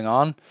be going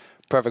on.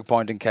 Perfect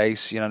point in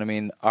case,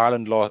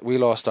 Ireland we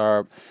lost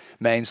our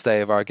mainstay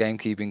of our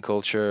gamekeeping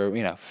culture,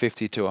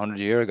 50 to 100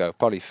 years ago,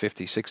 probably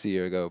 50, 60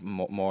 years ago,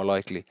 more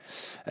likely,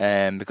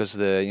 because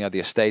the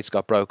estates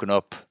got broken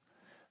up,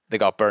 they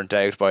got burnt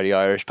out by the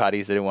Irish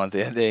paddies. They didn't want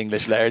the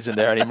English lairds in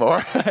there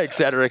anymore,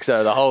 etc.,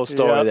 etc. The whole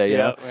story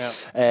there,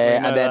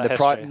 and then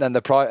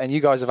and you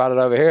guys have had it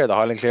over here, the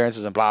Highland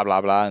clearances and blah blah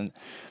blah,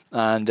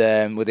 and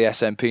with the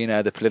SNP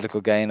now, the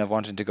political gain of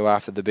wanting to go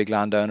after the big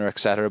landowner,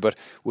 etc. But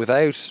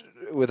without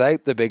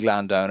the big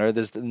landowner,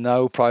 there's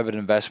no private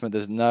investment,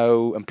 there's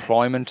no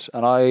employment,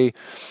 and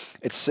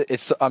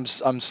I'm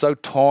so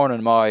torn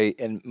in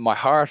my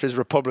heart is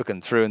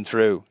Republican through and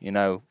through,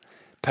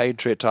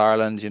 patriot to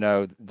Ireland,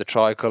 the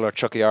tricolour,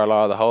 Chucky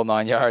Arlaw, the whole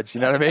 9 yards,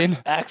 you know what I mean?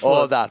 Excellent.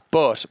 All of that.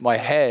 But my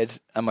head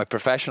and my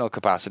professional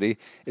capacity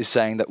is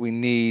saying that we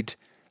need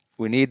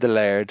the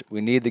laird,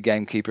 we need the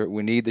gamekeeper,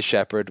 we need the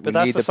shepherd, we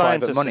need the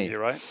private money. You,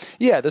 right?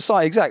 Yeah,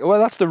 exactly.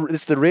 Well,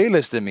 it's the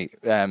realist in me,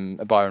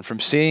 Byron.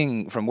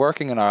 From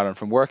working in Ireland,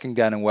 from working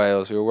down in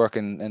Wales, we were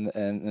working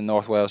in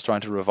North Wales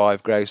trying to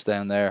revive grouse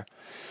down there.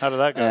 How did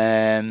that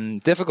go?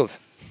 Difficult.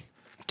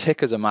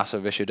 tick is a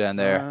massive issue down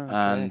there, Okay.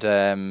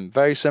 and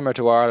very similar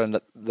to Ireland,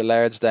 the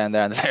lairds down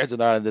there and the lairds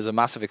in Ireland, there's a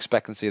massive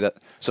expectancy that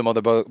some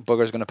other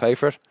bugger is going to pay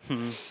for it.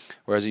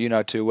 Whereas you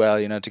know too well,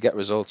 to get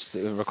results,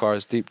 it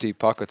requires deep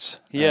pockets.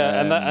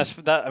 Yeah, and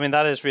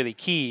that is really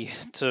key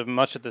to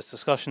much of this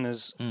discussion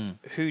is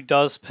who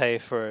does pay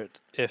for it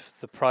if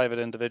the private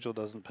individual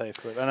doesn't pay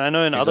for it. And I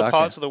know in other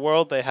parts of the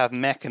world they have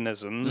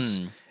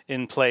mechanisms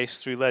in place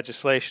through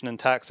legislation and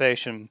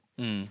taxation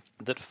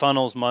that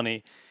funnels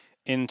money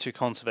into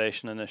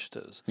conservation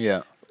initiatives.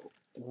 Yeah.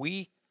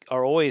 We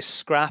are always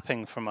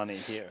scrapping for money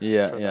here.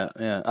 Yeah.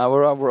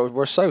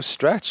 We're so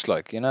stretched,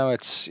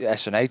 it's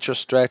SNH are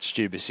stretched,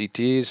 GWCT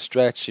is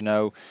stretched,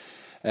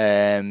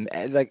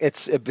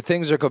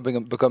 things are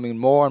becoming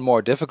more and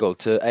more difficult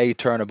to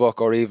turn a buck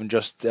or even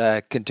just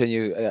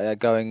continue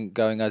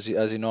going as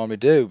you normally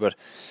do. But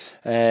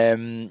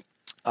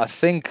I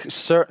think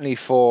certainly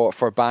for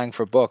bang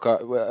for buck,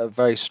 a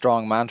very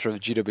strong mantra of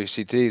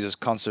GWCTs is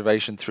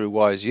conservation through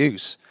wise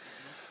use.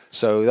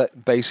 So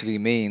that basically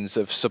means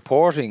of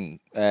supporting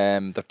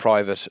the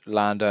private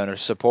landowners,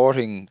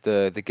 supporting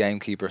the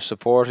gamekeeper,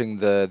 supporting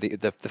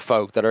the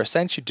folk that are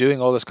essentially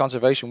doing all this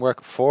conservation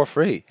work for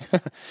free.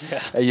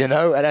 And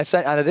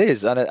it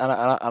is, and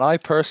I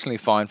personally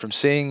find from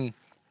seeing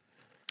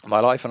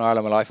my life in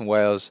Ireland, my life in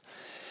Wales,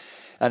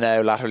 and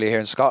now latterly here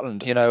in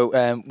Scotland,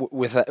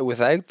 without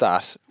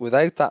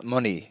that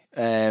money,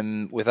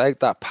 without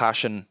that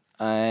passion,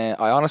 I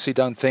honestly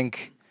don't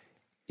think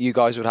you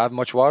guys would have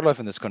much wildlife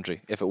in this country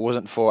if it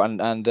wasn't for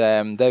and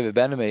David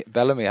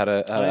Bellamy had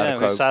a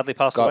quote. Who sadly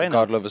passed away now.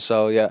 God love his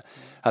soul. Yeah,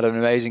 had an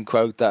amazing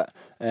quote that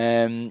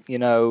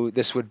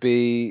this would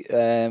be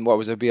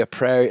be a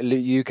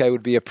prairie. UK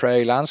would be a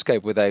prairie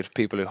landscape without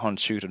people who hunt,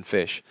 shoot, and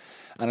fish,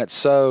 and it's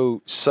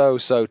so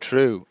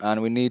true.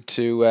 And we need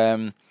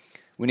to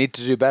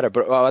do better.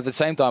 But at the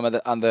same time,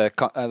 on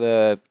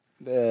the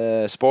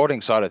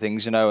sporting side of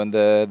things, and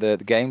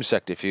the game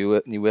sector, if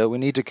you will, we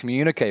need to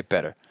communicate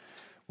better.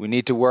 We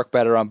need to work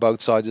better on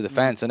both sides of the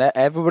fence, and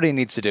everybody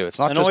needs to do it. It's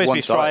not and just always one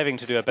be side. striving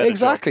to do a better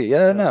Exactly. job.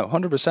 Yeah, no,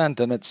 100%.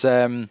 And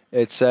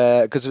it's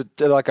because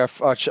like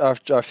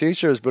our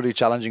future is bloody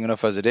challenging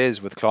enough as it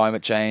is with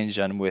climate change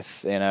and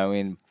with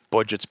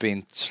budgets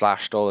being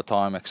slashed all the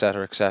time,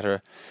 etc.,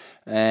 etc.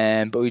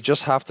 But we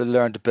just have to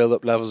learn to build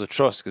up levels of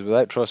trust, because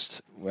without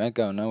trust, we ain't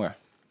going nowhere.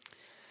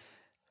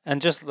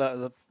 And just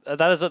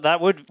that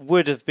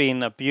would have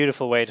been a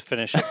beautiful way to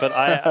finish it, but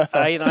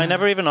I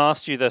never even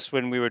asked you this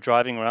when we were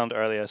driving around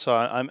earlier, so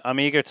I'm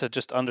eager to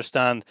just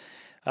understand,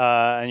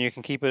 and you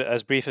can keep it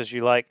as brief as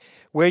you like.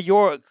 Where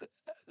you're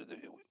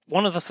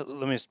one of the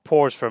let me just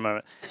pause for a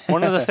moment.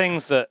 One of the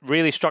things that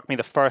really struck me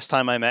the first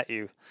time I met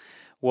you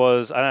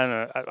was I don't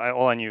know.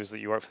 All I knew was that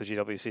you worked for the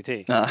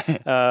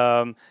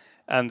GWCT.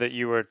 And that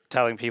you were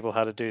telling people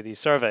how to do these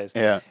surveys.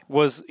 Yeah.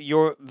 Was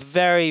your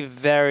very,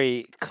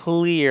 very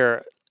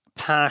clear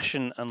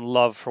passion and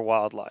love for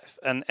wildlife.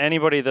 And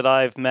anybody that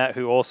I've met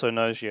who also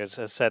knows you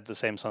has said the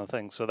same sort of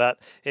thing. So that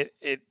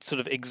it sort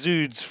of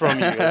exudes from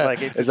you.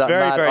 Like it's Is that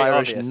very, mad very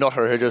Irish obvious.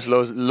 Nutter who just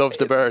loves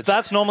the birds?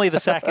 That's normally the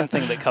second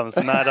thing that comes,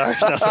 the mad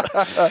Irish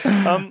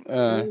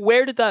nutter.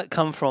 Where did that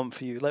come from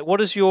for you? Like, what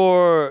is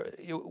your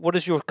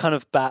kind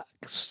of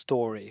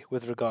backstory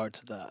with regard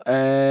to that?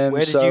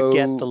 Where did you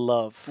get the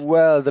love?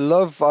 Well, the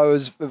love, I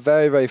was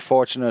very, very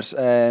fortunate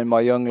in my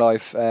young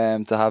life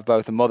to have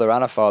both a mother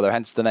and a father.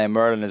 Hence the name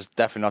Merlin is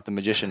definitely not the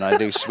magician. I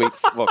do sweet,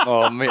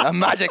 a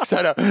magic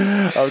setup.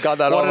 I've got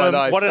that all my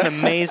life. What an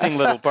amazing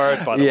little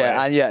bird, by the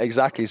way. Yeah,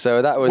 exactly.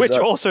 So that was which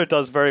also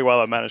does very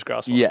well at managed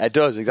grass. Yeah, it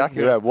does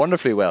exactly. Yeah.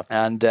 Wonderfully well.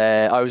 And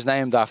I was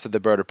named after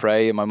the bird of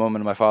prey. My mum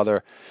and my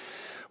father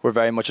were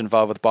very much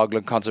involved with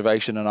bogland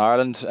conservation in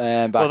Ireland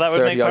back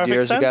 30 odd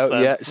years ago.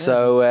 Then. Yeah,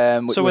 so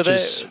so were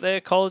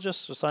they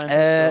ecologists or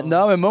scientists?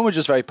 No, my mum was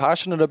just very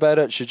passionate about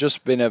it.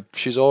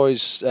 She's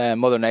always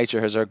Mother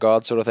Nature as her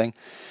god sort of thing.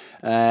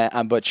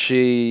 But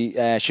she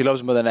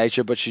loves Mother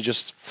Nature, but she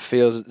just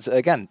feels it's,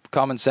 again,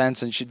 common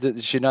sense, and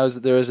she knows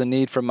that there is a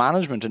need for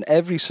management in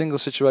every single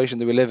situation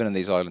that we live in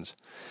these islands.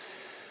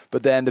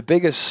 But then the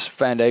biggest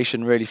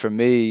foundation really for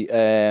me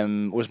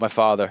was my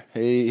father.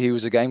 He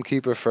was a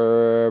gamekeeper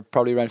for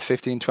probably around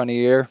 15-20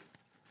 years.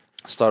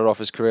 Started off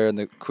his career in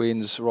the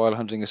Queen's Royal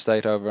Hunting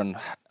Estate over in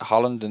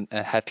Holland in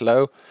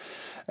Hetlow.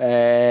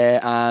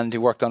 And he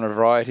worked on a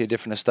variety of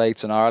different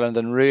estates in Ireland,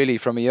 and really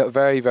from a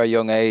very, very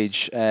young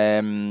age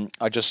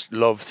I just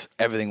loved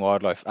everything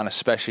wildlife, and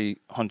especially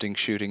hunting,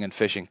 shooting and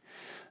fishing.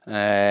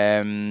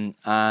 And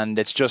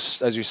it's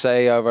just, as you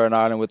say, over in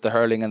Ireland with the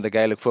hurling and the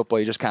Gaelic football,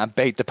 you just can't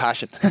bait the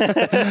passion.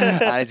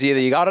 And it's either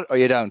you got it or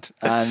you don't.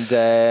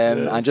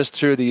 And just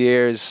through the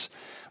years,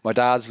 my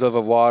dad's love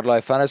of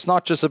wildlife, and it's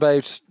not just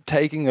about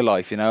taking a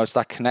life, it's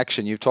that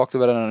connection. You've talked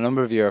about it on a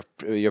number of your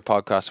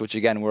podcasts, which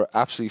again were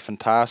absolutely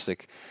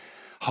fantastic,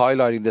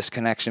 highlighting this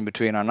connection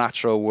between our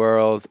natural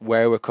world,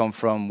 where we come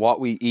from, what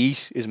we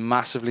eat is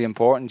massively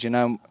important.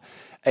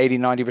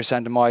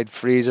 80-90% of my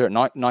freezer,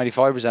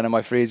 95% of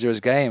my freezer is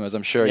game, as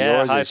I'm sure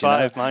yours high is.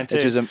 Five, mine too.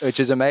 Which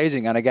is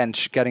amazing. And again,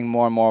 getting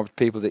more and more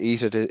people to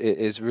eat it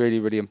is really,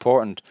 really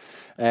important.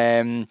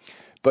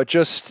 But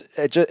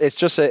it's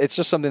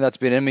just something that's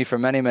been in me for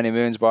many, many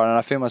moons, Byron, and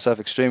I feel myself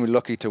extremely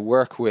lucky to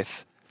work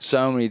with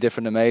so many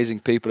different amazing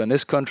people in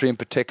this country in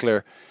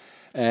particular.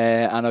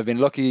 And I've been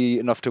lucky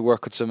enough to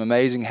work with some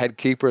amazing head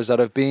keepers that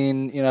have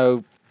been,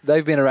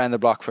 they've been around the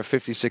block for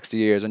 50, 60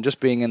 years, and just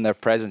being in their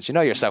presence, you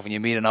know yourself when you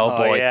meet an old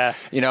boy, and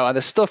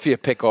the stuff you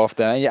pick off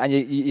there, and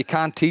you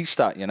can't teach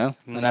that, and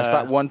that's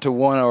that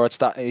one-to-one, or it's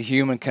that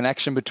human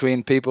connection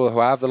between people who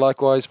have the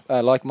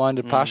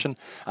like-minded passion,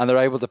 and they're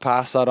able to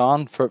pass that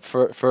on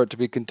for it to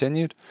be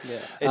continued. Yeah.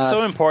 It's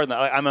so important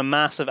that I'm a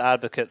massive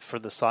advocate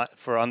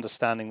for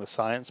understanding the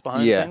science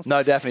behind things.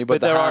 No, definitely.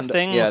 But there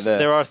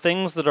are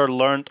things that are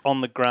learnt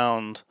on the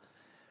ground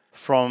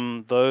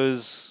from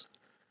those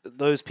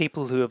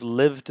people who have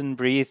lived and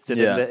breathed it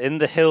in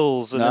the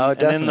hills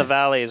and in the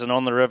valleys and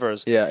on the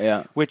rivers,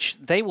 which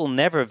they will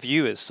never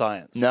view as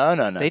science. No.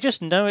 They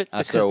just know it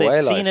because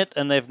they've seen it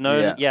and they've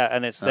known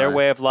and it's their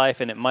way of life,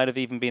 and it might have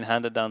even been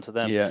handed down to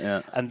them.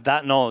 And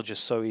that knowledge is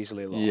so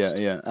easily lost.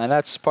 And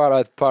that's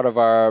part of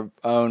our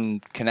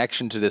own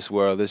connection to this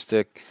world, is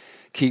to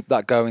keep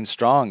that going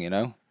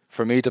strong,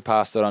 For me to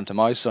pass that on to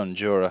my son,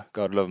 Jura,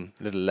 God love him,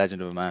 little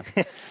legend of a man.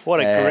 What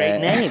a great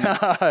name.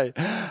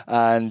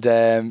 And,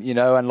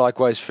 and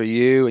likewise for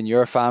you and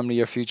your family,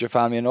 your future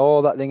family, and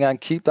all that thing, and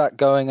keep that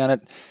going,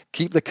 and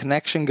keep the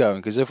connection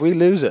going, because if we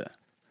lose it,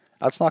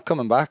 that's not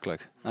coming back.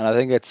 And I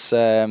think it's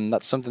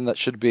that's something that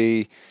should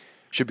be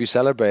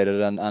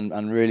celebrated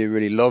and really,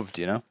 really loved,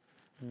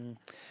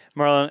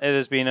 Merlin, it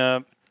has been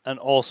an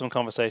awesome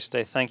conversation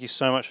today. Thank you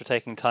so much for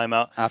taking time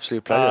out.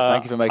 Absolute pleasure.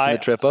 Thank you for making the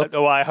trip up.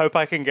 I hope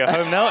I can go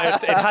home now.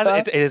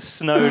 It has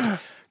snowed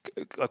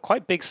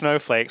quite big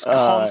snowflakes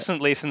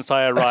constantly since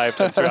I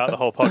arrived and throughout the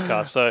whole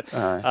podcast. So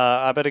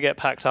I better get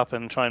packed up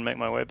and try and make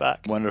my way back.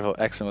 Wonderful.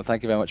 Excellent. Well,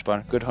 thank you very much,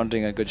 Byron. Good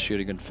hunting and good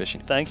shooting and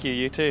fishing. Thank you.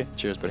 You too.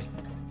 Cheers, buddy.